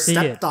never can't see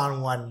stepped it.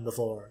 on one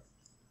before.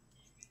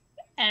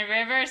 And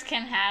rivers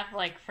can have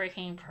like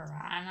freaking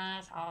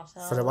piranhas also.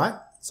 For the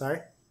what? Sorry?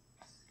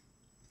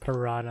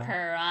 Piranha.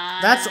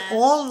 Piranhas. That's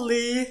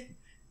only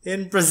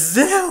in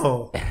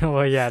Brazil.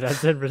 Well, yeah,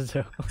 that's in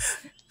Brazil.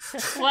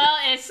 Well,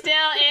 it's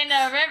still in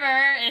a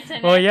river. It's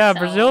an Well, yeah, so-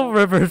 Brazil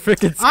River is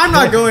freaking. I'm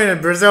not going to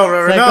Brazil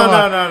River. Like, No, come no,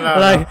 on. no, no,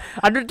 Like, no.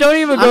 I don't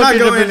even I'm go not to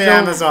the going to Brazil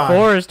Amazon.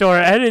 forest or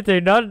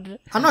anything. Not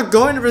I'm not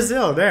going to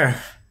Brazil.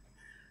 There.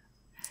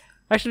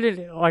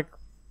 actually like.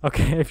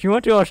 Okay, if you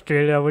went to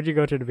Australia, would you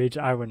go to the beach?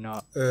 I would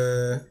not.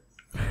 Of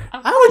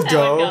I course would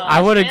go.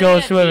 I wouldn't go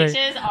Australian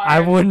swimming. beaches are I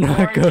would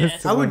not go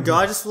gorgeous. I would go.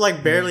 I just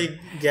like barely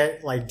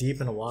get like deep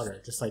in the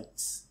water. Just like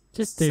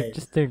Just safe. think,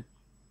 just think.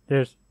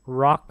 There's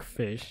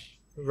rockfish.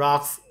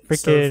 rock, Freaking-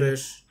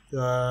 starfish.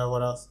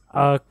 What else?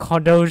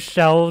 Those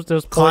shells,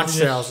 those Conch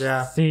poisonous shells,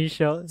 yeah.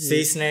 seashells.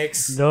 Sea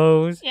snakes.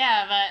 Those.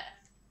 Yeah,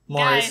 but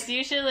Mars. guys,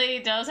 usually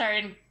those are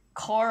in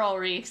coral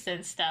reefs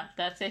and stuff.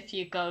 That's if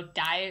you go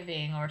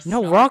diving or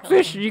No, snorkeling.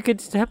 rockfish, you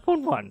could step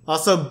on one.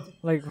 Also,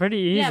 Like, pretty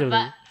Yeah, easily.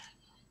 but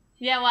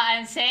what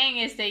I'm saying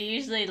is they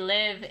usually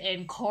live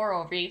in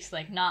coral reefs,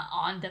 like not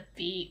on the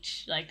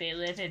beach. Like they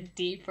live in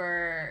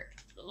deeper,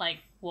 like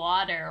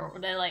water.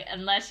 They like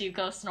unless you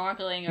go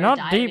snorkeling or not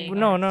diving. deep, or-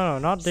 no,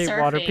 not deep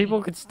water. surfing.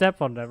 People could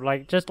step on them.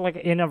 Like, just like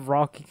in a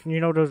rocky,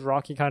 those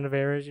rocky kind of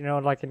areas,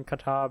 like in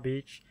Qatar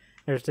Beach.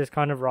 There's this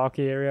kind of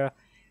rocky area.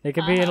 They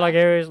could be in like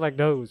areas like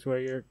those where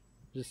you're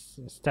just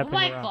Oh stepping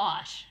my around.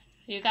 gosh,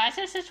 you guys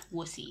are such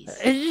wussies.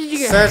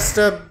 that's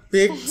the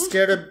big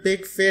scared of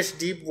big fish,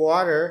 deep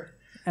water.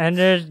 And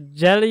there's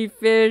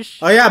jellyfish.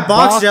 Oh yeah,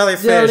 box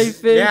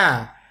jellyfish.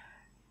 Yeah,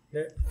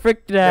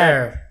 Frick that.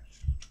 there.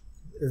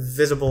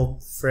 Visible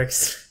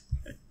fricks.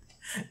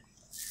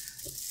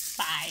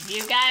 Fine,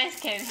 you guys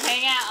can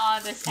hang out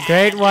on the sand.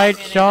 Great white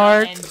I'm gonna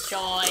shark. go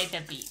enjoy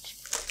the beach.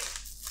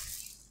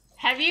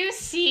 Have you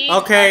seen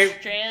Okay.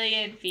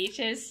 Australian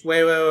beaches?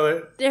 Wait.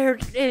 There,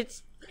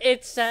 it's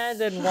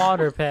sand and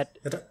water, pet.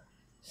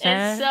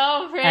 Sand It's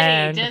so pretty.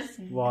 and Just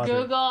water.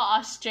 Google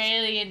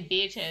Australian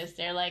beaches.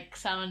 They're like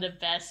some of the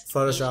best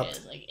Photoshopped.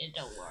 beaches like in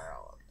the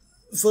world.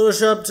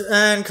 Photoshopped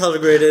and color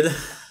graded.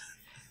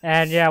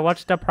 And yeah,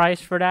 what's the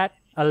price for that?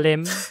 A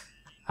limb,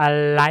 a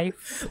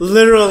life.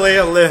 Literally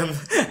a limb.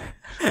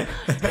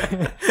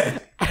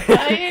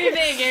 What do you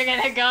think? You're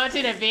gonna go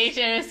to the beach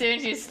and as soon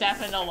as you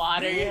step in the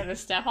water, you're gonna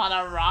step on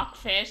a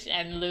rockfish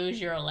and lose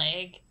your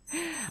leg?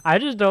 I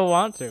just don't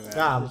want to. Man.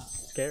 Ah,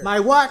 It's scary. My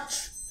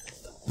watch.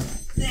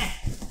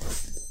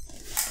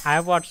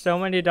 I've watched so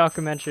many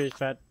documentaries,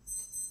 but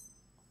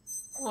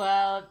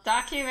Well,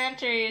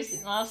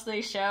 documentaries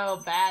mostly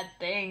show bad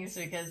things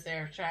because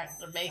they're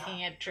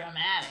making it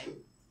dramatic.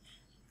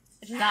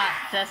 It's not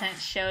doesn't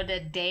show the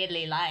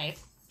daily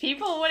life.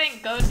 People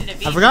wouldn't go to the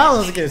beach. forgot what I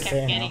was if they gonna kept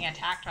say now. getting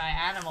attacked by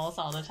animals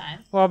all the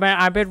time. well, man,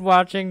 I've been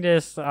watching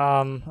this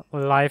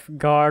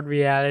lifeguard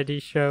reality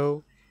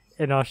show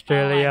in Oh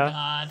Australia. my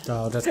god.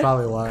 Oh, that's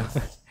probably why.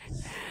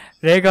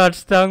 They got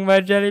stung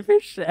by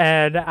jellyfish,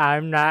 and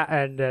I'm not.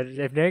 And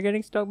if they're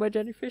getting stung by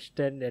jellyfish,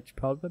 then it's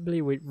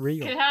probably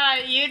real.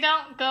 You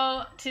don't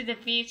go to the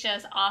beach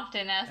as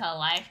often as a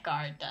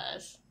lifeguard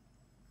does.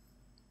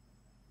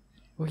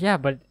 Well, yeah,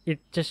 but it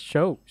just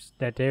shows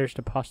that there's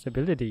the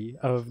possibility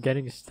of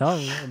getting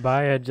stung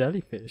by a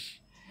jellyfish.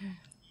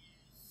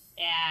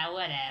 Yeah,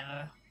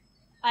 whatever.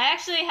 I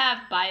actually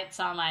have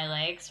bites on my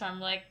legs from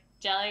like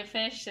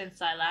jellyfish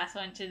since I last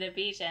went to the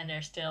beach, and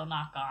they're still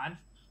not gone.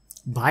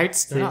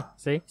 Bites? They're not.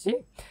 See?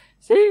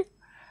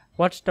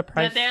 What's the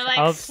price they're, like,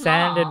 of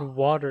sand small. and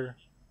water?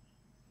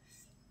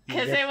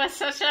 Because it was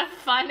such a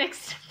fun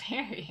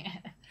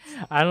experience.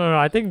 I don't know.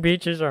 I think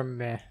beaches are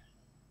meh.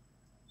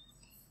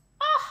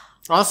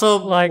 Also,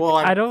 Like, well,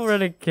 I don't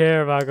really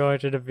care about going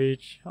to the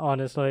beach,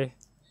 honestly.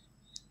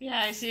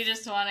 Yeah, so you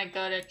just want to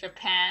go to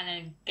Japan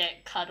and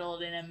get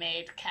cuddled in a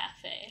maid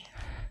cafe.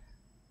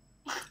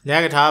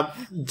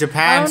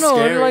 Japan, I don't know.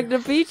 scary. Like the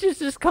beach is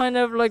just kind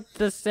of like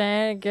the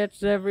sand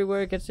gets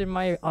everywhere, gets in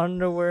my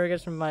underwear,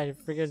 gets in my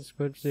freaking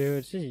swimsuit.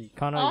 It's just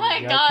kind of. Oh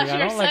my yucky. gosh, I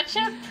you're don't like.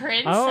 such a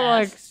princess. I don't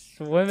like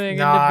swimming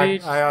Nah, in the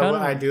beach.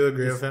 I do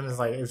agree with him. It's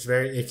like it's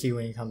very icky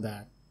when you come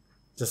back,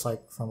 just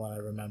like from what I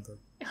remember.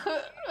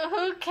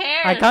 Who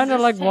cares? I kind of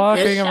Just like take a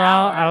walking around.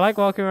 shower. I like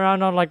walking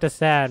around on like the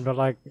sand, but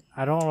like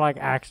I don't like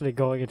actually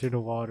going into the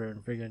water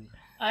and freaking.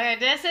 Okay,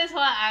 this is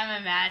what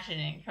I'm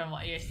imagining from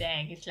what you're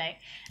saying. It's like,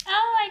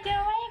 oh, I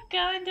don't want to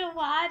go in the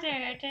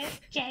water. There's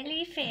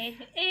jellyfish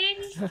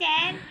in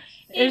sand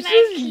in It's my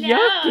just clothes.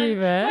 yucky,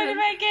 man. What am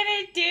I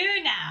gonna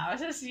do now?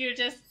 You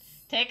just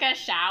take a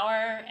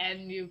shower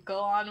and you go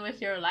on with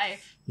your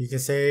life. You can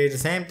say the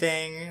same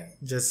thing,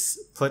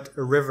 just put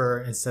a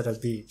river instead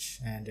of beach,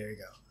 and there you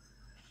go.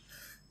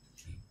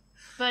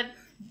 But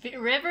the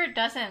river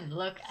doesn't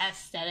look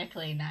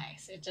aesthetically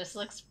nice. It just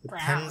looks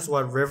brown. Depends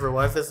what river.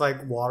 What if it's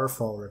like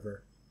waterfall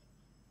river?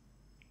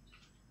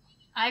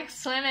 I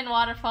swim in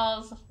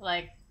waterfalls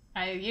like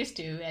I used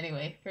to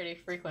anyway, pretty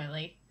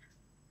frequently.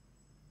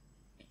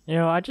 You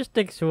know, I just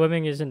think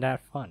swimming isn't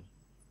that fun.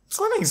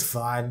 Swimming's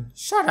fun.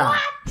 Shut up.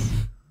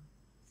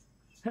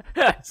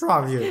 What's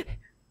wrong with you?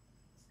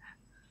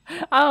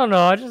 I don't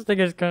know. I just think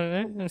it's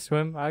kind of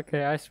swim.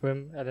 Okay, I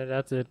swim, and then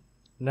that's it.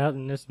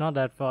 Nothing. It's not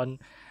that fun.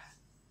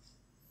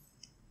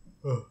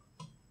 Oh,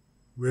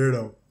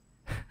 weirdo.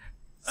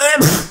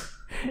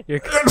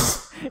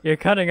 You're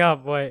cutting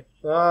up. Wait.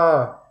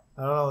 I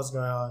don't know what's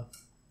going on.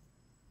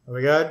 Are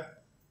we good?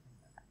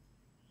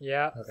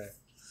 Yeah. Okay.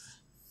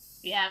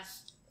 Yeah.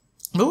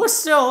 But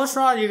what's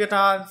wrong,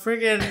 Yucatan?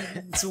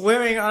 Freaking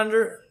swimming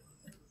under...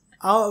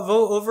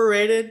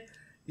 overrated?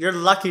 You're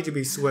lucky to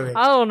be swimming.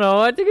 I don't know.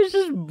 I think it's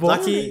just boring.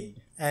 Lucky,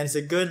 and it's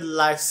a good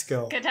life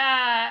skill.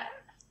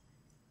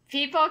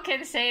 People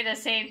can say the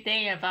same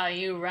thing about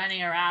you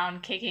running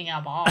around kicking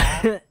a ball.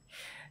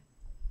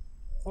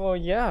 Well,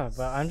 yeah,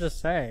 but I'm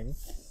just saying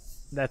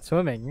that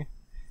swimming,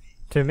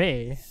 to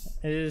me,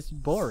 is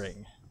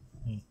boring.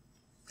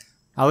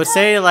 I would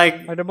say,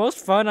 like the most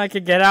fun I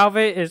could get out of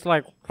it is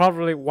like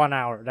probably 1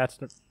 hour. That's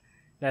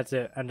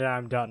it, and then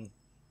I'm done.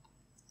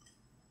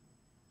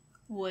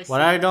 What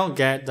I don't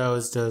get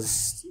those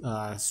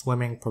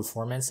swimming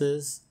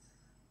performances.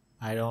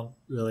 I don't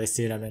really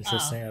see them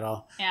interesting at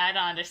all. Yeah, I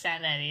don't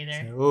understand that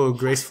either. Oh,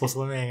 graceful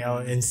swimming,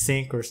 in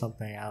sync or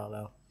something. I don't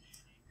know.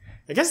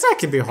 I guess that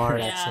can be hard,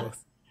 actually.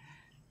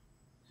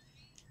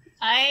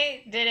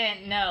 I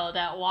didn't know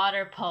that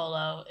water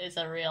polo is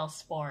a real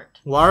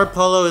sport. Water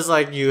polo is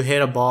like you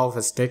hit a ball with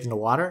a stick in the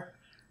water?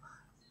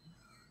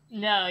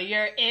 No,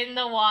 you're in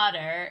the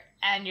water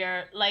and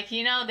you're like,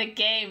 the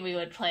game we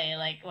would play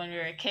like when we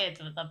were kids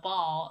with a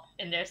ball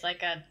and there's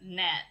like a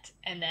net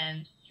and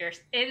then you're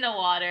in the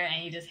water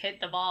and you just hit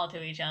the ball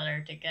to each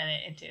other to get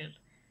it into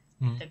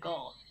the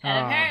goal.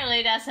 And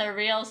apparently that's a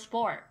real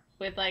sport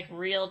with like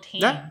real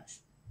teams. Yeah.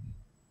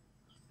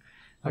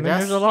 I mean,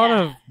 there's a lot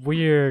of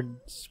weird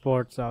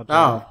sports out there.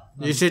 Oh,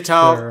 you should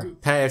tell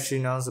Pei if she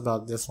knows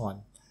about this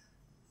one.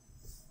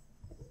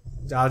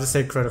 I'll just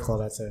say critical,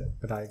 that's it.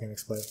 But I can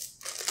explain.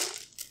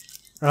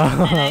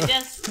 And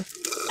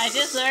I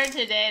just learned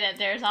today that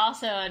there's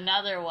also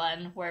another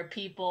one where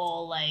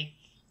people like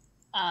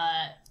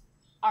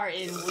are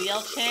in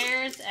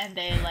wheelchairs and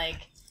they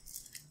like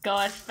go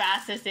as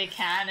fast as they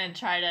can and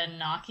try to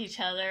knock each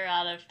other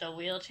out of the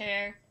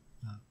wheelchair.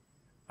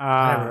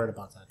 I never heard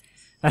about that.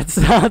 That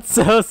sounds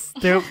so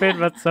stupid,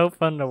 but so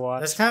fun to watch.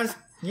 That's kind of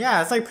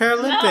it's like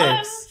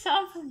Paralympics.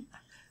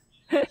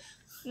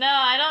 No,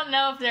 I don't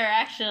know if they're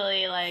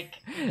actually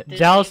like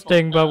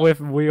jousting, but with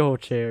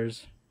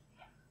wheelchairs.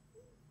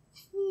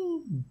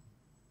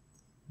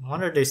 I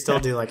wonder if they still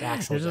do like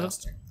actual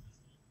jousting.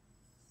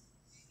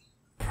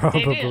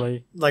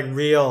 Probably. Like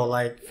real,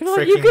 like I feel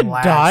like freaking you could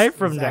last die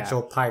from with that.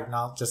 actual pipe,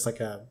 not just like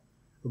a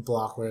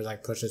block where it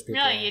like pushes people.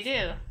 No, off. you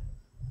do.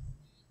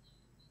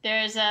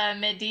 There's a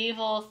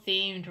medieval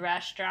themed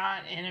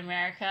restaurant in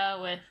America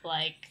with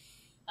like,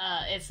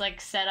 it's like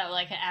set up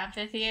like an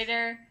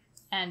amphitheater,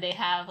 and they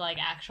have like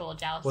actual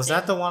jousting. Was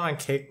that the one on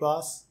Cake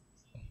Boss?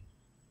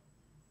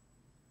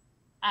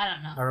 I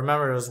don't know. I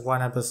remember it was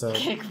one episode.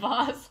 Cake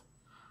Boss.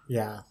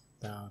 Yeah,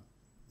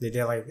 they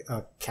did like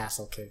a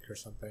castle cake or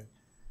something.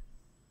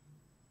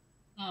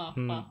 Oh,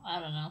 well, I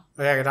don't know.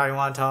 Oh yeah, you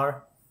want to tell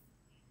her?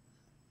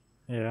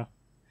 Yeah.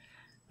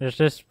 There's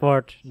this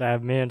sport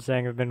that me and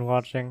Saeng have been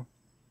watching.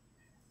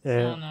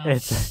 Oh, no.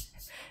 It's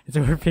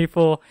where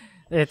people.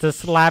 It's a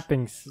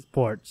slapping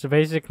sport. So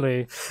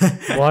basically,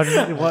 there's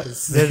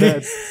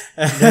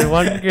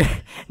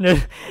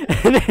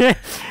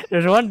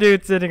one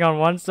dude sitting on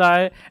one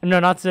side.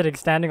 No, not sitting,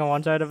 standing on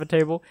one side of a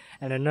table,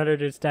 and another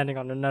dude standing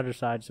on another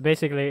side. So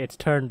basically, it's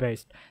turn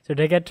based. So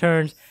they get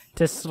turns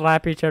to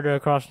slap each other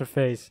across the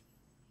face.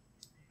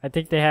 I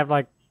think they have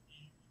like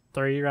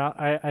 3 rounds.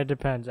 It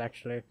depends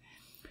actually.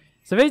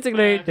 So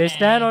basically, they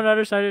stand on the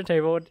other side of the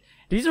table.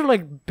 These are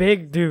like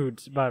big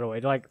dudes, by the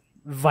way, like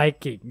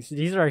Vikings.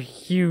 These are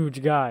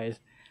huge guys.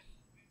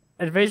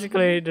 And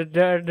basically,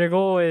 the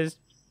goal is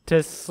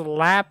to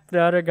slap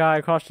the other guy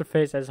across the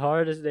face as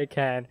hard as they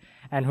can,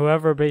 and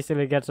whoever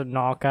basically gets a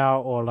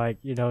knockout or like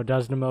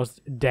does the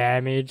most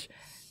damage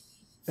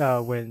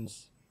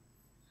wins.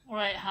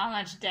 Wait, how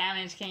much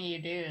damage can you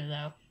do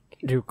though?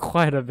 Do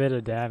quite a bit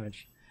of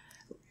damage.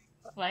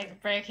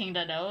 Like breaking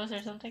the nose or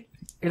something?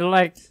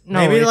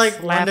 Maybe it's like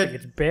slapping.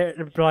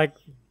 It's like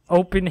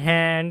open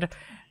hand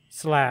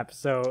slap.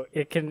 So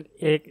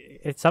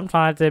it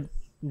sometimes it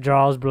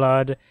draws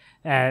blood,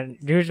 and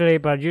usually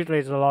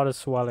it's a lot of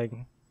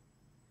swelling.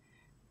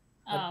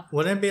 Oh.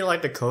 Wouldn't it be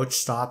like the coach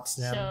stops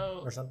them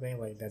or something?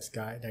 Like that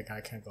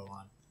guy can't go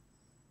on.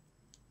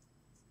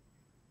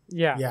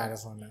 Yeah. Yeah,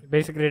 that's what I meant.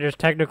 Basically, there's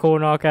technical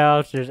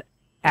knockouts. There's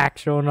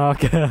actual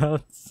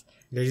knockouts.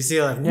 Did you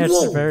see like Yeah,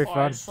 it's very Or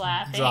fun.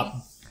 slapping. drop?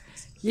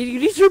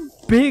 These are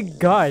big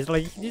guys.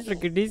 Like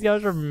these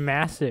guys are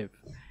massive.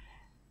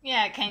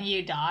 Yeah, can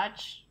you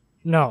dodge?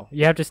 No,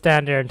 you have to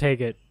stand there and take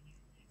it.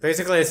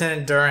 Basically, it's an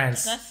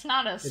endurance. That's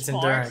not a It's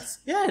sport. endurance.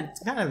 Yeah, it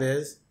kind of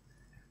is.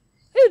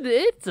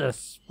 It's a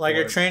sport. Like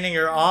you're training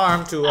your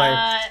arm to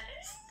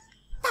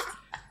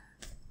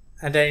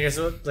and then you're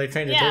trained to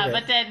take Yeah, it.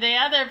 but then the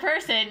other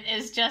person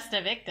is just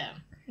a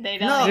victim. They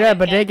don't. No. even Yeah,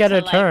 but they get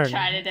a to, turn.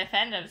 Try to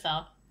defend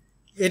themselves.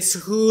 It's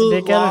who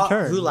They get a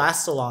turn. who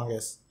lasts the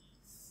longest.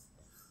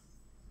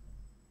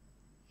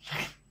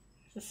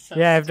 This is so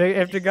Yeah,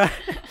 if the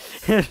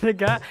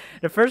guy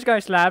the first guy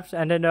slaps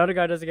and then the other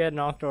guy doesn't get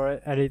knocked or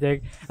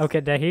anything, okay,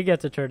 then he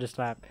gets a turn to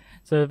slap.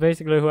 So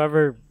basically,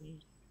 whoever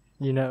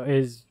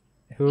is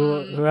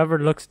whoever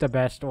looks the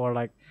best or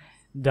like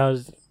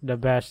does the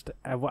best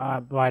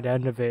by the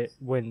end of it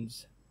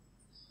wins.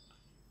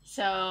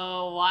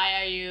 So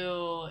why are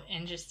you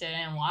interested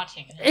in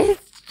watching this?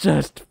 It's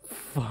just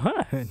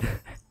fun.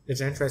 It's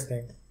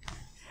interesting.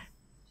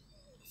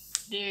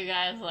 Do you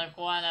guys want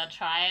to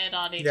try it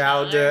on each Yeah,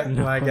 other? I'll do it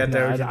when I get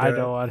there. I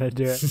don't want to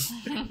do it.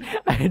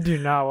 I do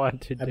not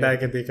want to do I bet I it.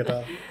 can beat it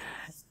up.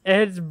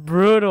 It's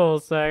brutal,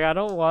 Saeng. I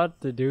don't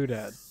want to do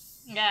that.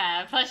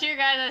 Yeah, plus your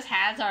guys'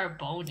 hands are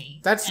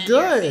bony. That's and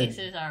good. Your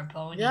faces are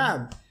bony.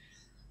 Yeah,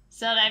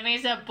 So that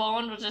means the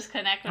bone will just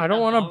connect with I don't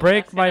want to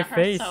break my hurt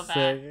face. So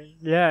bad. Saeng.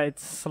 Yeah,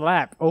 it's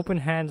slap. Open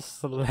hand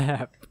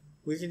slap.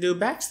 we can do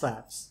back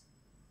slaps.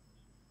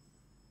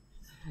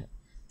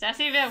 That's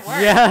even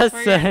worse. Yes, That's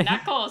where your Saeng.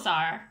 knuckles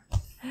are.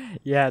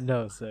 Yeah,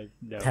 no, Saeng.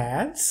 No.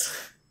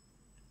 Pads?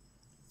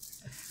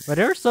 But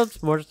there are some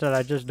sports that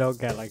I just don't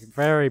get, like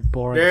very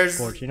boring There's-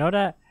 sports. You know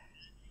that?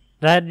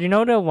 You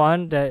know the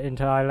one that in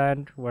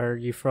Thailand where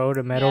you throw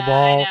the metal yeah,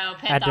 ball I know,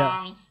 at the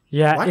petong.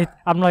 yeah. What?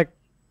 I'm like,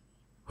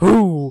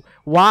 who?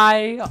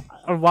 Why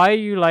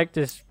you like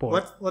this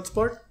sport? What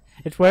sport?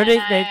 It's where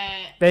And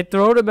they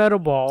throw the metal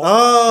ball.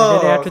 Oh, and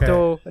then they have okay. to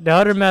throw the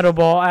other metal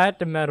ball at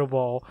the metal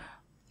ball.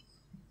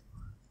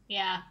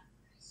 Yeah,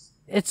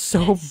 It's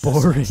so It's-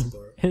 boring.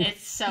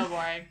 it's so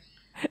boring.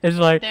 It's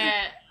like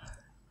They're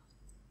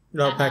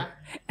No, Uh-huh. back.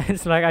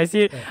 it's like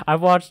I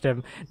watched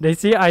them. I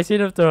see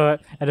them throw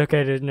it, and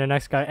okay, then the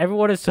next guy.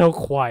 Everyone is so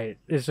quiet.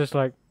 It's just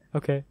like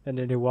okay, and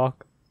then they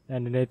walk,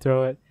 and then they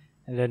throw it,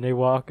 and then they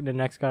walk. And the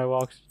next guy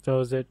walks,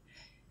 throws it.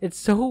 It's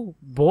so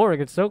boring.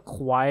 It's so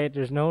quiet.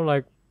 There's no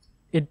like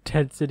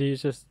intensity.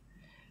 It's just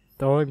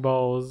throwing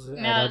balls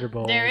at other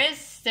balls.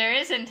 there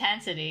is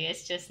intensity.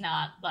 It's just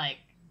not like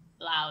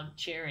loud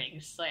cheering.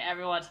 It's like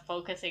everyone's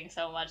focusing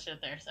so much that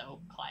they're so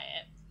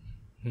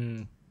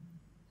quiet.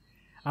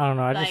 I don't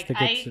know. I just Like,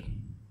 think it's.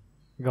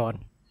 Go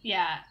on.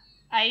 Yeah.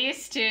 I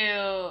used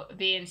to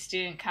be in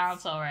student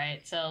council,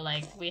 right? So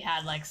like we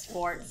had like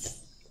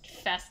sports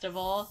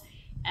festival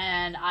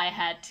and I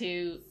had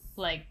to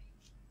like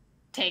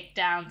take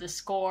down the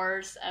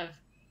scores of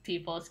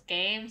people's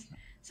games.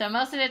 So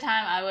most of the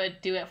time I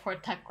would do it for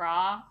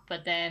takraw,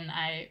 but then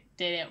I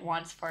did it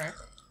once for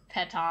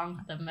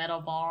petong, the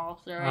metal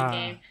ball throwing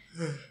game.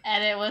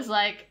 And it was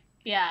like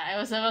yeah, it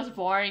was the most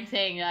boring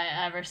thing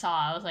I ever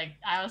saw.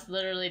 I was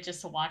literally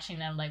just watching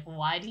them like,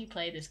 why do you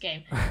play this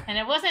game? And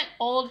it wasn't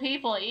old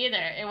people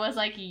either. It was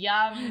like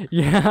young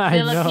Yeah, I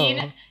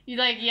Filipino, know.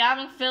 like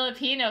young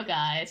Filipino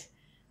guys.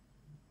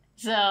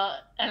 So,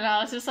 and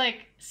I was just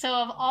like, so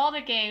of all the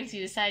games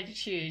you decided to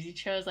choose, you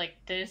chose like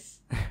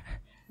this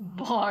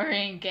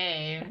boring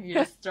game. You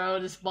just throw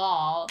this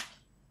ball.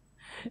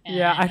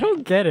 Yeah, I and-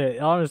 don't get it.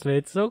 Honestly,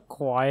 it's so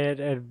quiet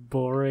and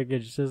boring.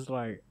 It's just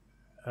like,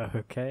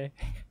 okay.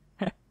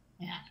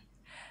 Yeah.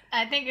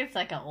 I think it's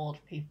like an old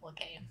people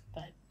game,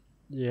 but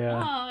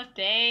Yeah. oh,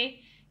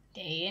 they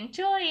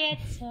enjoy it,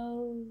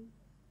 so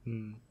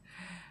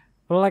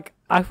Well, like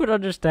I would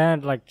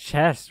understand like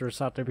chess or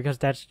something because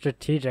that's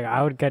strategic.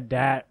 I would get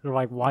that,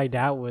 like why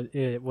that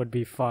would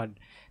be fun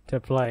to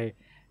play,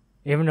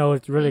 even though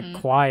it's really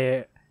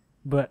quiet.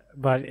 But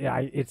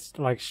it's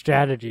like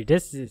strategy.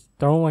 This is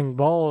throwing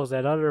balls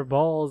at other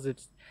balls.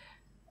 It's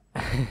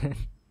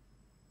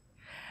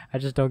I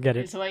just don't get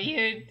it. it's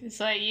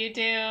what you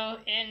do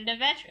in the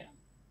bedroom.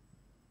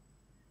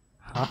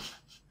 Huh?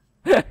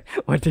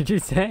 What did you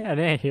say? I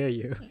didn't hear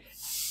you.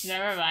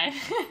 Never mind.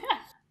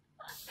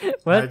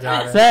 What?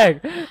 got it.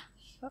 Saeng,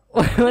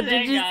 what They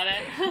did you? got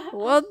it.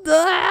 What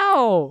the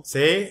hell?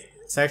 See,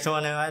 Sexual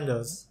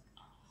innuendos.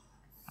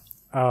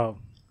 Oh.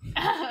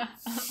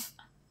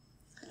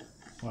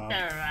 Wow.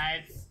 Never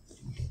mind.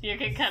 You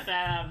can cut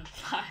that out of the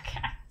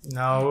podcast.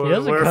 No, He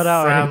doesn't we're cut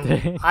out from-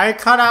 anything. I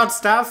cut out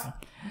stuff.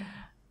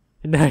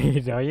 No,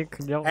 you don't. You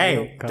don't. Hey, you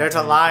don't cut there's a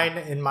anything. line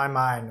in my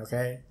mind.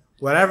 Okay,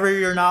 whatever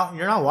you're not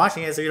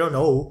watching it, so you don't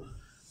know.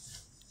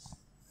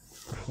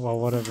 Well,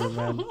 whatever,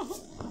 man.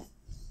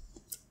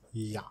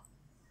 Yeah,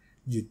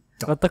 you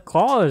don't. But the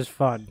call is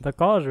fun. The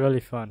call is really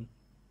fun.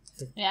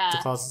 Yeah,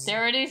 Because-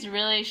 there were these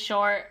really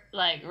short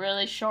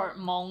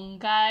Hmong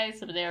guys,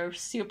 but they were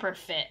super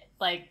fit.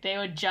 Like, they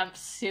would jump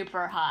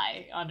super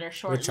high on their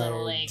short Which I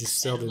little just legs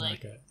still and, didn't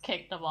like, like it.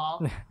 kick the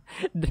ball.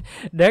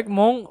 Deck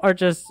Monk are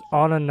just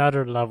on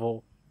another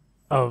level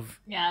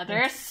of. Yeah,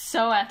 they're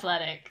so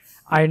athletic.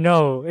 I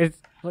know it's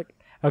like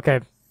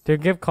okay. To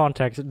give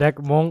context, Deck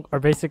Monk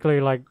are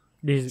basically like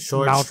these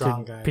Short, strong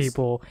mountain guys.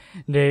 people.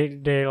 They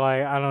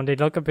like I don't know. They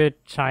look a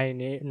bit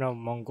Chinese, no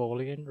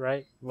Mongolian,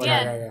 right?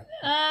 Yeah,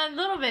 a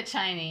little bit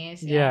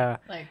Chinese. Yeah.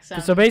 Like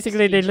some So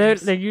basically, they live.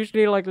 speeches. They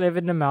usually like live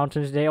in the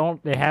mountains. They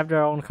have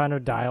their own kind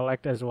of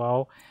dialect as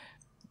well.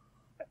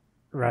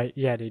 Right?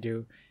 Yeah, they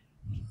do.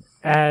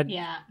 And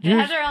Yeah, they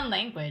Us- have their own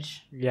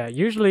language. yeah,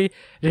 usually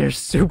they're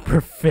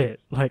super fit.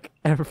 Like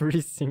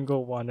every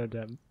single one of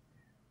them.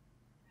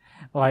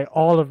 Like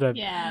all of them.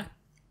 Yeah,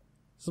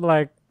 So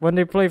like when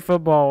they play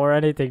football or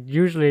anything,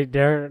 usually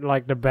they're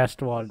like the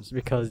best ones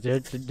because they're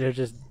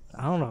just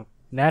I don't know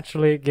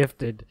naturally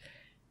gifted.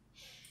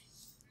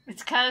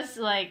 it's because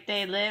like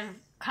they live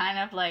kind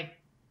of like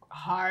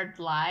hard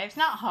lives.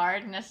 Not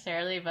hard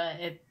necessarily, but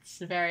it's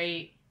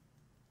very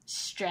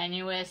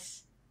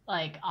strenuous,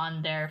 like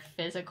on their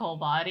physical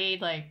body.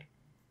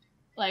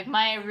 Like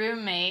my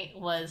roommate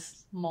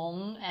was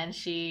Hmong, and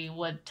she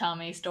would tell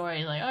me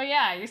stories like, "Oh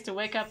yeah, I used to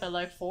wake up at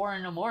like 4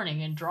 a.m.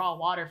 and draw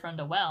water from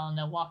the well, and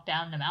then walk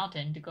down the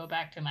mountain to go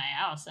back to my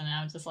house." And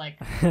I was just like,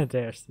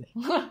 There's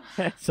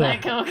so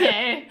like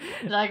okay,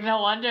 like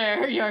no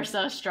wonder you're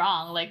so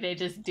strong. Like they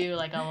just do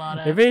like a lot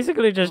they of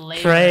basically just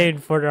labor. train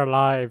for their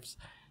lives.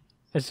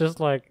 It's just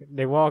like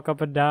they walk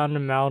up and down the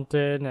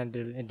mountain and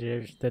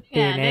there's the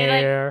Yeah, thin they,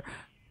 like, air.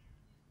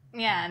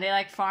 Yeah, and they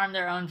like farm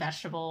their own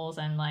vegetables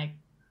and like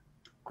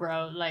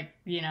grow like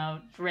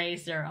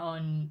raise their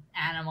own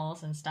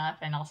animals and stuff,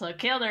 and also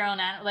kill their own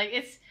animals. Like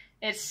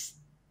it's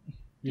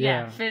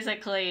Yeah.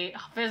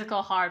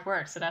 physical hard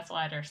work. So that's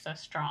why they're so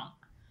strong.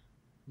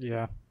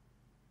 Yeah.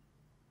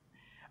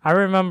 I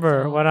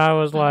remember So- when I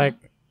was like,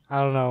 I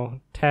don't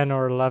know, 10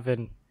 or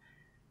 11,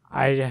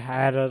 I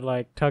had a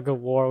like tug of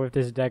war with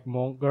this Deck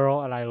Monk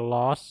girl and I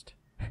lost.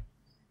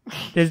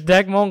 This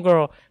Deck Monk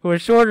girl who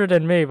was shorter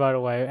than me, by the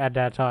way, at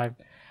that time.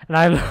 And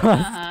I lost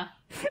Uh-huh.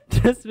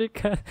 just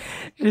because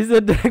she's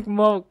a Deck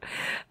Monk.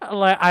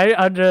 Like, I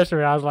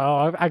underestimated. I was like,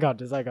 oh, I got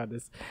this.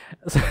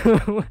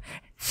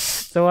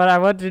 So when I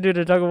went to do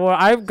the tug of war,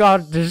 I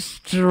got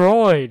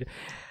destroyed.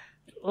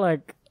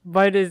 Like,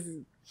 by this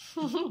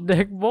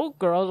Deck Monk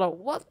girl. I was like,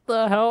 what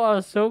the hell? I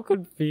was so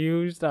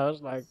confused. I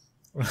was like,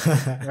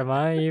 am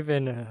I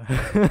even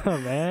a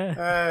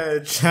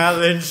man?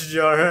 Challenged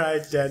your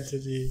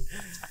identity.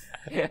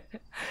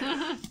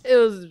 It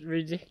was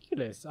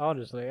ridiculous,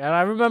 honestly. And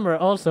I remember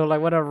also,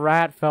 like, when a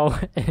rat fell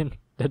in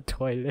the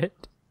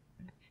toilet.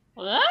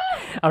 What?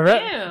 A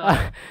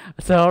rat,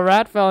 Ew. so a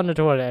rat fell in the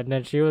toilet, and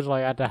then she was,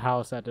 like, at the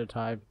house at the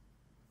time.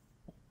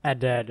 And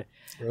then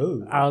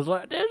Ooh. I was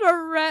like, there's a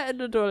rat in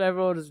the toilet.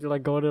 Everyone was,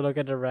 like, going to look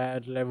at the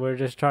rat, and we're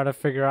just trying to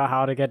figure out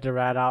how to get the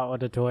rat out of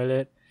the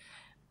toilet.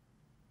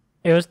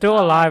 It was still Oh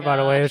my alive, by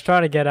the way. It was gosh.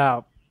 trying to get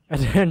out. And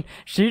then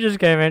she just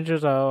came in. She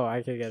was like, oh,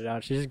 I can get it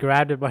out. She just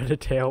grabbed it by the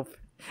tail,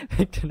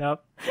 picked it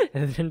up,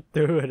 and then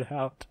threw it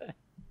out.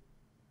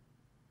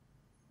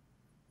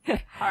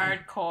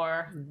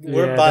 Hardcore.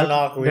 We're Yeah,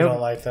 Bannock, we they're- don't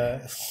like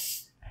that.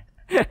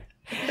 Yeah,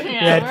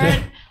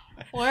 Yeah,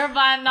 we're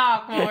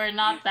Bannock, but we're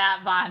not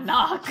that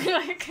Bannock.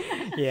 Like,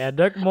 Yeah,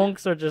 Duck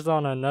Monks are just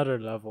on another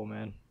level,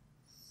 man.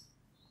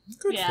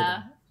 Good for yeah,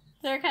 them.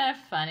 they're kind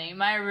of funny.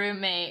 My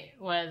roommate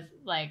was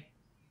like,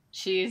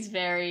 she's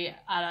very,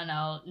 I don't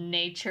know,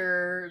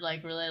 nature,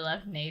 like really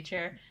loved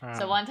nature.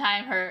 So one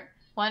time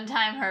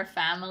her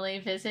family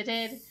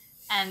visited,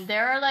 and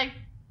there are like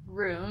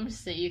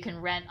rooms that you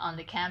can rent on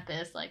the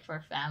campus, like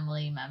for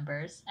family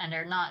members, and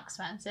they're not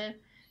expensive.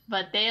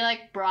 But they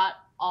like brought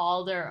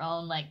all their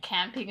own like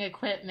camping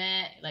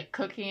equipment, like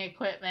cooking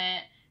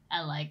equipment,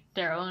 and like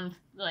their own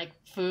like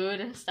food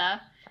and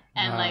stuff.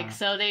 And like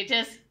so they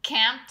just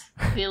camped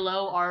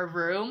below our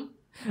room.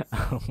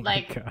 Oh my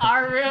Like God.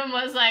 our room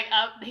was like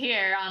up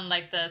here on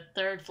like the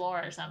 3rd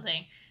floor or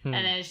something. Hmm.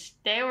 And then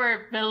they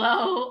were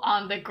below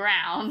on the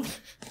ground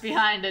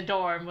behind the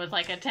dorm with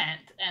like a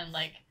tent and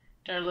like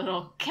their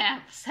little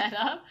camp set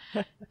up.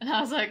 And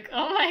I was like,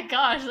 oh my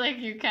gosh, like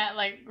you can't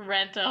like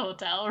rent a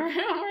hotel room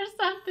or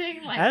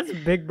something. Like That's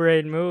big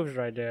brain moves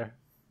right there.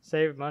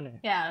 Save money.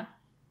 yeah.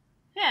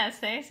 Yes,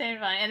 they saved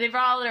money. And they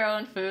brought all their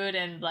own food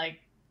and like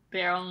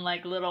their own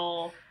like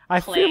little I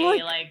clay feel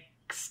like like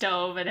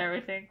stove and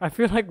everything.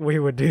 we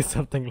would do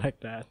something like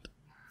that.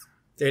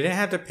 They didn't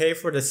have to pay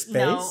for the space?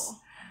 No.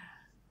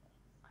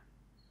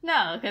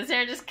 No, because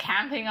they're just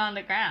camping on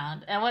the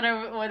ground. And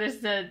what is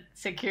the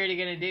security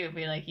gonna do?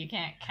 Be like, you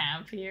can't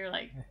camp here?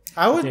 Like,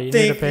 I would Yeah, you need to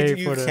think pay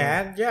you for the-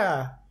 can.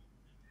 Yeah.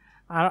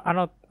 I don't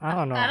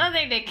know. I don't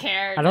think they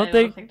care. I don't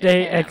think they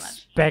care that much.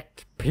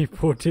 expect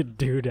people to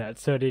do that,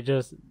 so they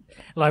just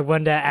like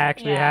when that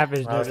actually Yeah.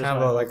 happens, Well, they're it's just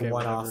kind of like okay, a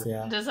one-off. whatever.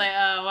 Yeah. Just like,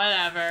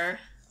 whatever.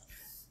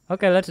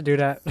 Okay, let's do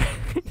that.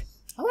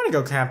 I want to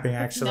go camping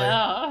actually.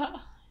 No.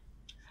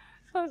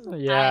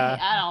 Yeah,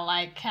 I don't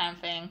like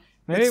camping.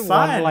 maybe It's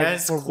fun, one like man,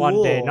 it's for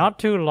one day, cool. not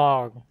too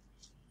long.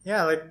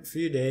 Yeah, like a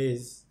few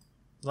days.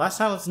 Last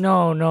time was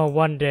No,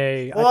 1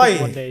 day. I Oi.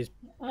 think 1 day is.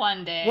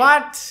 One day.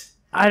 what?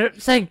 I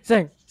don't sing.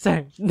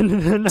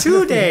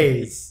 2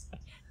 days.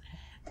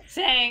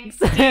 Saying,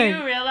 do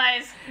you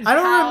realize I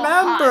don't how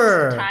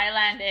remember. hot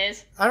Thailand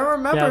is? I don't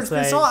remember. Yeah, It's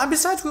been so same. long. And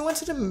besides, we went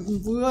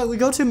to we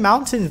go to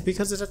mountains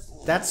because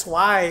that's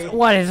why.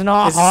 What is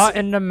not It's- hot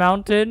in the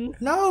mountain?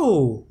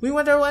 No, we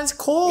went there when it's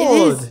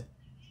cold. is.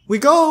 We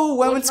go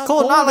when Well, it's not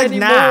cold, not like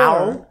anymore.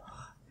 now.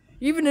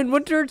 Even in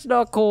winter, it's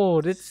not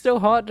cold. It's still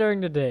hot during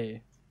the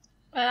day.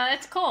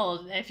 It's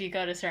cold if you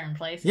go to certain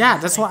places. Yeah,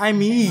 that's what I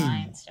mean. Chiang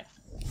Mai and stuff.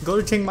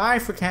 Go to Chiang Mai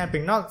for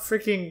camping, not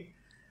freaking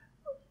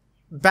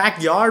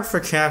backyard for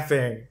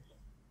camping.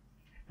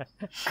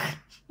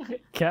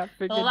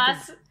 Camping. Well, in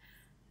last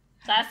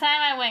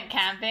time I went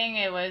camping,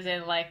 it was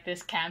in like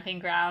this camping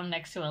ground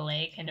next to a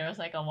lake, and there was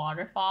like a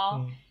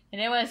waterfall,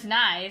 and it was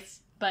nice,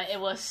 but it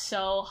was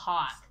so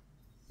hot,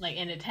 like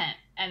in a tent,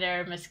 and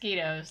there are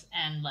mosquitoes,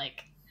 and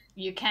like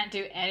you can't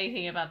do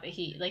anything about the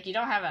heat. Like you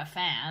don't have a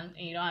fan,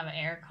 and you don't have an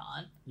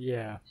aircon,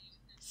 yeah.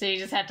 so you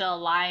just have to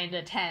lie in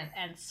the tent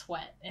and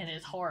sweat, and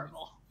it's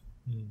horrible.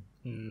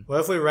 Mm. What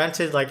if we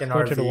rented like an Go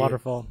RV? to the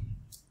waterfall.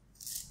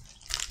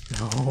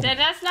 No.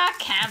 That's not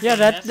camping. Yeah,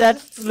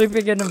 that's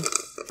sleeping in a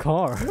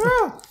car.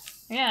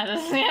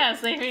 yeah,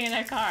 sleeping in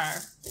a car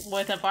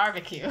with a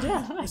barbecue.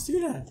 Yeah, let's do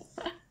that.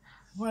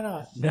 Why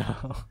not?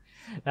 No,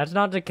 that's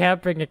not the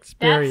camping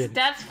experience.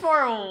 That's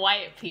for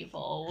white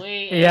people.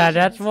 Yeah,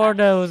 that's for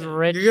those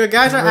rich. You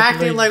guys are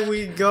acting privileged- like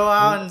we go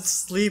out and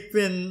sleep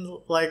in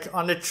like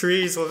on the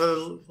trees with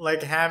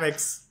like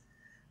hammocks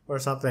or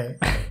something.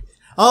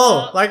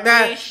 Oh, like We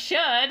that. should.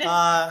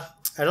 I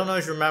don't know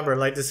if you remember,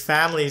 like this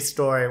family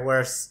story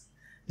where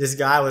this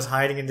guy was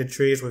hiding in the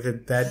trees with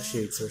his bed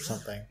sheets or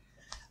something.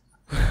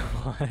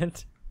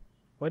 What?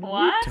 What are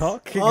What? you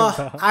talking Oh,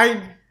 about?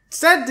 I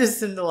said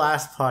this in the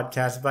last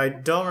podcast, but I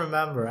don't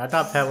remember. I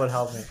thought Pet would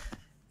help me.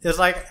 It's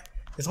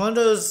one of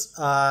those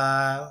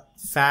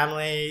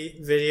family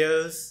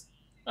videos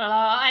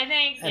I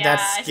think. And Yeah,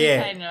 that's I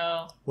skit. think I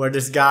know. where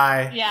this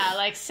guy Yeah,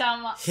 like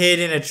hid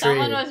in a tree.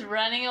 someone was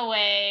running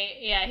away.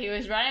 Yeah, he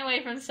was running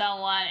away from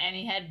someone, and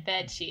he had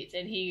bed sheets,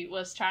 and he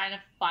was trying to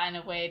find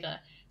a way to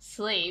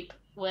sleep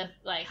with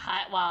like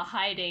while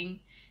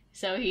hiding.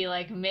 So he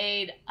like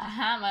made a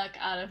hammock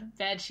out of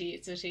bed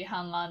sheets, which he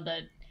hung on the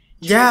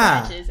tree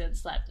Yeah. branches and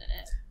slept in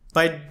it. But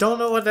I don't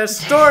know what that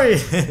story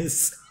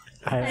is.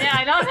 Yeah,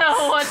 I don't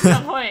know what's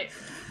the point.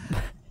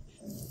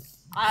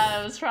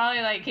 It was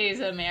probably like he's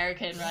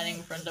American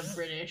running from the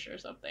British or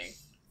something.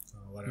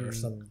 Oh, whatever,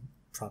 some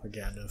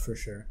propaganda for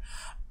sure.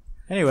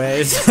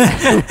 Anyways.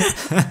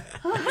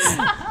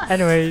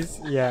 Anyways,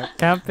 yeah,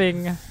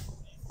 camping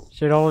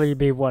should only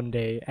be 1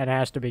 day and it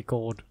has to be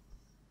cold.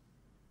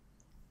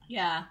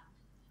 Yeah.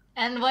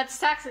 And what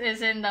sucks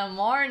is in the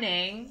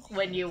morning,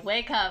 when you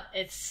wake up,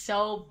 it's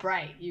so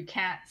bright, you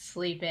can't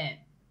sleep in.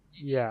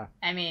 Yeah.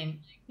 I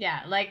mean,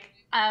 yeah, like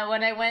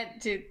when I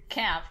went to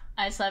camp,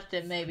 I slept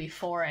at maybe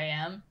 4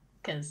 a.m.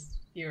 because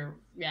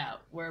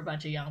we're a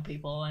bunch of young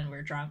people and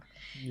we're drunk.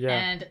 Yeah.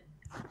 And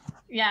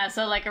yeah,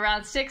 so like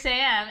around 6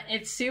 a.m.,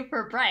 it's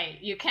super bright.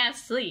 You can't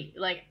sleep.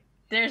 Like,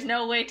 there's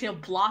no way to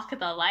block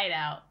the light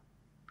out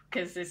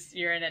because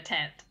you're in a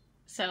tent.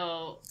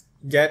 So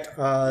Get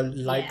a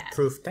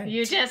light-proof tent.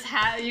 you just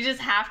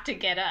have to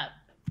get up.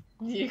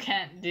 You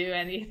can't do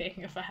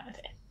anything about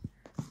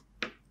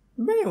it.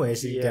 Many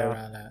ways you can get Yeah.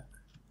 around that.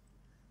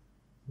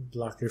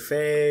 Block your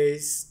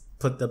face,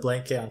 put the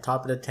blanket on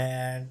top of the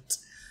tent.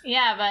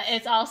 Yeah, but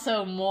it's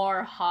also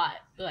more hot.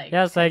 Like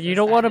Yeah, it's like because you the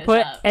don't want to sun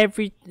is put up.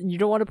 you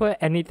don't want to put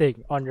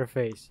anything on your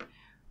face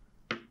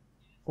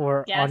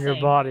or Yeah, on your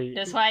same. body.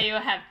 That's why you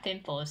have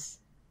pimples.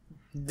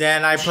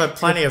 Then I put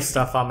plenty of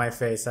stuff on my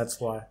face, that's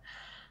why.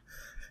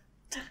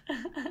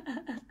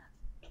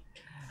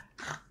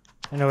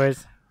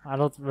 Anyways, I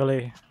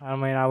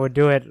mean, I would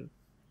do it,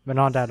 but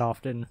not that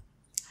often.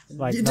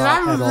 Like, Did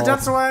not at all.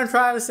 that's what I'm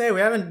trying to say. We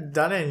haven't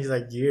done it in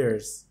like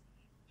years.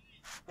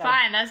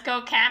 Fine, let's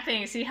go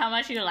camping. See how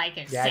much you like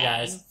it. Yeah, Saeng.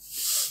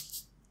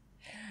 guys.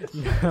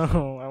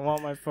 No, I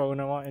want my phone,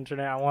 I want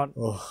internet, I want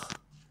Oh.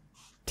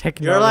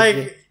 technology. You're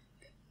like,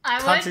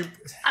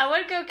 I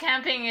would go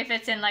camping if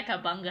it's in like a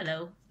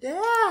bungalow.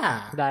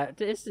 yeah. that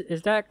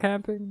is that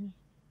camping?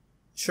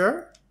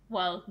 Sure.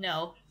 Well,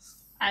 no.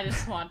 I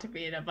just want to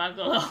be in a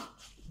bungalow.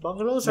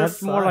 Bungalows are That's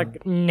fun. more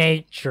like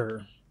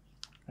nature,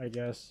 I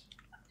guess.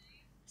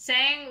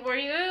 Saying, were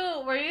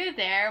you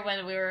there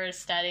when we were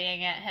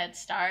studying at Head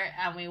Start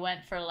and we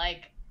went for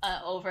like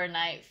an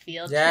overnight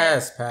field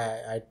Yes, trip.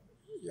 Pat.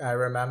 I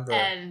remember.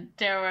 And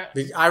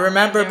I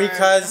remember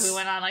because we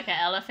went on like an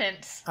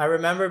elephant. I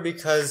remember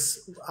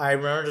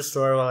the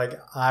story where like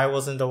I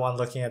wasn't the one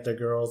looking at the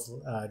girls'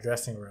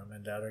 dressing room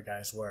and the other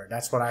guys were.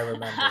 That's what I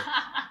remember.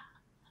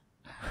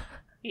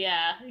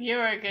 Yeah, you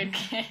were a good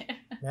kid.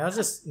 That was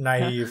just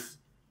naive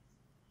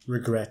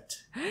regret.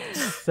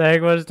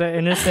 Saeng was the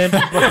innocent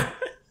boy.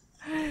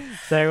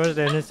 Saeng was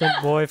the innocent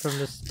boy from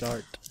the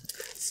start.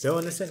 Still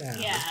innocent now.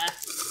 Yeah.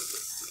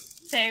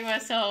 Saeng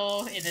was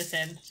so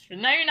innocent.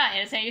 No, you're not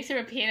innocent. You threw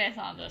a penis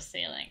on the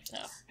ceiling, so.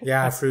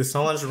 Yeah, I threw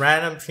someone's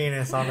random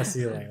penis on the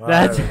ceiling.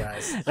 That's Whatever,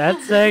 guys.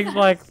 that's Saeng's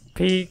like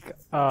peak.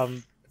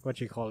 What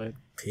you call it?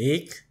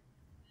 Peak?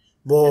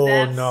 Whoa,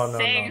 That's no.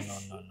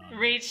 Saeng's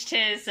reached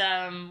his,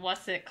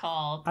 what's it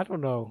called? I don't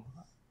know.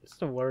 What's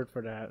the word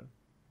for that?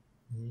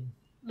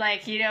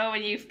 Like, you know,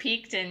 when you've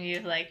peaked and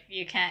you've, like,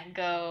 you can't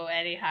go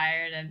any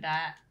higher than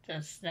that.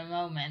 Just the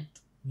moment.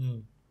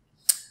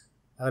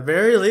 At the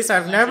very least,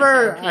 I've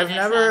never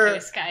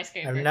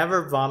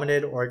Skyscraper.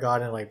 vomited or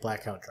gotten like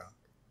blackout drunk.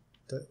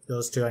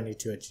 Those two I need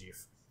to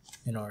achieve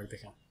in order to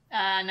become.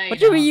 No, What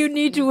do you mean you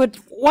need to?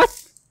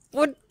 What?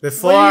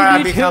 Before What do you I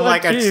need to become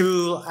like a achieve?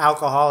 true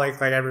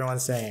alcoholic, like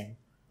everyone's saying.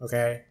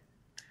 Okay.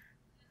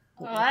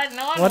 What?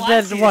 No one What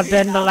wants then? you What to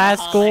then? be The last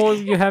alcoholic. goal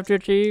you have to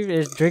achieve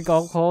is drink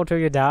alcohol till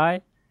you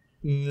die.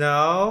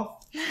 No.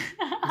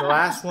 The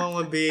last one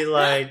would be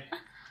like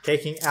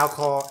taking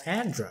alcohol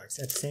and drugs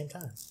at the same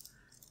time.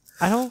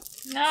 I don't.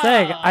 No.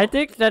 Saeng, I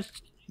think that's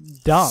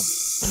dumb.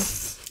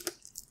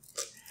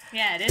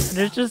 Yeah, it is.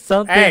 There's just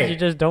some things you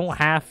just don't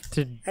have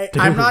to Hey, do.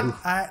 I'm not.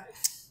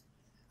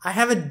 I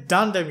haven't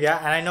done them yet,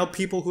 and I know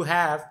people who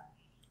have.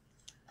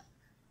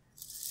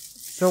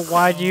 So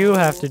why do you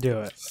have to do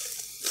it?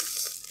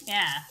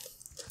 Yeah.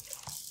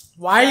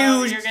 Why So are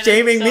you you're gonna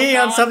shaming still me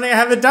go on on- something I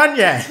haven't done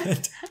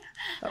yet?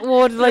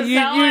 Well, it's like you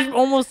someone-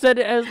 almost said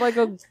it as like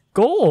a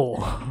goal.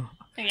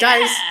 Guys.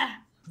 Yeah.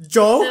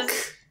 Joke?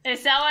 If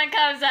someone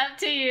comes up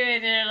to you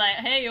and they're like,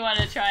 "Hey, you want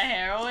to try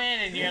heroin?"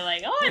 and you're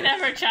like, "Oh, I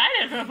never tried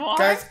it before."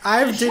 Guys,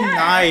 I've Sure.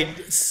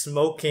 denied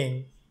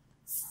smoking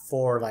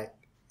for like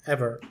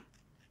ever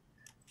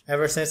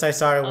since I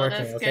started Well,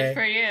 working. that's Okay, good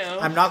for you.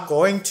 I'm not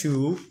going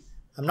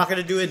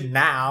to do it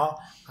now.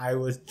 I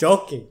was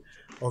joking.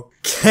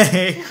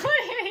 Okay.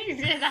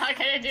 You're not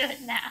gonna do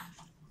it now.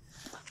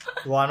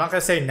 Well, I'm not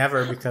gonna say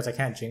never because I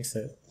can't jinx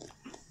it.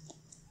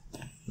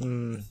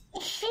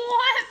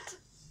 What?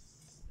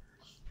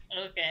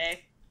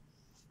 Okay.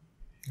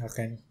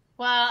 Okay.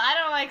 Well, I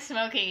don't like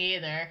smoking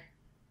either.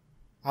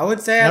 I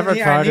would say Never I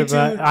tried need it,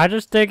 but to. I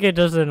just think it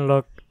doesn't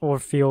look or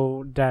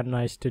feel that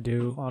nice to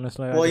do.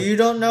 Honestly. Well, you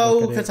don't know,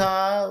 look at it.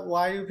 Kata.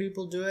 Why do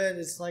people do it?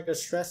 It's like a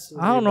stress.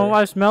 I don't know. reliever.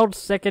 I smelled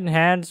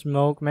secondhand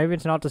smoke. Maybe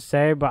it's not the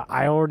same, but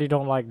I already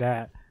don't like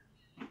that.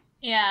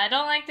 Yeah, I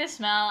don't like the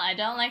smell. I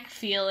don't like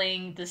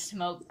feeling the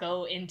smoke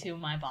go into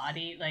my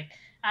body. Like,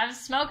 I've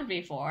smoked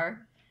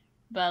before,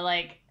 but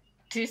like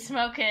to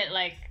smoke it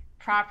like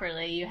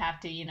properly, you have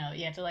to,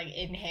 like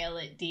inhale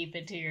it deep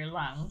into your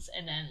lungs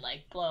and then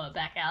like blow it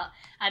back out.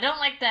 I don't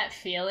like that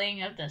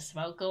feeling of the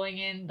smoke going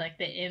in, like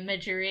the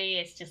imagery.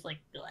 It's just like,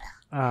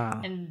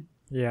 bleh. And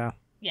Yeah.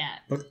 yeah.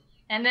 But-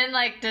 And then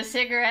like the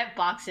cigarette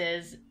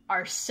boxes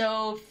are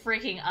so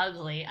freaking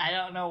ugly. I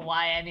don't know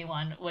why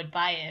anyone would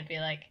buy it and be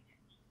like,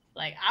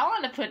 I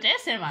want to put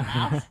this in my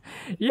mouth.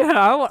 Yeah,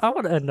 I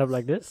want to end up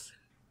like this.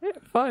 Yeah,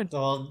 fine.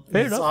 Well,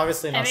 Fair it's enough.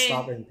 obviously not I mean-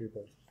 stopping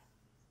people.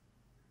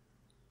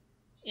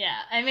 Yeah,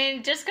 I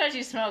mean, just because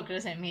you smoke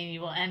doesn't mean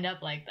you will end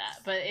up like that.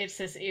 But it's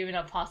just even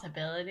a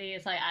possibility.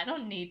 It's like, I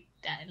don't need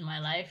that in my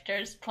life.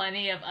 There's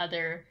plenty of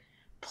other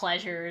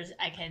pleasures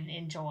I can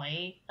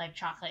enjoy, like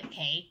chocolate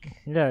cake.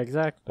 Yeah,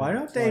 exactly. Why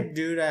don't It's they like-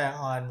 do that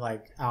on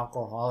like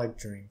alcoholic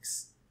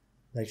drinks?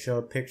 Like show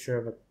a picture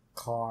of a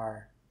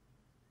car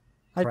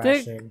I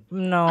crashing. think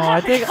no. Oh I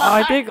my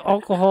think God.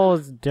 alcohol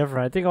is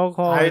different. I think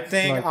alcohol. I is,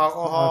 think like,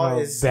 alcohol I don't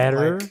know, is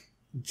better. like,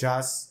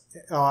 just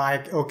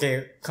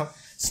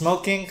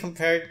smoking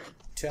compared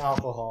to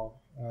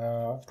alcohol.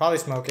 Probably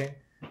smoking,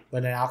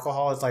 but then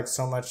alcohol is like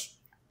so much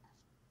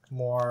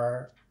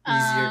more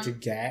easier to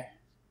get.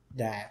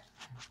 That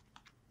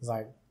it's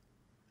like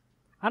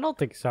I don't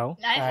think so.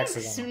 I think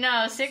Accidental.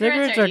 no,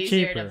 Cigarettes cigarettes are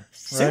easier cheaper. to.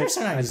 Cigarettes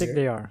are not I easier. think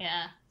they are.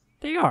 Yeah,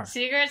 They are.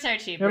 cigarettes are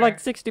cheaper. They're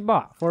like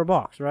 $60 for a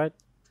box, right?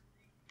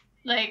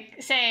 Like,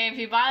 say if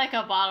you buy like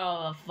a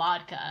bottle of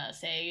vodka,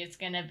 say it's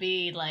gonna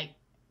be like.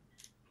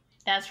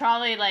 That's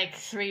probably like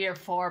 3 or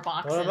 4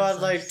 boxes. What about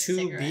of like 2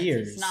 cigarettes.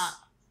 beers? It's not.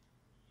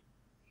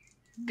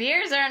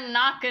 Beers are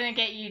not gonna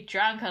get you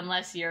drunk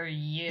unless you're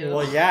you.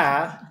 Well,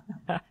 yeah,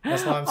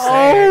 that's what I'm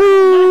saying.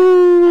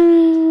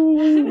 Oh!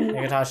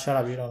 Hey, shut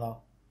up! You don't know.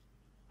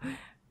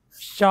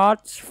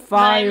 Shots But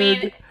fired. I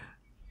mean,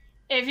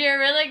 if you're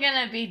really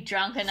gonna be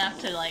drunk enough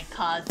to like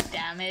cause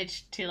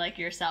damage to like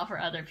yourself or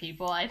other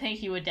people, I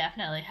think you would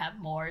definitely have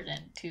more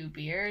than 2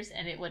 beers,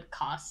 and it would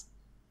cost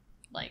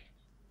like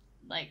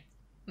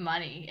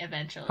money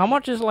eventually. How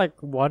much is like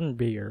one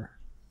beer?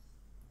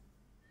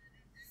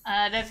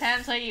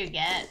 Depends what you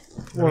get.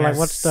 Well, like,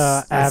 what's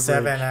the a average?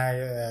 7,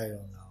 I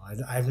don't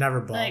know. I've never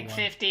bought Like one.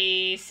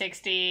 50,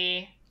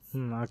 60.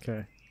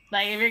 Okay.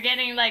 Like, if you're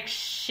getting, like,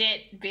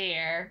 shit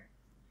beer,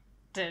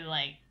 then,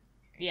 like,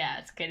 yeah,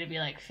 it's gonna be,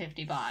 like,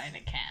 50 baht in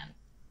a can.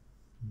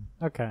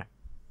 Okay.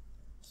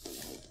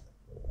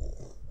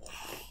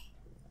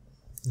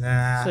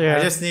 Nah, So, yeah.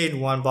 I just need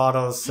 1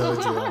 bottle of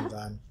soju. I'm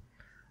done.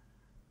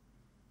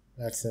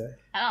 That's it.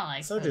 I don't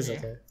like Soju's soju.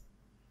 okay.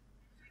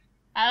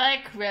 I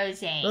like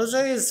rosé.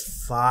 Rosé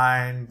is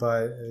fine,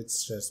 but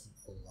it's just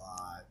a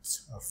lot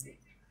of.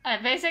 I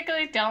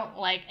basically don't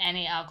like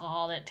any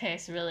alcohol that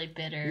tastes really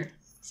bitter,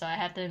 so I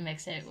have to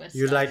mix it with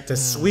You stuff. like the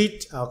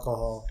sweet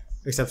alcohol,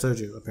 except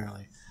soju,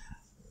 apparently.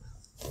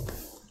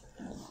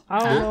 I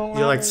don't know.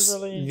 You I like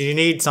don't really... you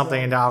need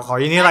something in the alcohol.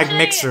 You need like Actually,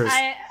 mixers.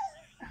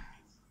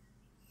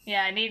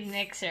 I need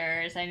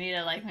mixers. I need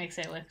to like mix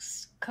it with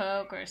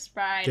Coke or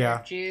Sprite Yeah.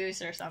 or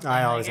juice or something.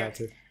 I always like, have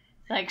to.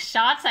 Like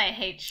shots, I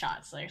hate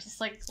shots. Like, it's just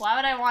like, why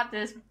would I want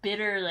this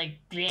bitter like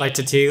Like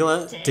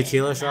tequila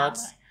now?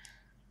 shots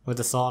with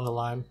the salt and the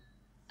lime.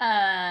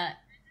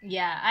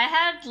 Yeah, I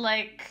had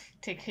like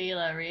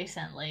tequila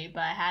recently,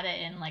 but I had it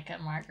in like a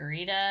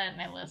margarita and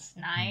it was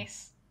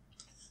nice.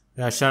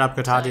 Yeah, shut up,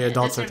 Kata. The It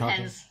adults just are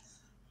talking. depends.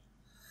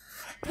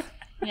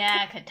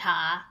 Yeah,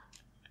 Kata.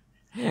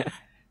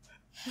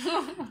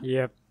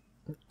 Yep.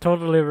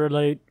 Totally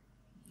relate.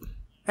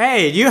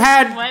 Hey, you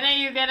had When are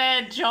you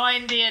gonna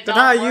join the adult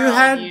Kata. world, You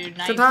had you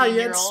Kata. You had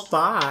 19-year-old?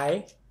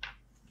 Spy.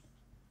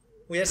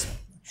 We had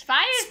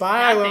Spy is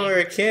Spy when nothing. we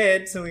were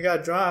kids and we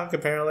got drunk.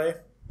 Apparently.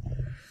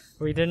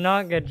 We did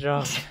not get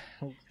drunk.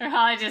 We're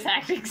probably just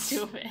acting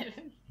stupid.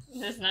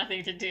 There's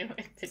nothing to do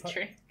with the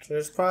drink. So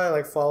it's probably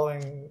like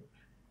following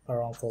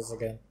our uncles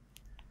again.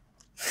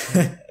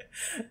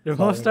 The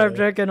most I've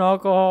drank in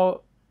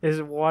alcohol is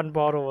 1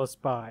 bottle of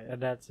Spy,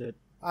 and that's it.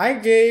 I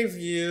gave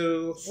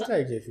you. What did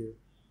I give you?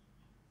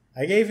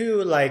 I gave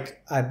you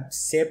like a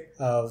sip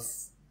of.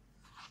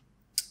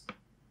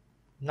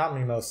 Not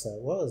mimosa.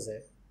 What was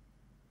it?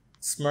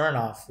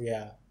 Smirnoff.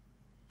 Yeah.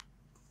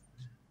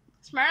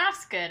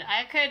 Smirnoff's good.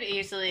 I could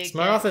easily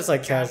Smirnoff get is,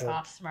 like, drunk casual.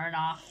 off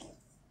Smirnoff.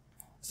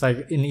 It's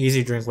like an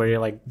easy drink where you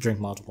like drink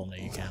multiple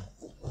and you can.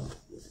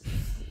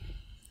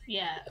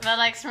 Yeah, but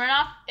like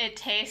Smirnoff, it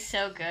tastes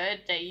so good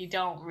that you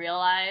don't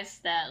realize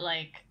that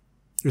like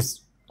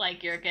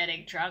you're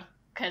getting drunk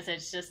because it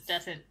just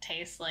doesn't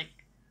taste like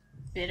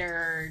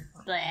bitter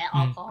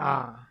alcohol.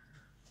 Ah.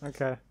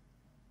 Okay.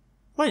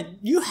 Wait,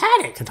 you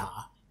had it, Kata.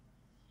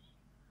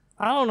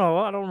 I don't know.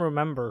 I don't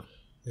remember.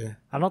 Yeah.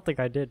 I don't think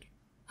I did.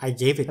 I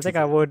gave it I to think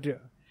you. I would.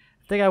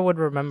 I think I would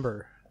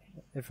remember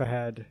if I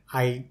had.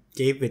 I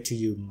gave it to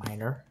you,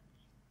 minor.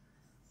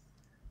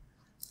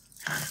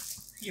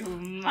 You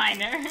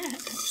minor.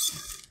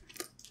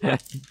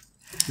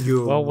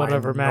 You Well,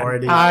 whatever,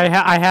 minority. man.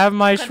 I have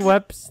my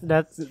Schweppes.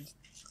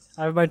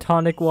 I have my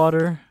tonic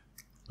water,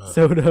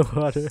 soda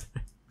water.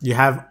 You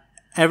have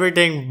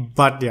everything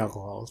but the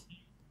alcohol.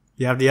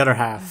 You have the other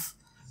half.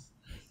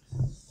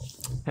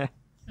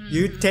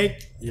 You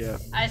take. Yeah.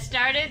 I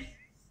started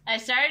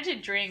to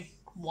drink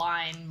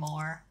wine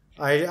more.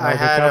 I I'm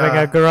had. becoming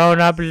a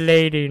grown-up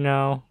lady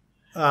now.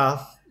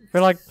 I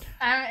feel like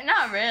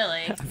Not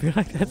really. I feel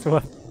like that's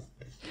what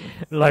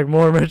like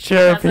more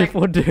mature That's like-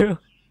 people do.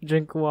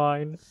 Drink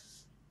wine.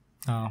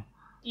 Oh.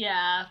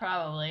 Yeah,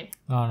 probably.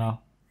 Oh no.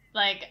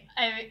 Like,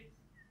 I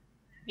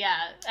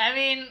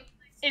mean,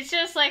 it's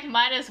just like,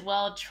 might as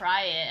well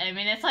try it. I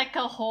mean, it's like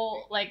a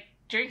whole, like,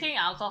 drinking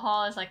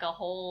alcohol is like a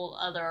whole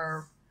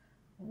other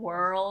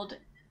world.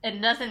 It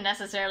doesn't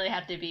necessarily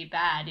have to be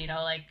bad, you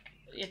know, like,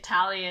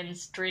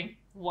 Italians drink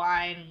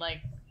wine,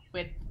 like,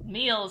 with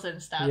meals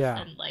and stuff, Yeah.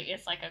 and, like,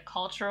 it's like a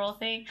cultural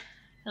thing.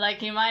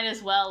 Like, you might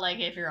as well, like,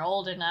 if you're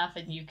old enough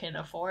and you can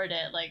afford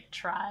it, like,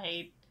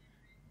 try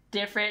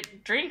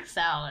different drink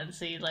style and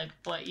see like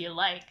what you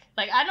like.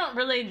 Like, I don't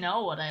really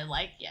know what I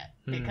like yet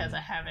because I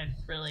haven't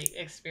really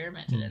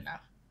experimented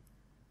enough.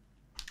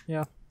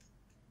 Yeah.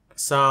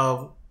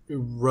 So,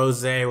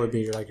 rosé would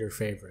be like your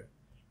favorite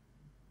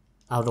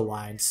out of the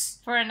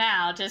wines. For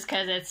now, just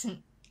because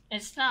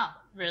it's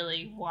not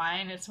really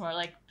wine, it's more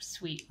like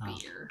sweet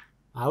beer.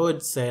 I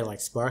would say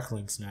like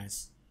sparkling's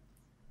nice.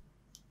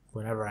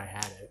 Whenever I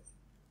had it,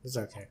 it's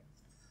okay.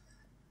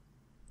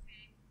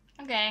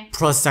 Okay.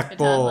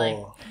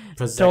 Prosecco.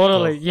 Prosecco.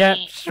 Totally. Yeah.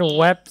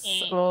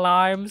 Schweppes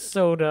lime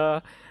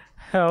soda.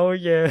 Hell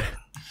yeah.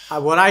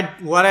 What I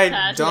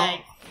Sounds don't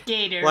like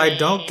Gatorade. what I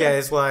don't get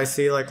is what I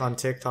see like on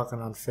TikTok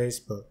and on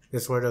Facebook.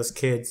 It's where those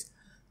kids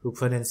who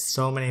put in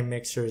so many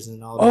mixtures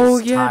and all Oh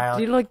these yeah.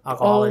 They like.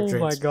 alcoholic Oh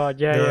drinks. my god.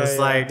 Yeah. It Yeah. was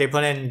yeah. like they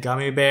put in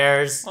gummy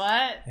bears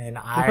What? and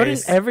They put in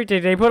ice.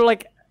 everything. They put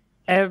like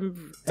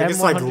M think it's,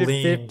 like,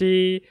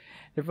 M150.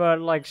 They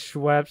put like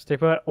Schweppes. They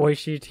put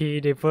Oishi tea.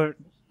 They put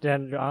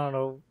then I don't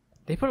know.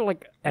 They put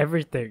like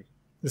everything.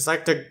 It's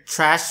like the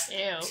trash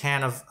Ew.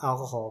 can of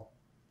alcohol.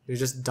 You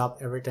just dump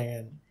everything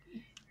in.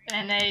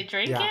 And they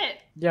drink Yeah. it?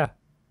 Yeah,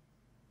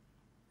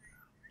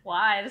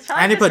 Why? That's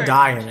probably And they just put for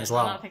dye in attention. as I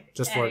well, don't think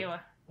just for- anyone-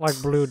 like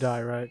blue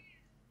dye, right?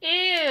 Ew.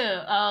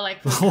 Oh,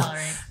 like food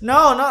coloring.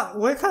 No, not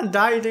what kind of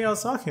dye you think I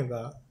was talking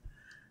about?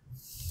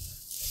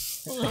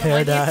 When Hair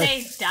you dye.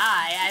 say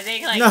dye, I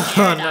think like No,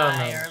 hair no,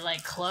 dye no. or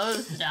like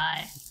clothes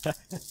dye.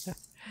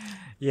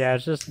 Yeah,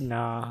 it's just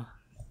nah.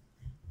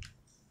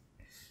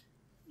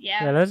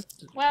 Yeah. Yeah, let's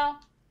Well.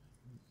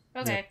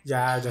 Okay.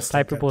 Yeah, I just Thai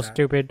don't get people that.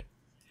 stupid.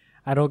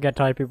 I don't get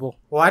Thai people.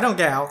 Well, I don't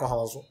get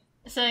alcohol.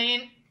 So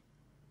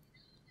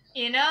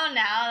you know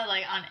now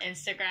like on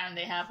Instagram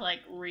they have like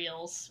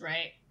reels,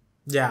 right?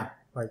 Yeah,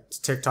 like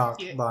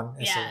TikTok You- on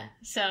yeah.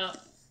 Instagram.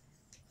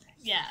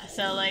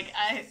 So like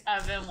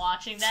I've been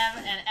watching them,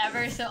 and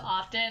ever so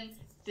often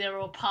there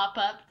will pop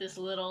up this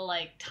little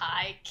like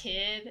Thai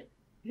kid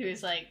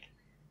who's like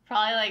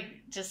probably like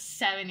just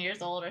 7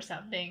 years old or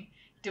something,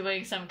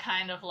 doing some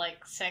kind of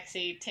like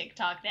sexy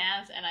TikTok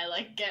dance, and I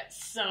like get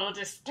so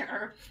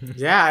disturbed.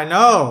 Yeah, I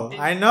know. Did-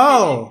 I Did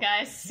know. you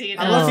guys see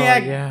I'm those? looking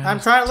at. yeah. I'm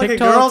trying to look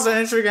TikTok at girls on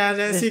Instagram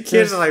and see is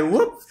kids just- like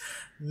whoop.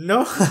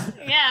 No.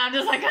 Yeah, I'm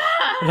just like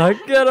ah.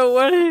 Like, get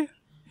away!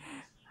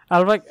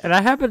 I'm like, and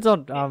that happens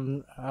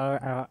on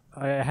I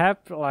have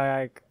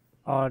like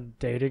on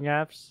dating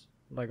apps,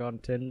 like on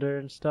Tinder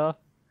and stuff.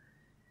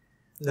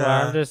 Where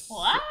I'm just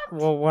What?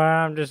 where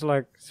I'm just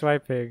like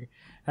swiping,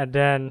 and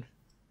then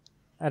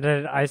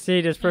I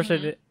see this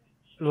person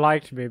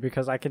liked me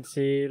because I can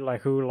see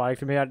like who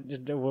liked me.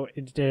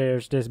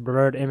 There's this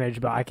blurred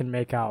image, but I can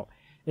make out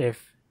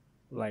if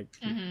like.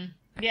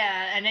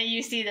 Yeah, and then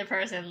you see the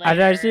person later. And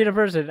then I see the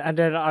person, and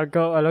then I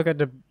look at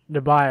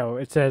the bio.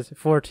 It says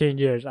 14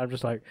 years. I'm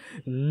just like,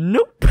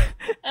 nope,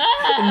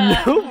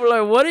 nope.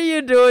 Like, what are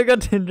you doing on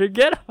Tinder?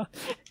 Get off.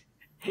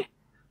 Ew,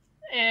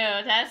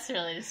 that's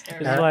really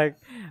disturbing. It's like,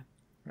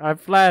 I'm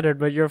flattered,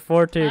 but you're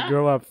 14. Huh?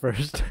 Grow up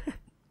first.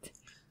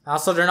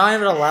 Also, they're not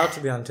even allowed to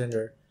be on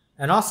Tinder,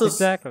 and also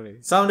Exactly.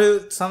 some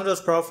of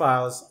those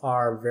profiles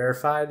are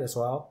verified as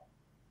well.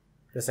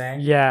 The saying,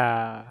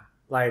 Yeah.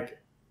 like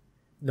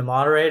the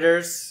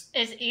moderators.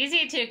 It's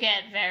easy to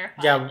get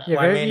verified. Yeah, though. Yeah, Well,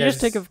 I but mean, you just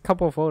it's- take a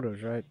couple of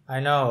photos, right? I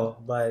know,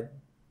 but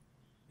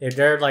if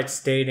they're like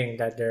stating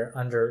that they're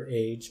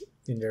underage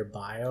in their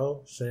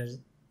bio,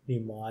 shouldn't the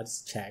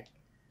mods check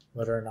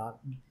whether or not?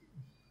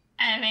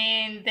 I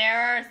mean, there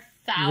are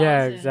thousands,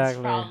 Yeah,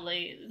 exactly.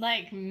 probably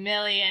like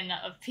million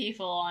of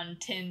people on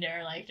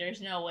Tinder. Like, there's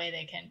no way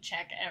they can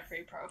check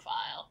every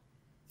profile.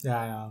 Yeah,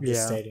 I know. I'm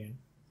just Yeah. stating.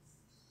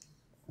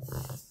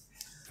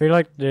 I feel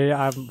like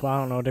I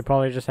don't know. They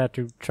probably just had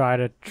to try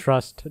to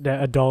trust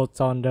the adults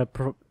on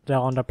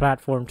the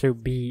platform to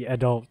be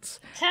adults.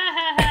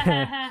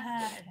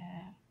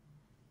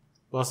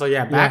 Well, so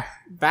yeah,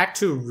 back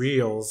to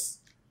reels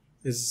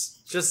is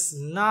just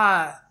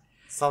not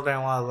something I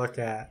want to look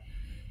at.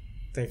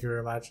 Thank you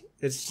very much.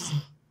 It's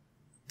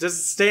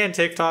just stay in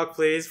TikTok,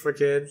 please, for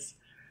kids.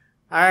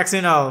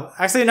 Actually no.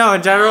 In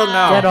general,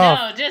 no. Get off.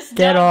 No, just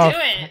Get don't off. do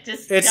it.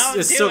 Just It's don't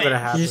do still it. gonna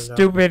happen. You though.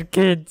 stupid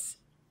kids.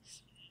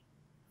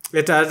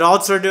 If the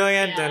adults are doing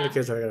it, then Yeah. the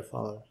kids are gonna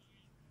follow.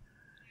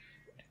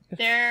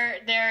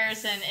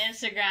 There's an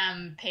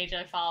Instagram page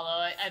I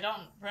follow. I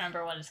don't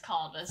remember what it's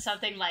called, but it's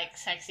something like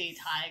Sexy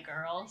Thai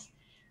Girls.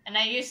 And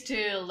I used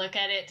to look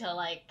at it to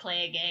like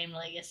play a game,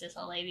 like is this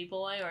a lady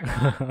boy or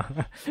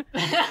not?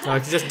 So you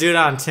just do it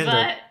on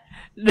Tinder.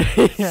 But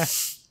Yeah.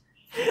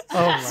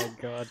 Oh my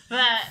god.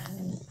 But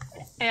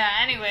yeah,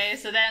 anyway,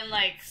 so then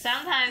like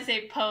sometimes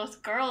they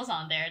post girls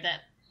on there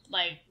that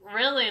like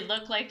really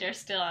look like they're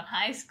still in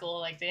high school.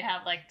 Like they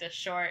have like the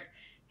short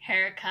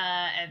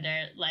haircut and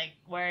they're like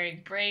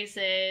wearing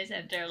braces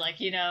and they're like,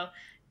 you know,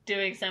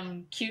 doing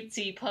some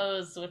cutesy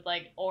pose with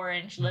like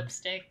orange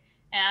lipstick.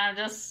 And I'm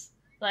just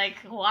like,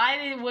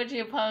 why would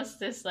you post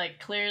this like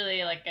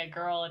clearly like a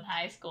girl in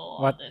high school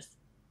What?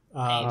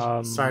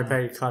 on this? Sorry,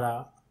 Perry, cut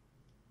out.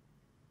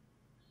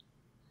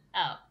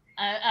 Oh,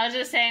 I was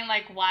just saying,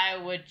 like, why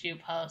would you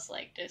post,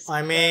 like, this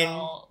I mean,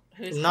 girl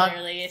who's not-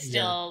 clearly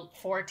still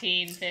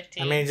 14,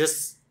 15? I mean,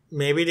 just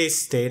maybe they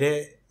state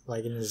it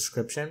like in the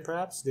description,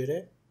 perhaps. Do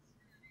they?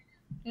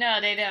 No,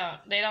 they don't.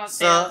 They don't.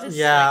 So, they don't just,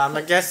 yeah, like, I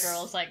put guess- the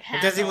girls, like,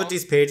 I'm guessing with handle.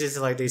 these pages,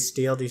 like they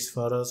steal these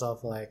photos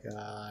off like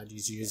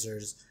these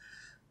users'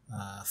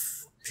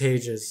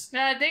 pages.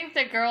 No, I think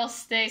the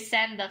girls, they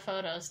send the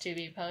photos to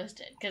be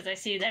posted, because I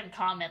see them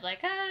comment,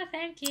 like,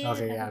 thank you.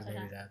 Okay, yeah, da-da-da-da.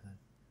 maybe that then.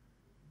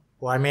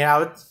 Well, I mean, I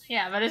would.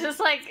 Yeah, but it's just,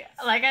 like,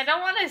 I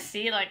don't want to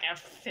see, like, a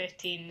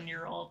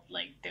 15-year-old,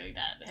 like, doing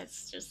that.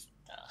 It's just,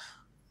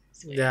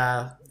 it's weird.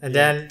 Yeah, and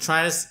then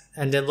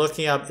and then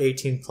looking up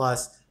 18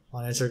 plus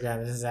on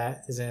Instagram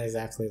isn't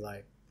exactly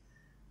like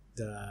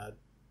the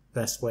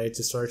best way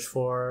to search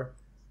for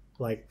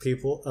like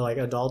people like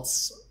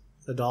adult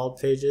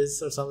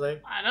pages or something.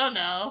 I don't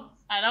know.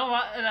 I don't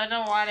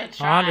want to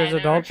try. there's I've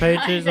adult never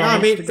tried pages No, it. I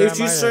on mean Instagram, if you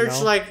I don't search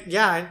know. like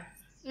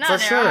No, for there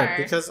sure are.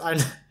 because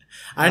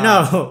I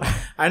know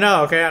I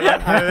know okay I'm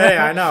admitting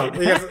I know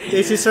because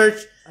if you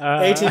search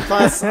 18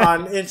 plus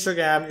on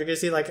Instagram you can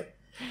see like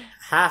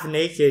half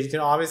naked. You can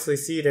obviously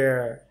see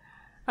their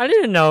I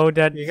didn't know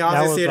that. You can that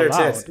also was see their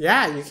allowed. tits.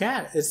 Yeah, you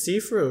can. It's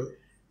see-through.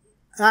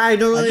 I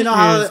don't really just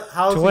know use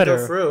how it can Twitter.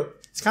 go through.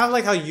 It's kind of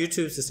like how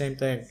YouTube's the same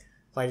thing.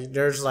 Like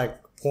there's like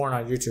porn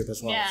on YouTube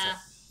as well. Yeah.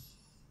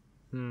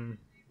 Hmm.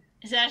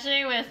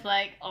 Especially with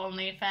like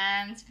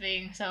OnlyFans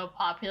being so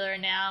popular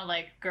now,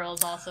 like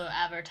girls also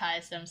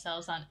advertise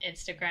themselves on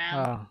Instagram.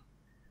 Oh.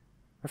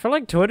 I feel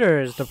like Twitter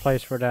is the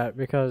place for that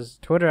because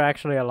Twitter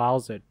actually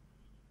allows it.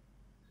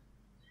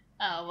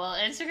 Oh well,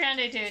 Instagram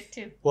they do it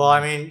too. Well,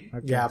 I mean,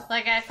 Okay. yeah.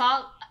 Like I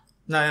follow.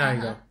 No,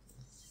 you go.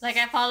 Like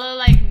I follow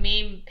like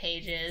meme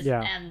pages,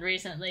 Yeah. and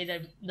recently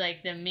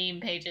the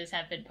meme pages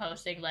have been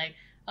posting like,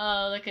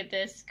 oh look at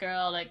this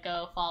girl, like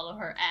go follow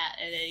her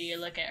and then you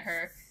look at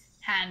her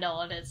handle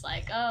and it's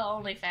like,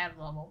 oh OnlyFans,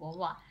 blah blah blah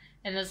blah,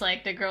 and it's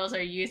like the girls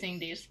are using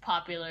these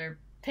popular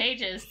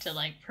pages to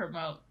like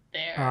promote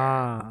their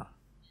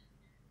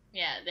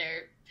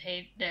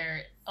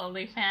their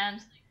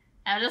OnlyFans.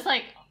 And I'm just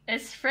like,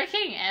 it's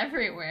freaking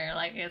everywhere.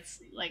 Like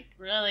it's like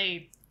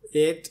really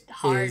It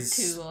hard is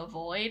to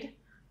avoid.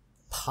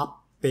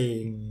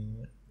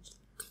 popping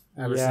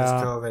ever since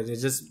COVID. It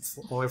just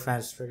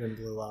OnlyFans freaking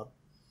blew up.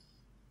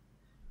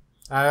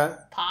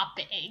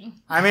 Popping.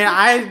 I mean,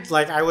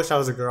 I wish I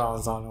was a girl. I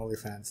was on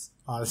OnlyFans,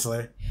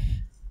 honestly,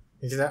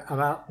 because the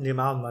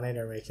amount of money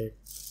they're making.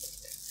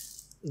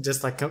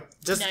 Just No,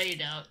 you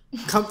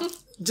don't.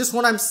 just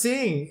what I'm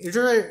seeing. It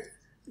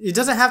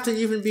doesn't have to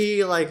even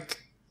be like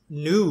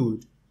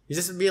nude. You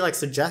just be like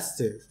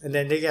suggestive, and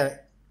then they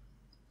get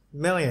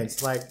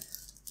millions. Like,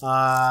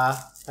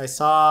 I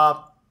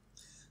saw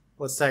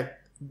what's that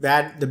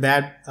bad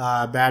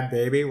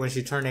baby when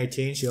she turned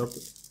 18. She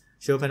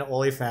opened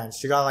OnlyFans.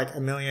 She got like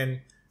 $1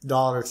 million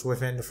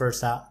within the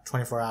first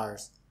 24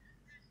 hours.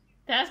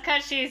 That's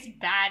because she's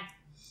bad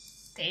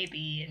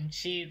baby and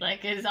she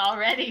like is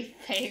already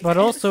famous. But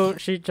also,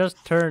 she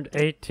just turned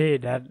 18.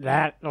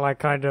 That like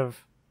kind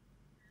of.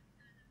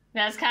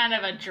 That's kind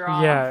of a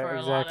draw Yeah, for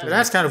a lot exactly. of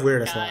That's kind of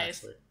weird as well, guys.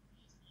 actually.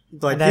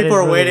 Like, That people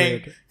is are really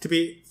waiting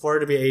weird. for her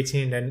to be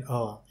 18, then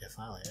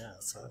finally, yeah,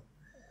 that's right.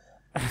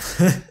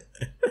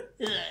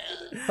 Ugh.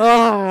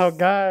 Oh,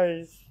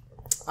 guys.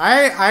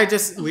 We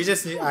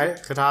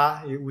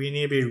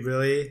need to be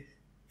really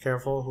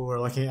careful who we're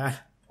looking at.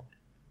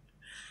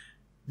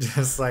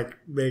 Just like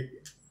make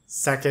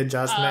second Oh,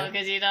 judgment.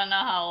 because you don't know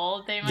how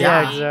old they might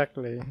Yeah, be.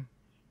 exactly.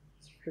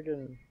 It's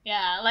freaking.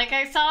 Yeah, like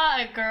I saw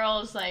a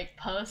girl's like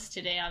post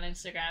today on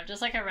Instagram,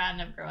 just like a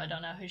random girl, I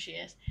don't know who she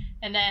is.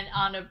 And then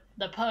on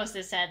the post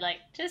it said like,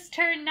 just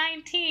turned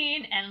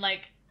 19, and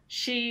like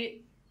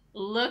she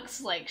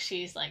looks like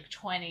she's like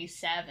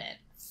 27,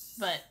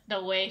 but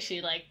the way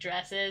she like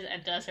dresses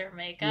and does her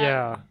makeup,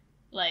 Yeah.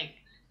 like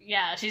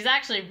yeah, she's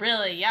actually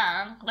really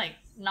young, like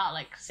not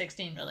like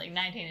 16, but like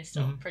 19 is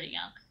still pretty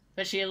young.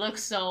 But she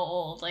looks so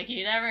old. Like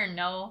you never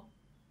know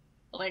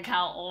like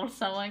how old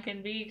someone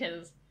can be,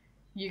 because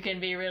you can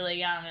be really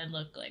young and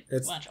look like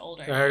much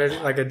older. I heard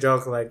it like a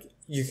joke, like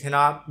you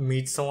cannot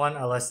meet someone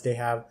unless they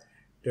have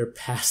their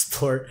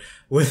passport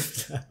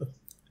with them.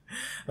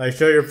 Like,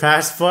 show your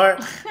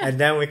passport and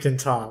then we can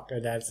talk,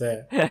 and that's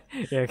it.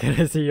 Yeah, can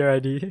I see your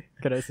ID?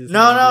 Can I see some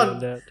No, ID no. on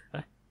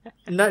that?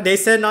 No, they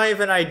said not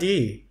even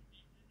ID.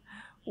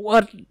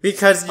 What?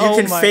 Because you Oh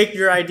can my- fake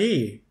your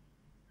ID.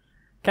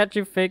 Can't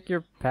you fake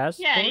your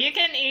passport? Yeah, you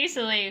can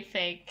easily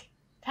fake.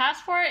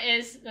 Passport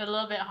is a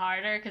little bit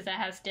harder because it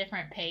has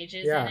different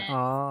pages Yeah. in it.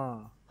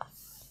 Oh,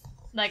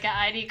 Like an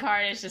ID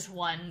card is just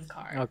one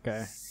card.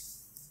 okay.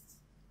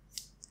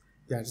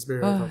 Yeah, just be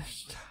really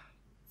careful.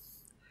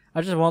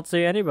 I just won't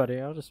see anybody.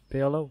 I'll just be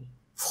alone.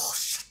 Oh,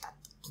 shut up.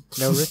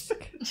 No risk.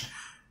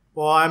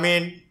 Well, I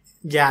mean,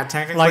 yeah,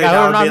 technically Like, that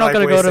I'm would be not like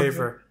gonna way go to-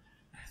 safer.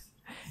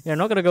 Yeah, I'm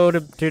not gonna go to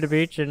the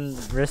beach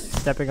and risk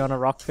stepping on a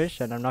rockfish,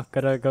 and I'm not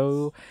gonna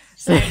go.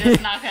 So you're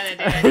just not gonna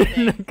do I'm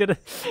anything. not gonna.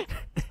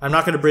 I'm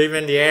not going to breathe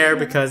in the air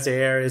because the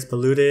air is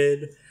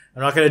polluted.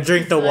 I'm not going to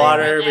drink the Like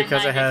water an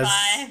because it has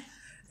N95.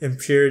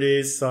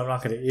 impurities, so I'm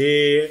not going to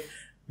eat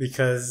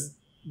because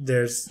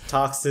there's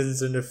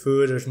toxins in the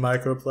food, there's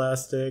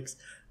microplastics.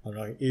 I'm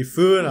not going to eat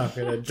food, I'm not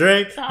going to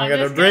drink, So I'm I'm going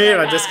to just breathe,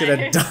 gonna I'm just going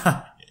to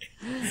die.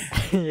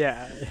 die.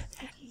 Yeah.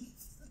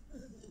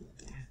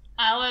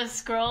 I was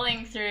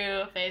scrolling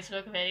through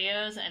Facebook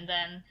videos and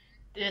then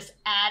this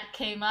ad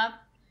came up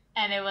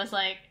and it was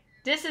like,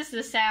 this is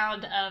the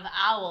sound of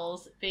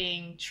owls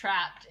being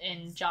trapped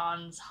in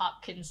Johns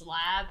Hopkins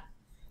lab.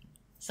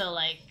 So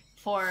like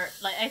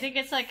I think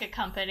it's like a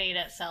company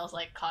that sells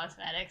like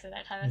cosmetics and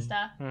that kind of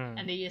stuff,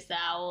 and they use the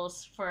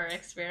owls for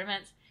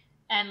experiments.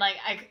 And like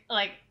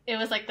it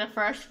was like the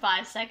first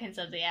 5 seconds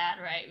of the ad,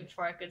 right,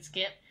 before I could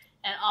skip,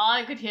 and all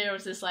I could hear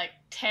was this like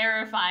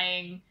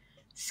terrifying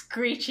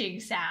screeching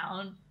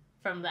sound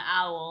from the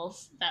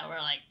owls that were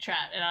like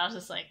trapped, and I was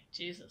just like,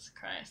 Jesus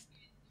Christ.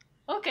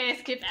 Okay,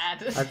 skip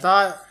ad. I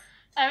thought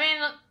I mean,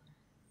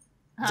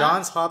 huh?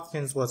 Johns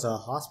Hopkins was a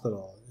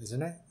hospital,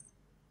 isn't it?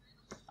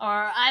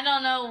 Or I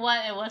don't know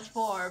what it was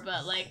for,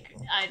 but like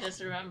I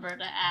just remember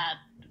the ad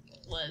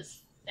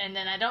was, and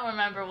then I don't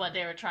remember what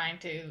they were trying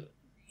to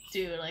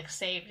do, like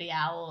save the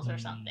owls or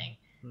something.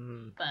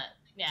 But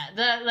yeah,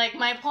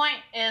 my point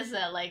is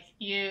that like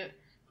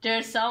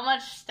there's so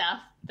much stuff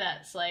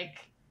that's like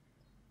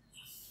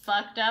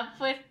fucked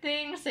up with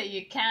things that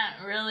you can't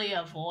really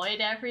avoid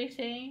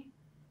everything.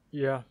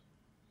 Yeah.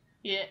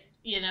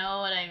 You know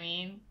what I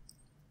mean?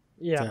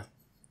 Yeah.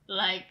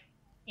 Like,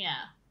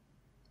 yeah.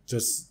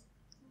 Just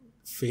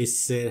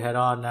face it head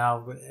on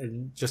now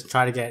and just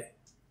try to get.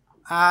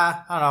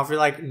 I don't know. I feel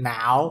like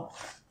now,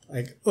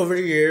 like over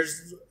the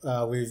years,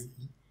 we've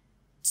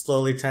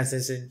slowly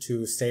transitioned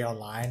to stay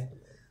online.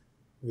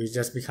 We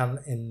just become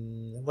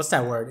what's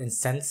that word?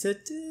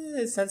 Insensitized?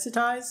 It's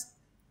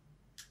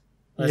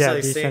Yeah,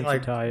 like seeing,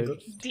 like,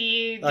 desensitized.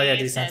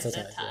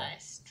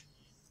 Desensitized.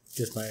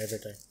 just by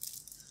everything.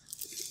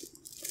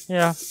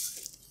 Yeah,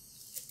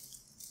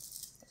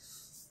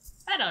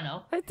 I don't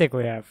know. I think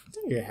we have. I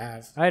think you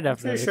have. I I'm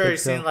definitely pretty sure think you've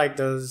so. seen like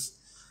those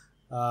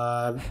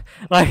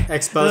like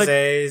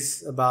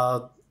exposés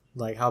about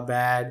like how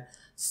bad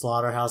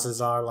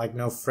slaughterhouses are. Like,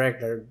 no frick,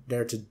 they're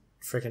there to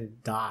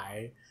freaking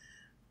die.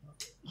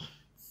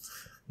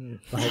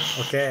 Like,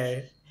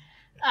 okay.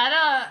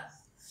 I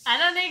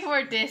don't think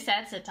we're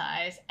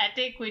desensitized. I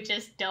think we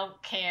just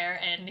don't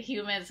care, and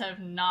humans have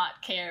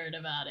not cared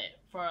about it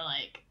for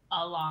like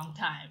a long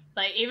time.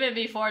 Like, even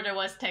before there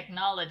was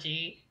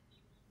technology,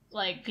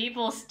 like,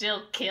 people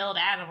still killed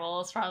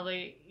animals,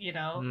 probably, you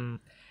know.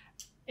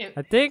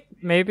 I think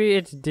maybe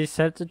it's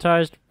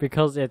desensitized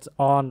because it's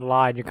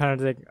online. You kind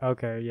of think,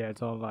 okay, yeah,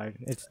 it's online,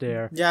 it's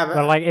there. Yeah,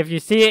 But like, if you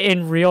see it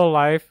in real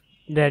life,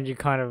 then you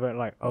kind of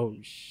like, oh,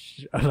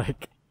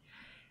 like,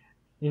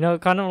 you know,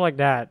 kind of like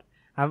that.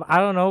 I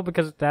don't know,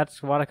 because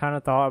that's what I kind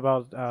of thought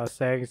about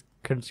Saeng's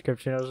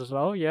conscription. I was just,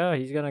 oh yeah,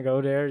 he's gonna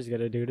go there, he's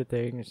gonna do the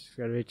thing, it's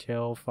gonna be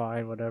chill,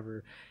 fine,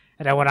 whatever.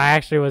 And then when I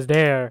actually was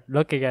there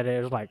looking at it,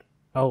 it was like,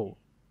 oh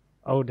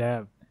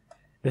damn,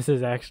 this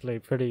is actually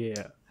pretty,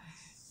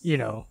 you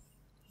know,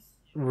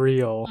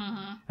 real.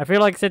 I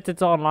feel like since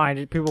it's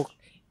online, people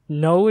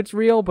know it's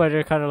real, but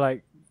they're kind of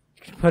like,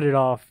 put it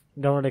off,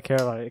 don't really care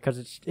about it,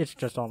 because it's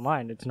just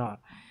online. It's not,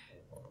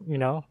 you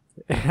know.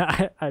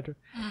 I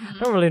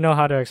don't really know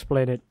how to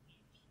explain it.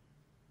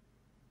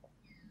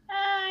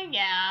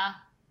 Yeah.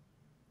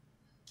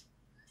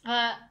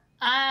 But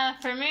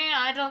for me,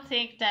 I don't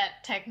think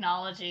that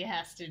technology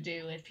has to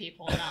do with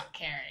people not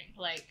caring.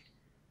 Like,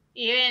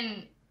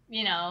 even,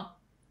 you know,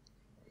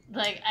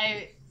 like,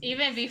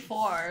 even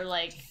before,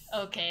 like,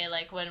 okay,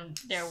 like, when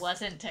there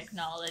wasn't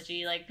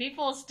technology, like,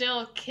 people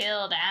still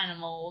killed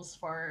animals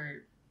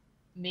for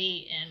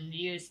meat and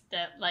used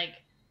that,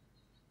 like,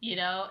 you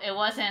know, it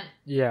wasn't,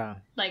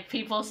 like,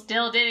 people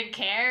still didn't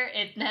care.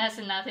 It has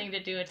nothing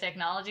to do with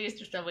technology, it's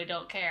just that we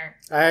don't care.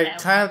 I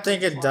kind of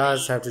think it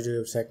does have to do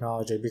with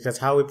technology, because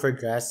how we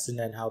progressed and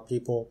then how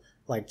people,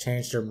 like,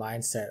 changed their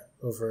mindset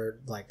over,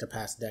 like, the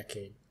past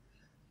decade.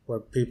 Where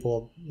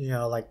people, you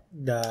know, like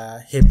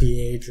the hippie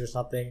age or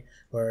something,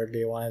 where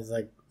they wanted,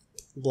 like,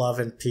 love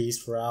and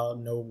peace throughout,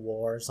 no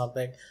war or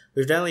something.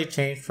 We've definitely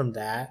changed from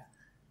that.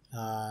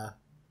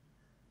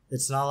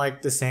 It's not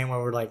like the same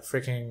where we're like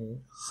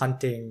freaking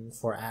hunting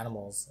for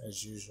animals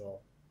as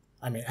usual.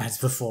 I mean, as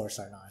before,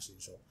 sorry, not as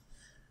usual.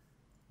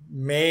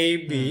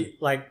 Maybe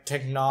like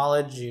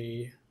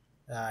technology.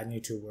 I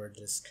need to word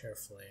this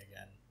carefully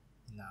again.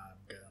 No, I'm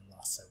good. I'm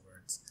lost at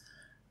words.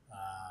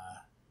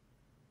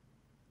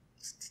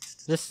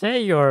 Just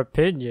say your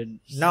opinion.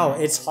 No,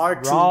 it's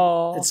hard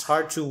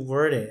to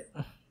word it.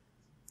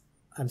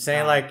 I'm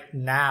saying like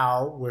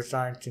now we're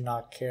starting to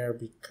not care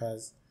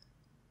because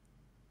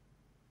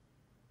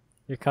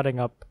you're cutting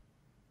up.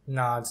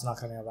 No, it's not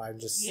cutting up. I'm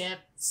just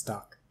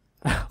stuck.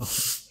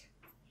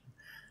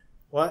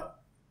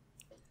 What?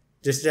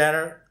 Just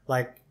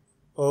like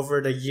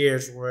over the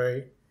years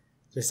we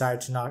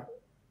decided to not.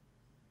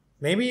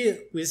 Maybe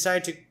we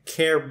decided to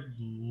care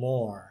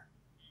more.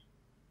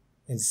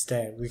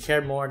 Instead, we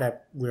cared more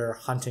that we're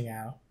hunting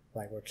out,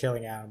 like we're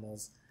killing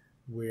animals.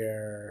 Maybe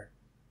we're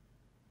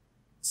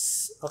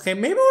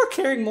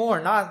caring more,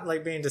 not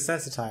like being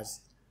desensitized.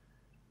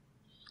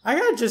 I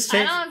gotta just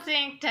change. I don't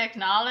think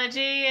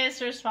technology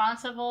is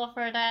responsible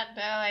for that,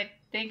 though. I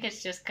think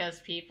it's just because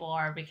people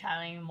are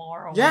becoming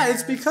more aware. Yeah,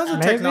 it's because of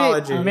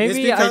technology.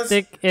 Maybe I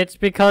think it's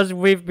because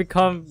we've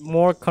become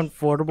more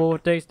comfortable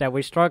with things, that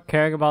we start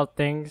caring about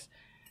things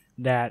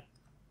that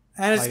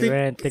we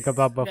didn't think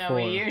about before. That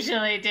we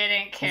usually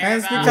didn't care and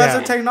it's about. because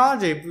of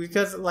technology,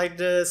 because like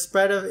the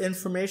spread of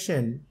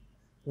information.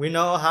 We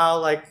know how,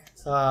 like,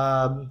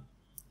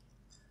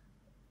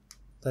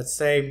 let's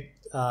say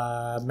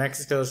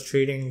Mexico's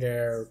treating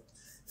their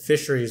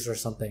fisheries or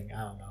something.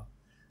 I don't know.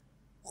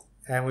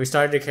 And we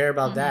started to care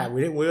about that.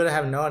 We would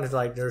have known if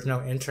like there's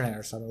no internet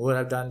or something. We would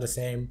have done the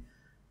same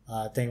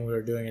thing we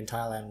were doing in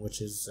Thailand,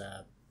 which is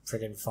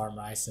freaking farm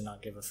rice and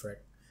not give a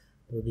frick.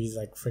 It would be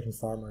like freaking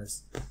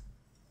farmers.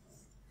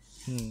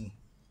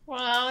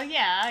 Well,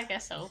 yeah, I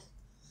guess so.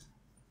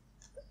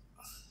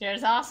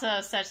 There's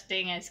also such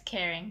thing as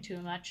caring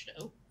too much,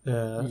 though.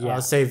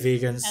 I'll say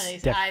vegans. At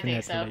least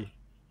Definitely.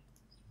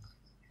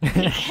 I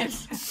think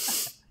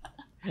so.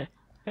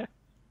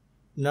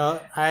 No,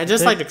 I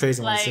just like the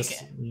crazy ones. Like,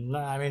 Just,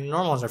 I mean,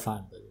 normal ones are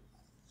fine. But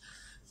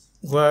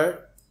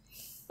what?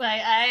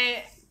 Like,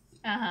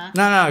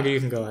 No, you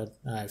can go ahead.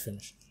 I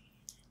finished.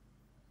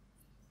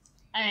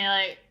 I mean,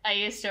 like, I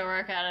used to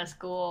work at a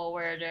school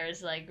where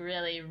there's, like,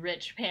 really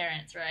rich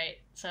parents, right?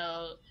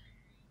 So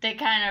they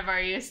kind of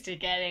are used to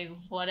getting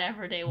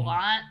whatever they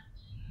want.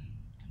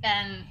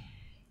 And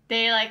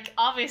they, like,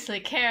 obviously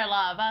care a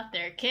lot about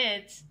their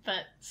kids,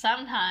 but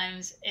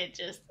sometimes it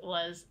just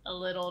was a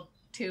little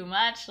too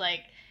much.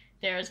 Like,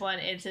 there was one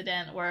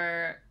incident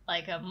where,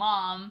 like, a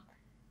mom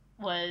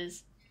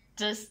was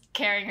just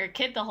carrying her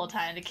kid the whole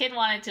time. The kid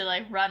wanted to,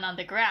 like, run on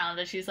the ground,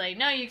 but she's like,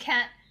 no, you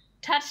can't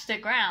touch the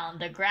ground.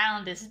 The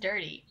ground is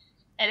dirty.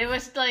 And it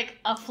was like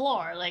a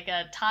floor, like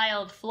a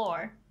tiled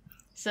floor.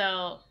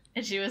 So,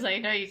 and she was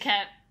like, no, you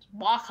can't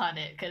walk on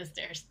it because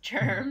there's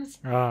germs.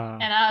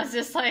 And I was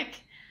just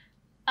like,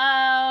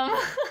 I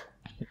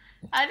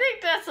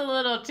think that's a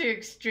little too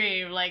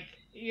extreme. Like,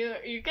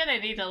 you're gonna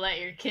need to let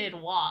your kid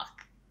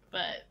walk.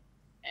 But,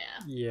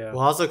 yeah.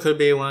 Well, also could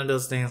be one of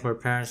those things where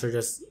parents are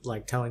just,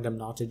 like, telling them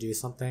not to do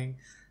something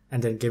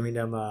and then giving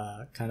them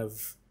a kind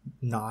of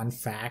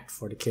non-fact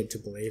for the kid to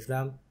believe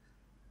them.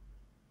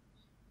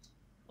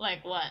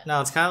 Like what?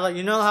 No, it's kind of like,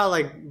 you know how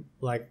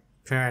like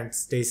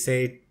parents, they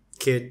say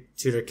to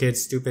their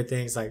kids stupid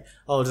things like,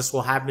 oh, this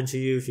will happen to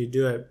you if you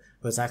do it,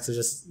 but it's actually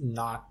just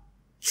not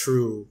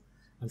true.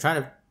 I'm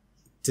trying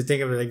to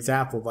think of an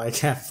example, but I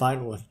can't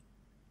find one.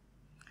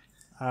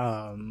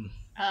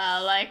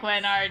 Like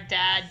when our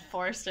dad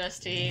forced us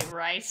to eat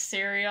rice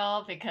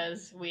cereal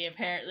because we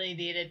apparently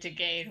needed to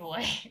gain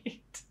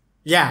weight.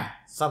 Yeah,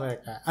 something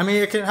like that. I mean,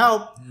 it can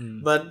help,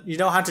 but you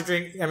don't have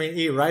to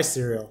eat rice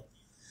cereal.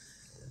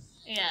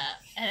 Yeah,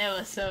 and it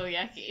was so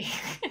yucky.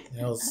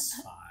 It was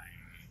fine.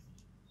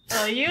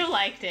 Well, you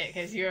liked it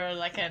because you were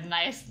like a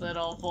nice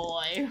little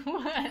boy.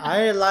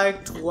 I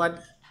liked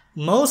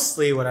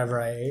mostly whatever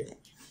I ate.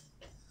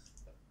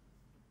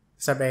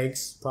 Except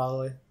eggs,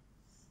 probably.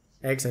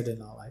 Eggs I did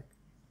not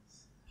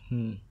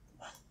like.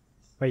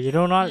 But you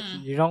don't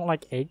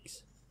like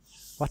eggs?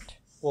 What?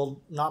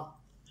 Well, not...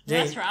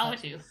 What's wrong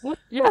with you? What?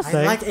 Yes,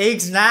 I like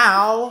eggs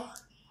now.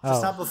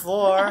 Just not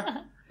before.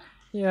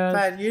 Yeah.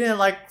 But you didn't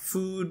like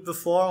food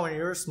before when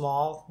you were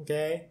small,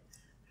 okay?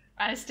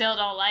 I still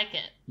don't like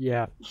it.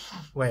 Yeah.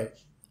 Wait,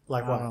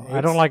 like what?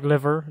 I don't like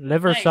liver.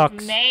 Liver like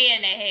sucks.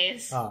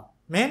 Mayonnaise. Oh,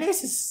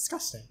 mayonnaise is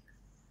disgusting.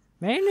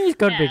 Mayonnaise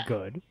could be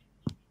good.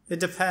 It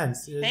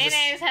depends.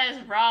 Mayonnaise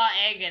has raw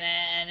egg in it,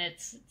 and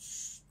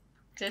it's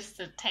just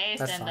the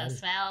taste and fine. the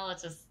smell.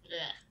 It's just.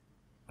 Ugh.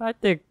 I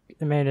think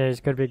mayonnaise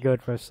could be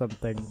good for some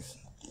things.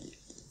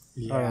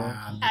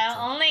 Yeah.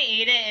 I'll only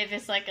eat it if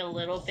it's like a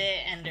little bit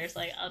and there's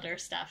like other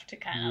stuff to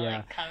kind of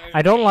like cover the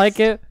I don't taste. like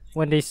it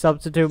when they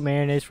substitute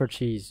mayonnaise for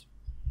cheese.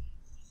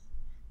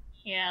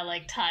 Yeah,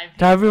 like Thai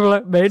people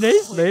like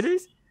mayonnaise?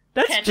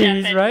 That's ketchup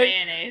cheese, and right?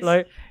 mayonnaise.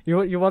 Like,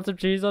 you want some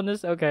cheese on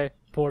this? Okay,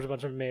 pours a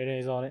bunch of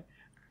mayonnaise on it.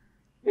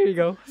 Here you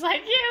go. It's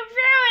like, you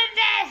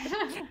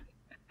ruined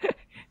it!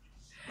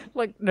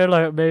 Like, they're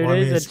like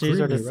mayonnaise and cheese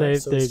are the same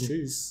so is thing.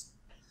 cheese.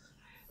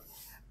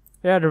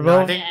 Yeah, they're No, I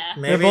both think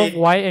they're maybe both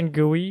white and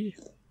gooey.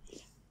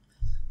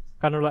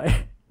 Kind of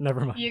like never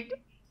mind.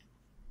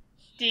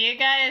 Do you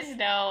guys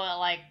know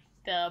like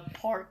the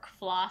pork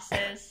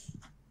flosses?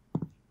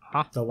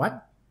 the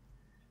what?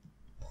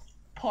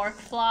 Pork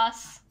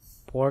floss?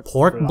 Pork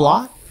floss?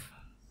 block?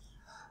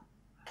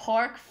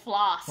 Pork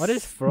floss. What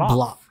is floss?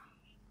 Block.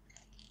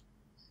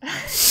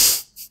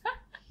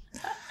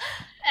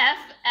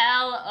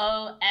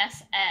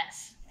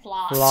 FLOSS.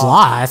 Floss.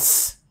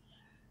 Floss?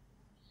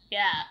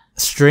 Yeah.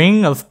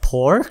 String of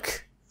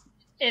pork?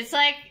 It's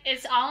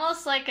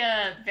almost like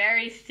a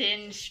very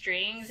thin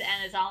strings,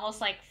 and it's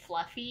almost like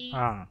fluffy.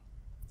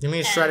 You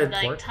mean shredded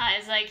and, pork?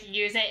 Thais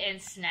use it in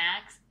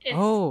snacks.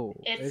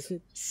 It's is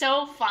it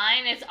so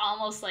fine. It's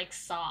almost like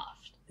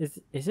soft.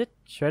 is it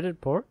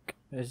shredded pork?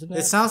 Isn't it?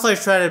 It sounds like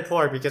shredded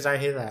pork because I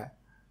hate that.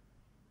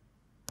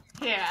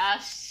 Here,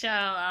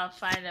 I'll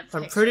find a picture.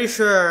 I'm pretty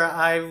sure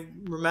I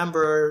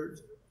remember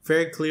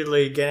very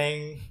clearly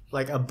getting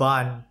like a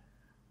bun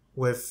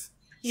with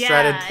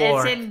shredded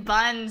pork. It's in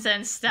buns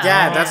and stuff.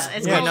 Yeah,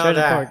 it's we called, know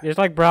that. Pork. It's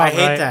like brown. I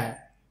hate right?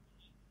 that.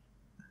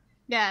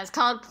 Yeah, it's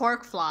called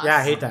pork floss. Yeah,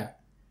 I hate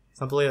that.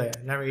 Completely.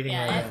 Never eating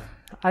Yeah. it again.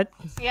 I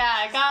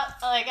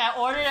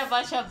ordered a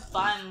bunch of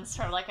buns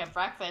from like a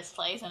breakfast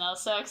place, and I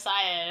was so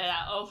excited, and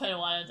I opened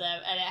one of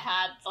them, and it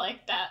had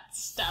like that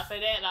stuff in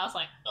it, and I was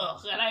like,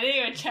 ugh, and I didn't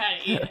even try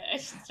to eat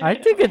it. I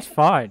think it's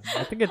fine.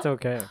 I think it's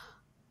okay.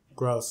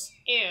 Gross.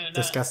 Ew, no,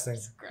 Disgusting.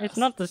 it's gross. It's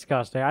not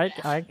disgusting.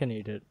 I can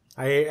eat it.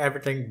 I ate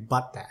everything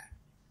but that.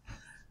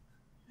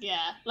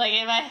 Yeah, like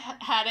if I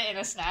had it in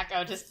a snack, I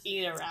would just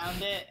eat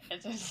around it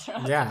and just throw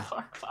the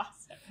pork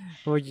floss in.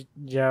 Well,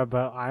 yeah,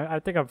 but I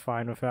think I'm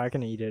fine with it. I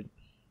can eat it.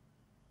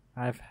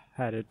 I've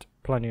had it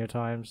plenty of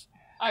times.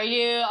 Are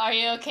you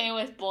okay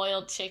with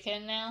boiled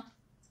chicken now?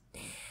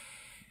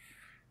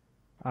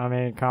 I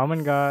mean,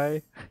 common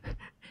guy.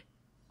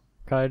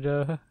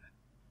 Kinda.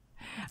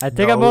 I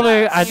think No.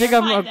 I think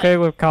I'm Kinda. okay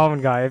with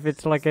common guy. If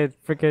it's like a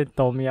freaking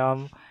tom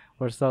yum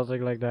or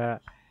something like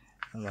that,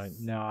 I'm like,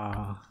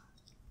 nah,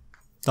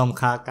 Tom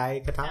kha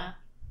kai kata?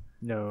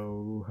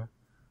 no.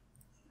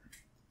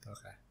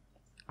 Okay.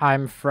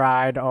 I'm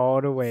fried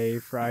all the way.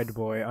 Fried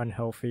boy.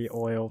 Unhealthy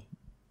oil.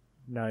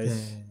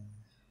 Nice.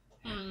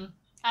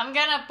 I'm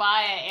gonna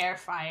buy an air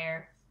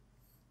fryer.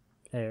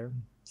 Air.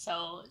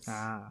 So it's,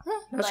 That's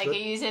like good.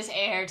 it uses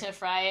air to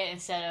fry it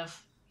instead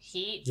of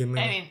heat. You mean-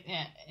 I mean,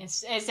 yeah,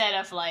 instead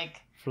of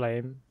like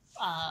Flame.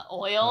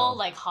 oil,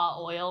 like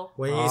hot oil.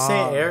 When you say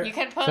air, You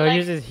can put So it like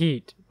uses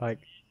heat. Like,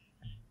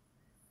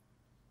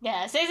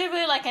 yeah, it's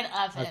basically like an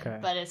oven, Okay.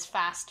 but it's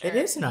faster. It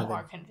is an more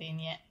oven.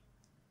 convenient.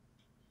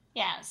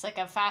 Yeah, it's like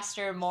a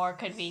faster, more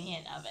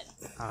convenient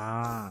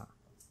oven.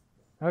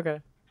 Okay.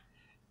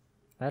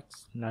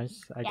 That's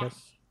nice, I Yeah.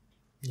 guess.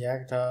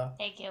 Yagta,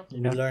 Thank you.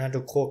 you learn how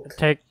to cook.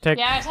 Take.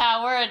 Yeah,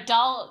 Tal, we're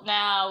adult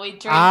now. We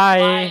drink I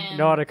wine.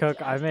 know how to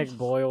cook. I make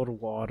boiled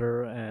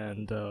water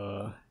and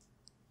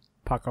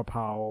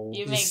pakapao.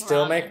 You You make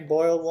still ramen. make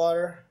boiled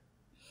water?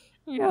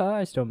 Yeah,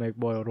 I still make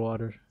boiled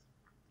water.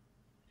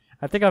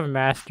 I think I've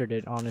mastered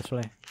it,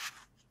 honestly.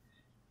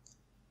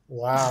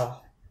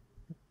 Wow.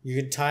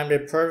 You timed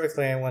it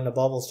perfectly when the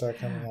bubbles start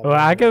coming up. Well,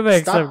 I can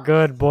make Stop. some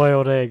good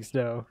boiled eggs,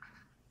 though.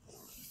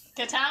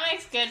 Katana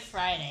makes good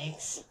fried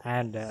eggs.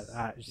 And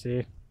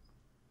see,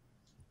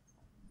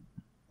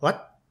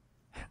 What?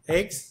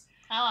 Eggs?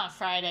 I want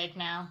fried egg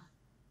now.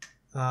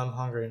 I'm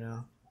hungry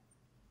now.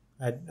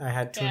 I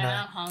had Yeah, I'm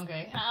tuna.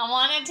 hungry. I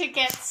wanted to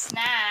get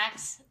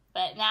snacks,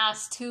 but now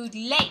it's too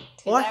late.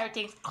 'Cause What?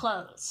 everything's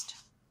closed.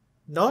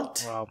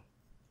 Don't well,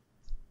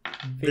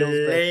 feels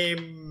bad.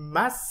 blame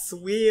us.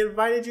 We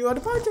invited you on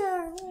the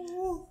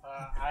podcast.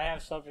 I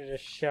have something to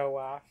show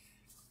off.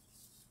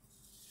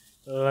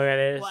 Look at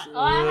this. What? Oh,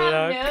 I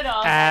have Look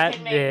noodles. I at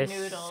can make this.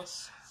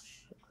 noodles.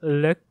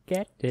 Look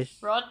at this.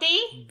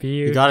 Roti? Beauty.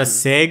 You got a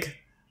cig?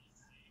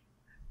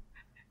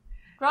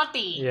 Roti.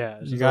 Yeah.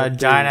 You got a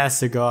giant ass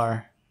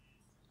cigar.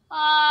 Oh,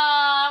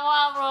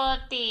 I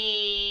want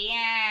roti.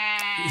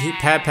 Yeah.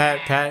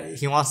 Pat,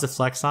 he wants to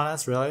flex on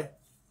us, really?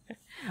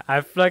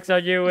 I flex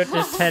on you with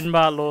this 10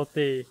 baht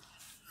roti.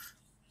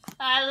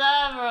 I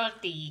love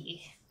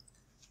roti.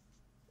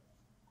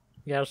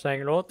 Yeah,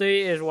 saying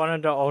roti is one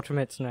of the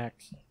ultimate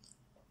snacks.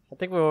 I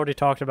think we already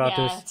talked about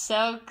Yeah, this.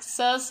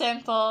 so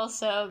simple,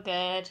 so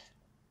good.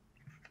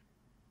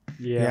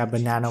 Yeah,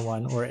 banana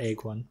one or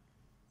egg one.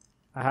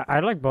 I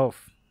like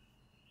both.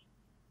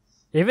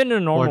 Even the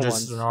normal Or just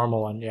ones. the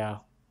normal one, yeah.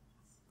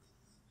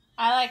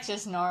 I like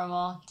just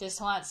normal. Just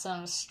want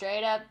some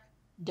straight up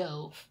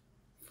dough.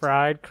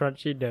 Fried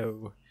crunchy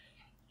dough.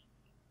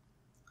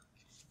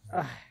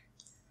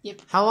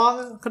 Yep. How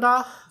long,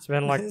 Kada? It's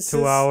been like This 2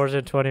 is- hours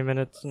and 20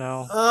 minutes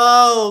now.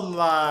 Oh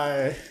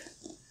my.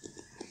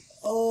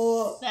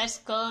 Oh. Let's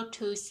go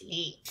to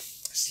sleep.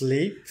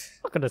 Sleep?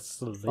 I'm not gonna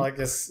sleep. I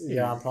guess,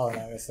 yeah, I'm probably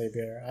not gonna sleep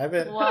here. I've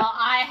been. Well,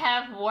 I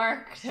have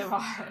work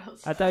tomorrow.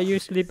 I thought you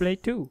sleep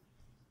late too.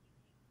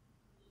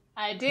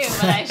 I do,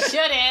 but I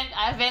shouldn't.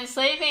 I've been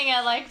sleeping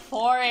at like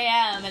 4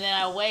 a.m. and then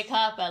I wake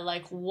up at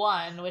like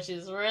 1, which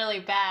is really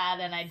bad,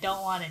 and I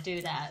don't want to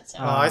do that. So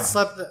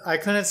I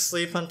couldn't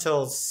sleep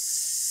until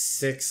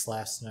 6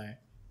 last night.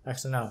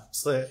 Actually, no.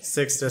 6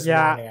 this morning,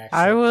 Yeah,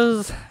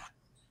 actually.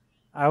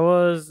 I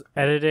was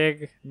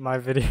editing my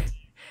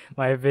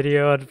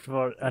video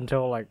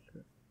until like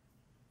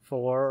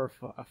 4 or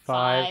 5,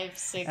 5,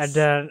 6. and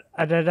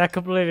then that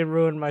completely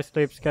ruined my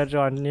sleep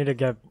schedule. I need to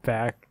get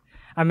back.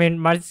 I mean,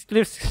 my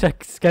sleep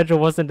schedule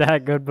wasn't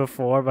that good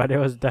before, but it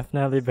was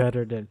definitely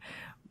better than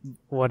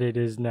what it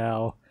is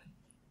now.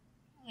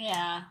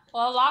 Yeah.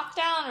 Well,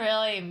 lockdown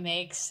really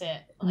makes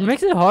it. It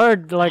makes it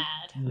hard, like,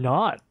 bad.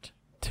 not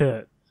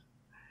to.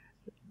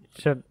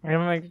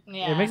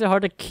 It makes it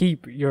hard to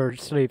keep your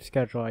sleep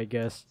schedule, I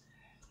guess.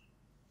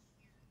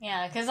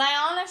 Yeah, because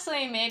I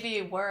honestly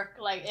maybe work,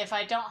 like, if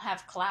I don't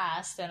have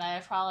class, then I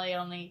probably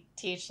only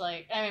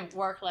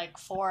work like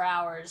 4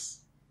 hours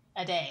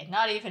a day.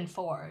 Not even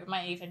 4. It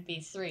might even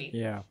be 3.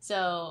 Yeah.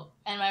 So,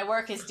 and my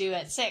work is due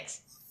at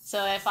 6.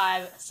 So if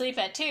I sleep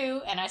at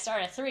 2 and I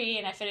start at 3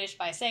 and I finish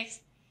by 6,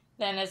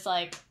 then it's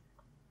like,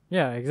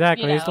 Yeah,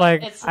 exactly. you know, it's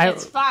like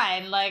it's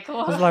fine. Like,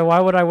 it's like, why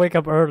would I wake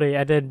up early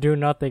and then do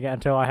nothing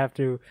until I have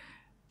to?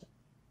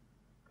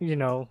 You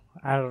know,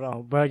 I don't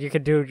know. But you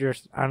could do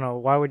I don't know.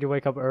 Why would you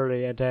wake up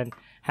early and then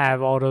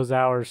have all those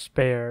hours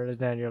spare, and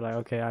then you're like,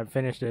 okay, I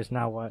finished this.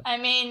 Now what? I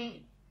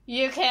mean,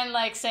 you can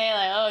like say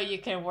like, oh, you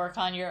can work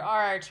on your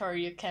art, or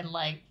you can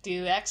like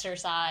do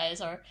exercise,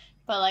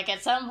 but like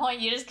at some point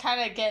you just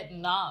kind of get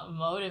not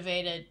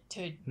motivated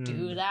to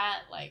do that.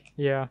 Like,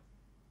 Yeah.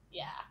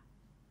 yeah.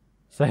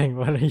 Saying,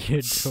 what are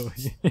you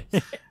doing? I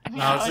was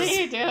What are just-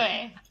 you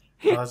doing?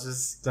 I was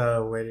just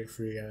waiting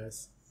for you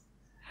guys.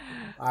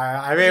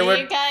 I Do mean, you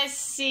we're. guys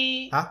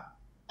see? Huh?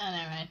 Oh,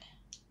 never mind.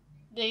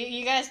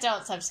 You guys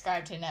don't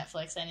subscribe to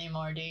Netflix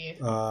anymore, do you?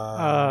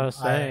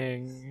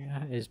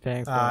 Saying is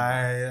paying for.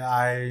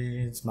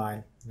 It's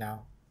mine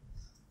now.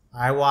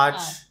 I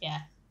watch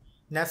Yeah.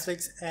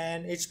 Netflix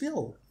and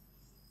HBO.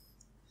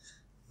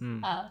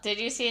 Oh, did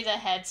you see the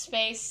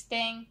Headspace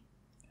thing?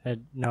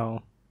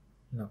 No.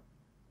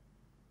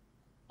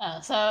 Oh,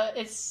 so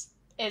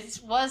it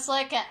was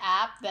like an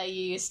app that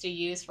you used to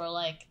use for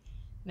like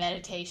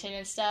meditation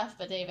and stuff,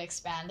 but they've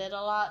expanded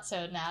a lot.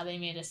 So now they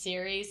made a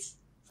series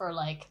for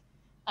like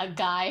a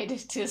guide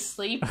to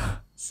sleep.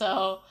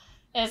 So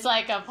it's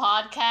like a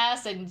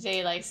podcast, and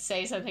they like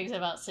say some things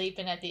about sleep,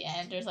 and at the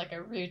end there's like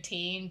a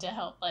routine to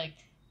help like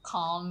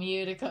calm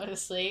you to go to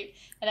sleep.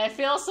 And I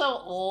feel so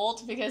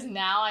old because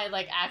now I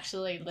like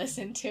actually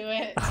listen to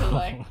it to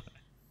like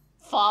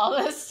fall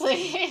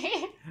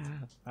asleep.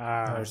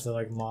 You're still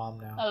like mom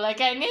now.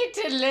 Like I need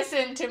to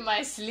listen to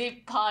my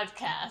sleep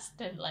podcast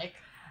and like.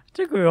 I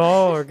think we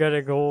all are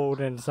getting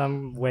old in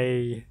some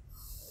way.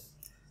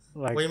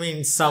 Like, What do you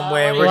mean some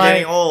way? We're like,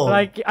 getting old.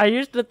 Like, I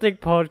used to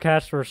think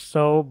podcasts were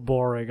so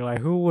boring. Like,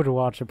 who would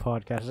watch a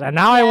podcast? And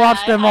now I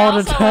watch them all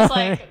the time.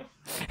 Like,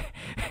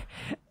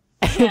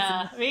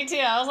 yeah, me too.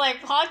 I was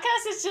like,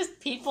 podcast is just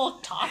people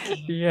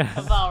talking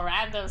about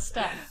random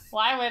stuff.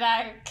 Why would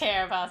I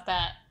care about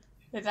that?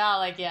 It's not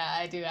like, yeah,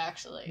 I do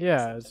actually.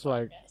 Yeah, it's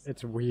like,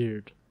 it's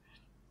weird.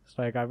 It's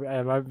like,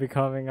 am I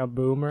becoming a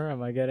boomer?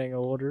 Am I getting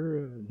older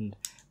and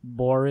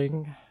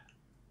boring?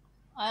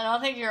 I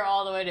don't think you're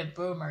all the way to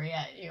boomer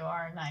yet. You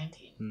are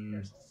 19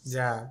 years old.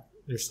 Yeah,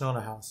 you're still in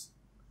a house.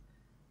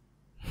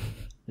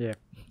 Yeah.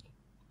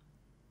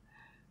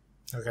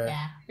 Okay.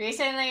 Yeah.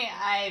 Recently,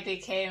 I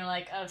became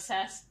like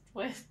obsessed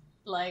with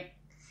like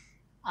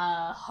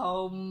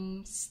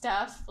home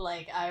stuff.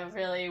 Like, I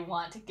really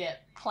want to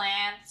get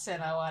plants,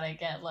 and I want to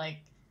get like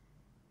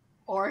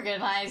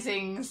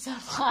organizing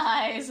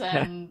supplies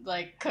and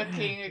like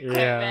cooking equipment.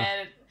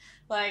 Yeah.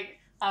 Like,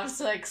 I'm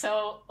just, like,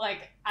 so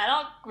like I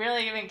don't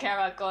really even care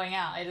about going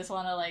out. I just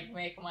want to like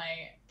make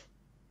my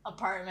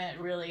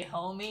apartment really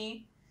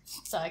homey,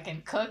 so I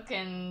can cook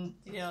and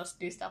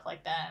do stuff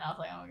like that. And I was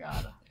like, oh my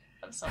god,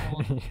 I'm so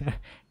old. Yeah.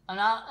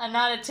 I'm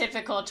not a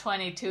typical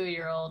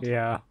 22-year-old.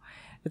 Yeah.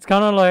 It's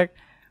kind of like,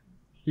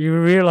 you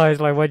realize,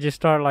 like, when you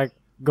start, like,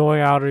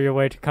 going out of your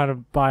way to kind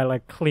of buy,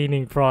 like,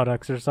 cleaning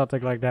products or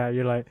something like that,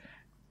 you're like,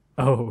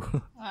 oh.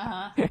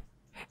 Uh-huh.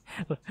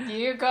 Do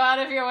you go out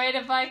of your way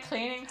to buy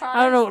cleaning products?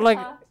 I don't know, like,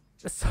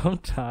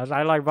 sometimes.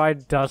 I, like, buy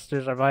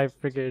dusters, I buy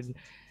freaking,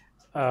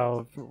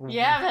 You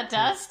have a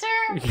duster?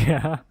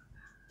 Yeah.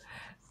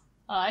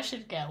 Oh, I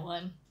should get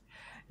one.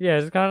 Yeah,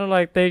 it's kind of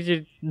like things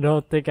you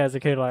don't think as a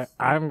kid, like,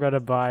 I'm gonna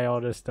buy all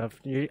this stuff.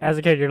 As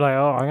a kid, you're like,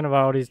 oh, I'm gonna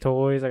buy all these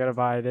toys, I'm gonna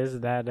buy this,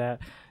 that.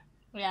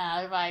 Yeah,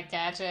 I buy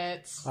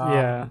gadgets.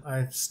 Yeah.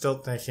 I'm still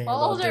thinking Well,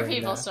 about older doing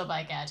people that. still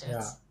buy gadgets.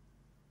 Yeah.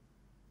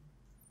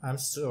 I'm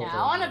still...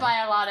 Yeah, I want to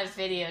buy a lot of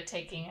video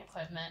taking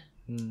equipment.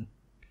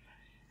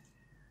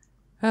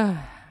 Yeah,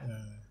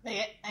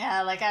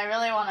 like, I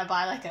really want to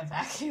buy, like, a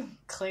vacuum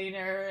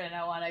cleaner, and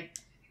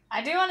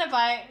I do want to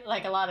buy,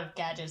 like, a lot of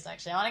gadgets,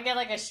 actually. I want to get,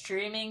 like, a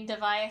streaming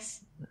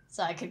device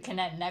so I could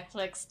connect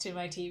Netflix to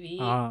my TV.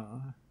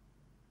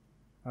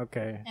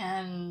 Okay.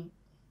 And,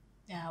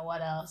 yeah,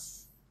 what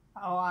else?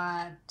 I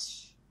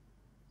want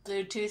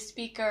Bluetooth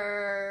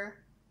speaker.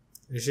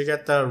 You should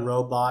get the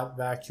robot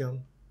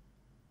vacuum.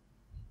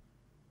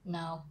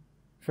 No.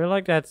 I feel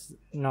like that's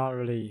not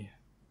really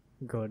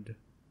good.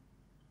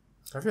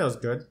 That feels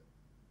good.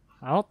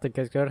 I don't think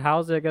it's good.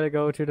 How's it gonna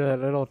go to the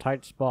little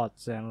tight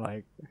spots and,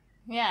 like...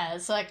 Yeah,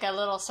 it's like a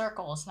little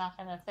circle. It's not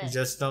gonna fit. You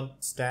just don't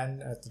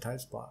stand at the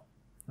tight spot.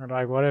 Or,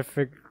 like, what if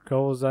it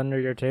goes under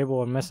your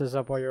table and messes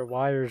up all your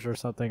wires or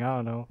something? I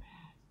don't know.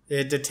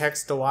 It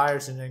detects the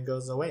wires and then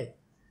goes away.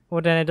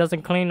 Well, then it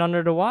doesn't clean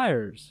under the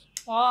wires.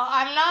 Well,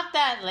 I'm not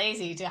that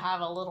lazy to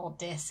have a little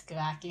disc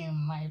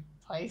vacuum my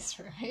place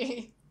for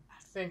me. I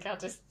think I'll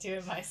just do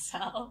it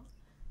myself.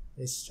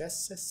 It's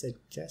just a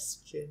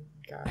suggestion,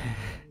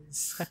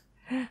 guys.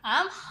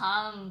 I'm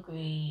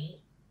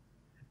hungry.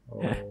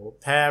 Oh,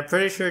 Pat, I'm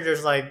pretty sure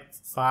there's like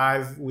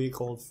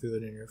 5-week-old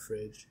food in your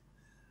fridge.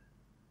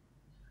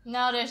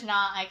 No, there's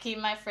not. I keep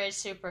my fridge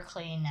super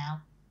clean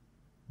now.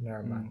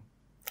 Never mind.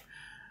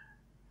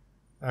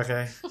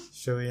 Okay,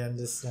 should we end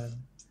this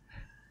then?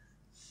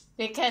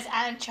 Because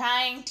I'm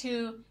trying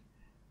to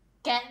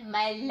get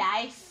my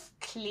life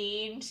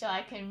clean so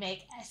I can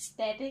make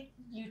aesthetic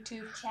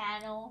YouTube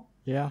channel.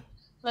 Yeah.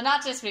 But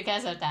not just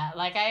because of that.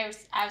 Like,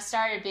 I've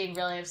started being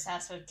really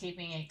obsessed with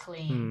keeping it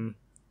clean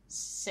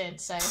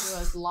since I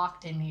was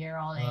locked in here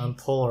all day.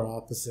 Polar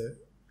opposite.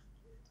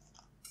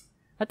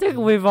 I think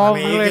we've all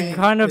really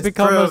kind of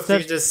become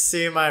obsessed. You just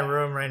see my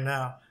room right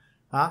now.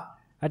 Huh?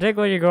 I think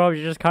when you grow up,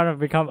 you just kind of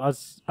become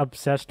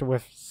obsessed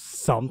with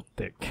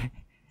something.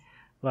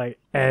 Like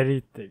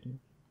anything.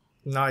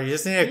 No, you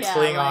just need to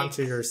cling on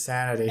to your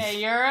sanity. Yeah,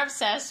 you're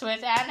obsessed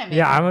with anime.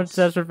 Yeah, I'm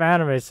obsessed with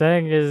anime.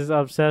 Saeng is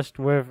obsessed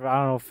with, I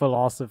don't know,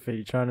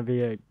 philosophy, trying to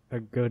be a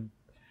good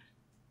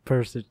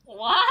person.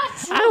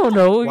 What? I don't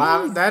know.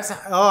 Wow,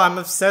 I'm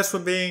obsessed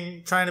with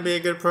trying to be a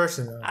good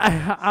person.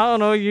 I don't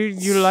know,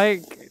 you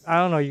like, I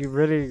don't know, you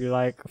really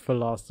like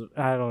philosophy.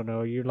 I don't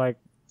know, you like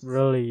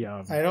really,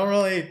 I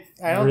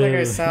don't think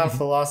I sound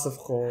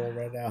philosophical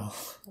right now.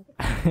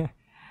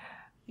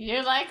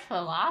 You like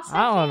philosophy?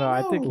 I don't know.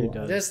 I think he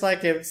does.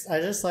 I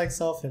just like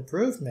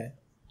self-improvement.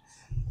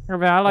 I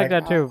mean, I like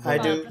that too. I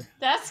do.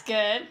 That's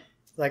good.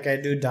 Like, I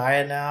do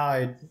diet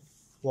now.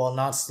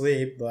 Not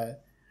sleep,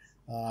 but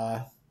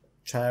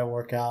try to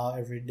work out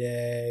every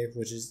day,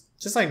 which is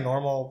just like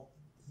normal,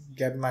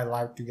 get my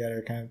life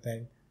together kind of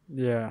thing.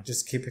 Yeah.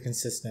 Just keep it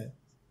consistent.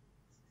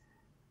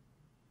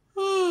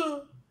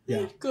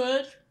 Yeah.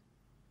 Good.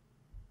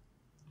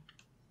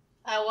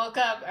 I woke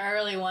up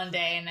early one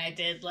day and I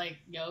did like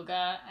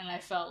yoga and I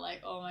felt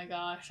like, oh my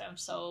gosh, I'm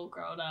so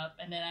grown up.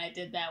 And then I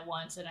did that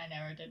once and I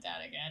never did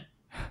that again.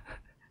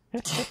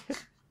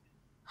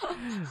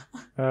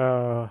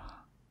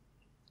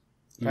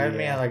 I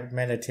mean, I like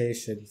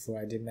meditation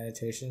I did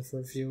meditation for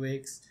a few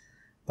weeks,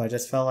 but I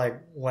just felt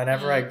like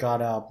whenever I got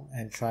up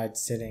and tried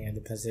sitting in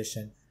the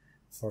position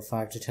for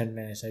 5 to 10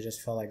 minutes, I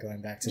just felt like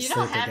going back to sleep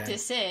again. You don't have to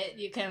sit.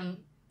 You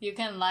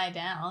can lie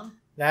down.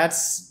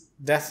 That's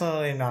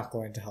definitely not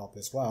going to help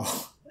as well.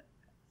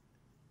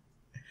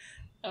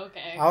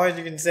 Okay. Otherwise,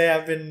 you can say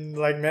I've been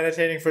like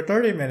meditating for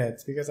 30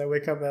 minutes because I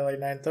wake up at like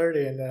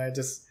 9:30 and then I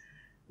just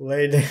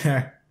lay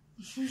there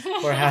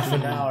for half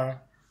an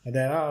hour and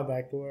then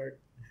back to work.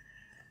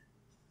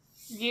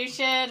 You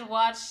should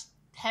watch.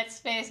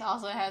 Headspace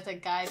also has a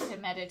guide to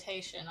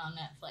meditation on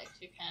Netflix.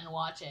 You can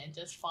watch it and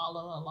just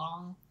follow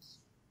along.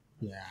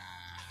 Yeah.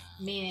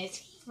 I mean, it's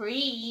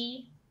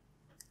free.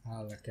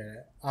 I'll look at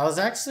it. I was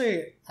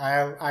actually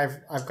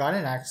I've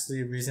gotten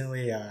actually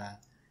recently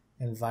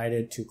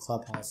invited to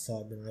Clubhouse,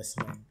 so I've been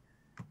listening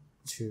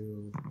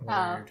to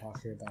what you're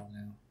talking about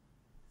now.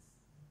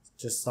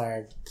 Just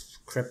like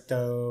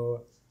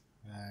crypto,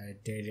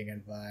 dating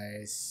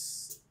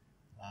advice,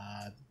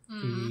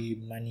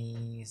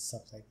 money,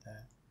 stuff like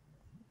that.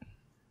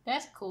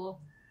 That's cool.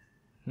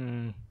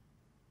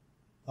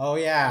 Oh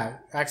yeah,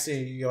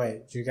 actually,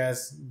 wait. Do you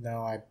guys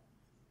know I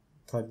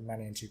put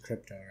money into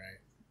crypto, right?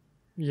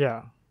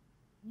 Yeah.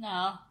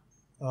 No.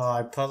 Oh,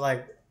 I put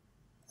like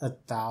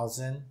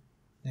 1,000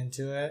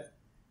 into it,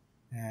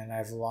 and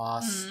I've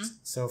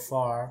lost so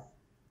far.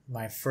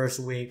 My first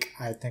week,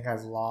 I think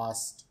I've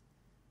lost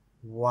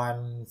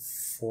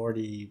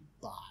 140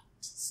 baht,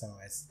 so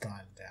it's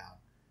gone down.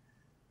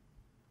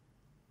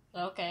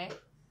 Okay.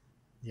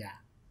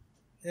 Yeah,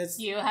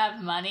 You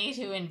have money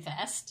to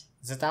invest?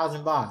 It's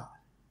 1,000 baht.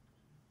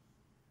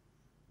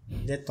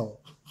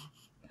 Little.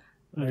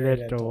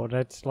 Little.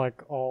 That's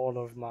like all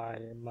of my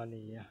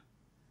money.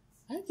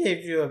 I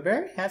gave you a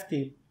very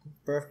hefty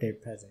birthday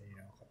present, you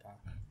know.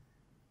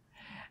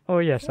 Oh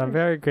yes, I'm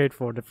very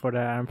grateful for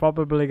that. I'm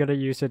probably gonna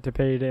use it to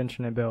pay the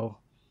internet bill.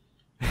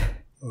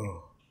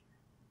 Oh.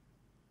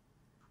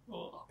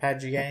 Pat,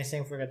 did you get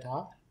anything for the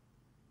talk?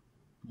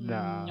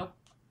 Nah. Nope.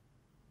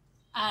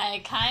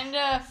 I kind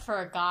of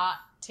forgot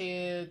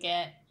to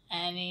get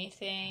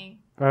anything.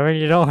 I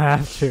mean, you don't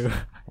have to.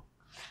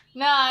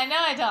 No, I know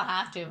I don't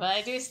have to, but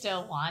I do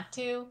still want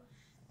to.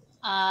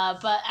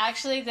 But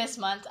actually this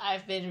month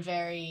I've been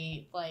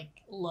very, like,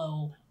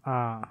 low.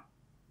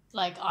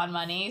 Like, on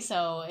money.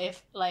 So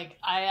if, like,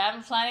 I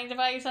am planning to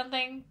buy you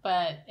something,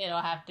 but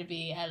it'll have to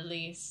be at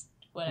least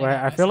what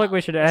I feel like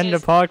we should end the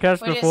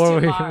podcast before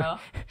we...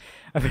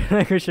 I feel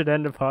like we should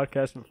end the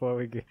podcast before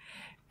we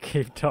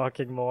keep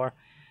talking more.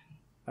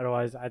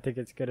 Otherwise, I think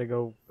it's gonna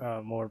go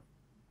more...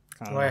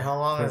 Wait, how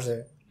long is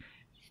it?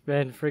 It's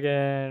been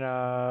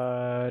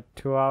friggin'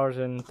 2 hours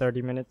and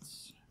 30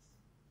 minutes.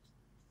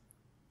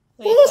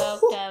 We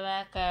broke the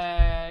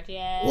record,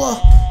 yeah.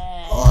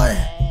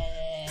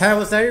 Pat,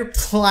 was that your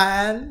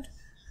plan?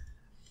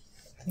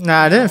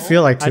 Nah, I didn't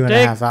feel like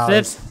 2.5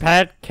 hours. Since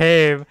Pat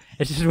came,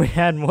 it's just we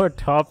had more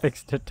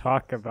topics to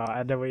talk about.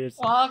 And then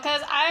well,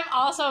 because I'm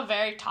also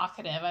very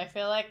talkative. I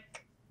feel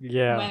like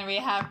when we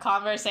have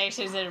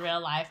conversations in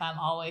real life, I'm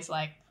always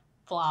like,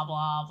 blah,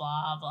 blah,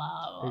 blah,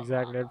 blah, blah.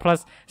 Exactly. Blah, blah.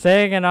 Plus,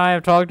 Saeng and I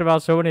have talked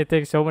about so many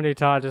things so many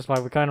times, it's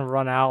like we kind of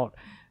run out.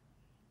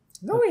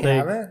 No, we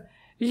haven't.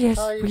 Yes,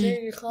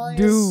 we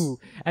do.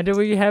 And then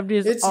we have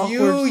these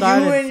awkward silence.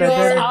 You and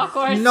your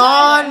awkward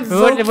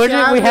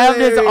non-vocabulary. We have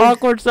this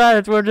awkward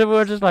silence where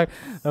we're just like,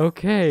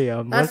 okay,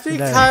 that's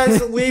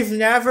because we've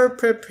never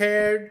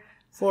prepared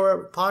for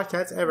a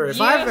podcast ever. You've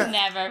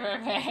never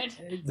prepared.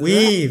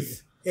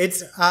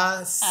 It's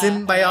a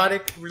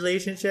symbiotic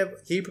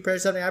relationship. He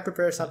prepares something, I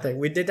prepare something.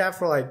 We did that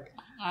for like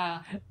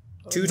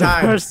 2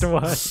 times. The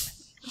first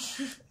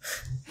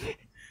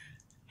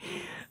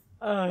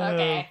one.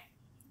 Okay.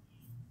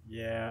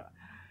 Yeah.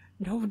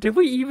 No, did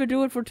we even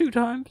do it for 2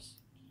 times?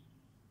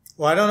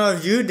 Well, I don't know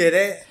if you did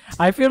it.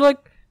 I feel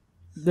like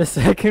the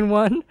second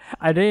one,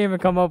 I didn't even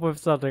come up with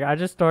something. I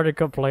just started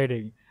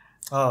complaining.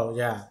 Oh,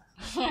 yeah.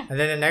 And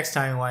then the next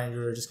time you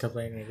were just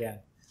complaining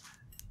again.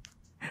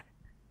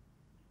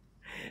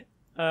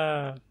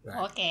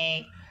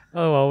 Okay.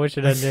 Oh, well, we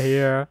should end it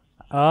here.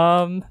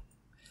 So,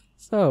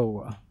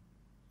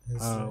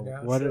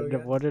 what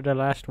are the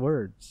last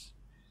words?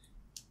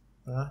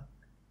 Huh?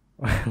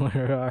 What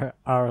are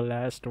our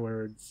last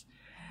words?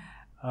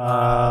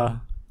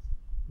 Moral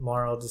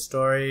of the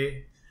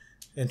story: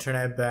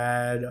 internet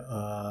bad.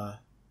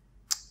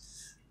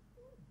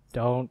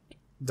 Don't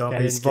get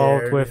be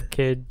involved with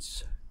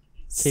kids.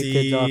 Keep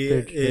kids off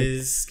their kids.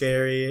 Is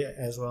scary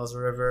as well as the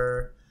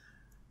river.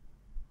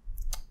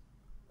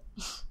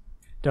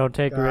 Don't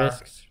take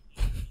risks.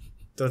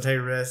 Don't take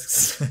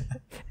risks.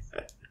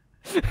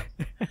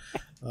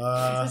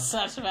 This is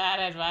such bad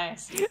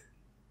advice.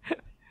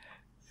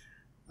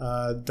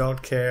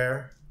 Don't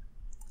care.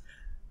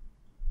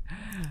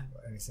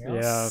 Anything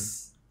else? Yeah.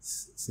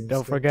 Seems Don't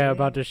good forget to me.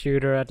 about the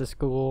shooter at the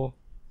school.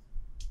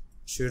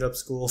 Shoot up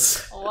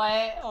schools.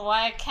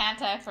 Why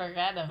can't I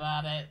forget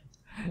about it?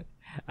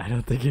 I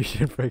don't think you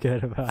should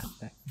forget about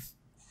that.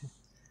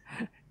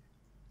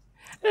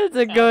 It's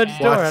a good Okay.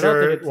 story. I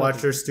don't think it's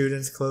Watch your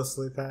students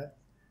closely, Pat.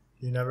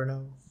 You never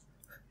know.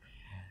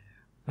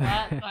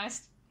 What?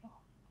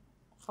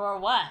 For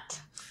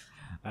what?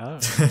 I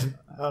don't know.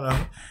 I don't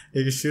know.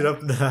 You can shoot up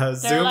the They're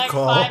Zoom like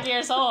call. 5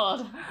 years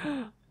old.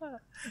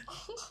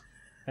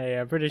 Hey,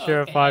 I'm pretty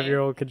sure Okay. a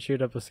 5-year-old can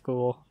shoot up a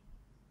school.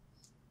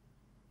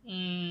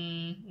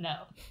 No,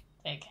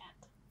 they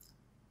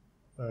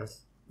can't.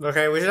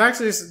 Okay, we should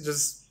actually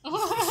just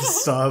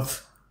stop.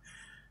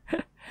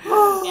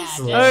 Yeah,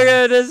 So-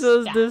 Okay, this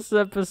is Yeah. this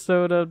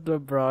episode of the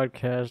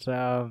broadcast.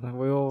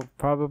 We will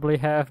probably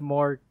have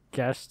more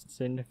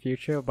guests in the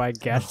future. By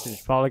guests,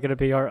 it's probably gonna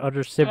be our other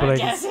I siblings.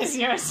 guess it's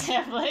your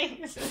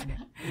siblings.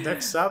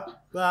 Next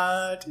up,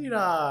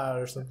 Tina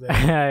or something.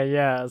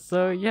 Yeah.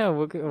 So yeah,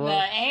 we'll No,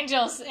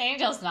 Angel's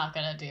not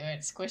gonna do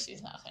it.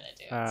 Squishy's not gonna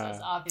do it. So it's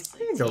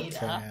obviously Angel Tina.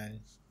 can,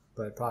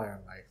 but probably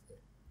unlikely.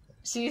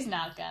 She's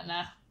not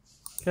gonna.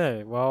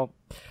 Okay. Well,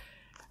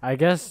 I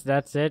guess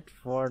that's it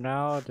for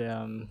now.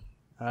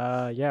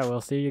 Yeah,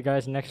 we'll see you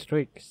guys next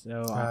week.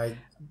 So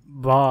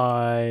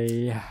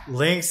bye.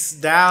 Links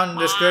down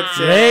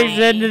description. Links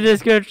in the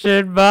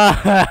description.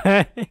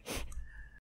 Bye.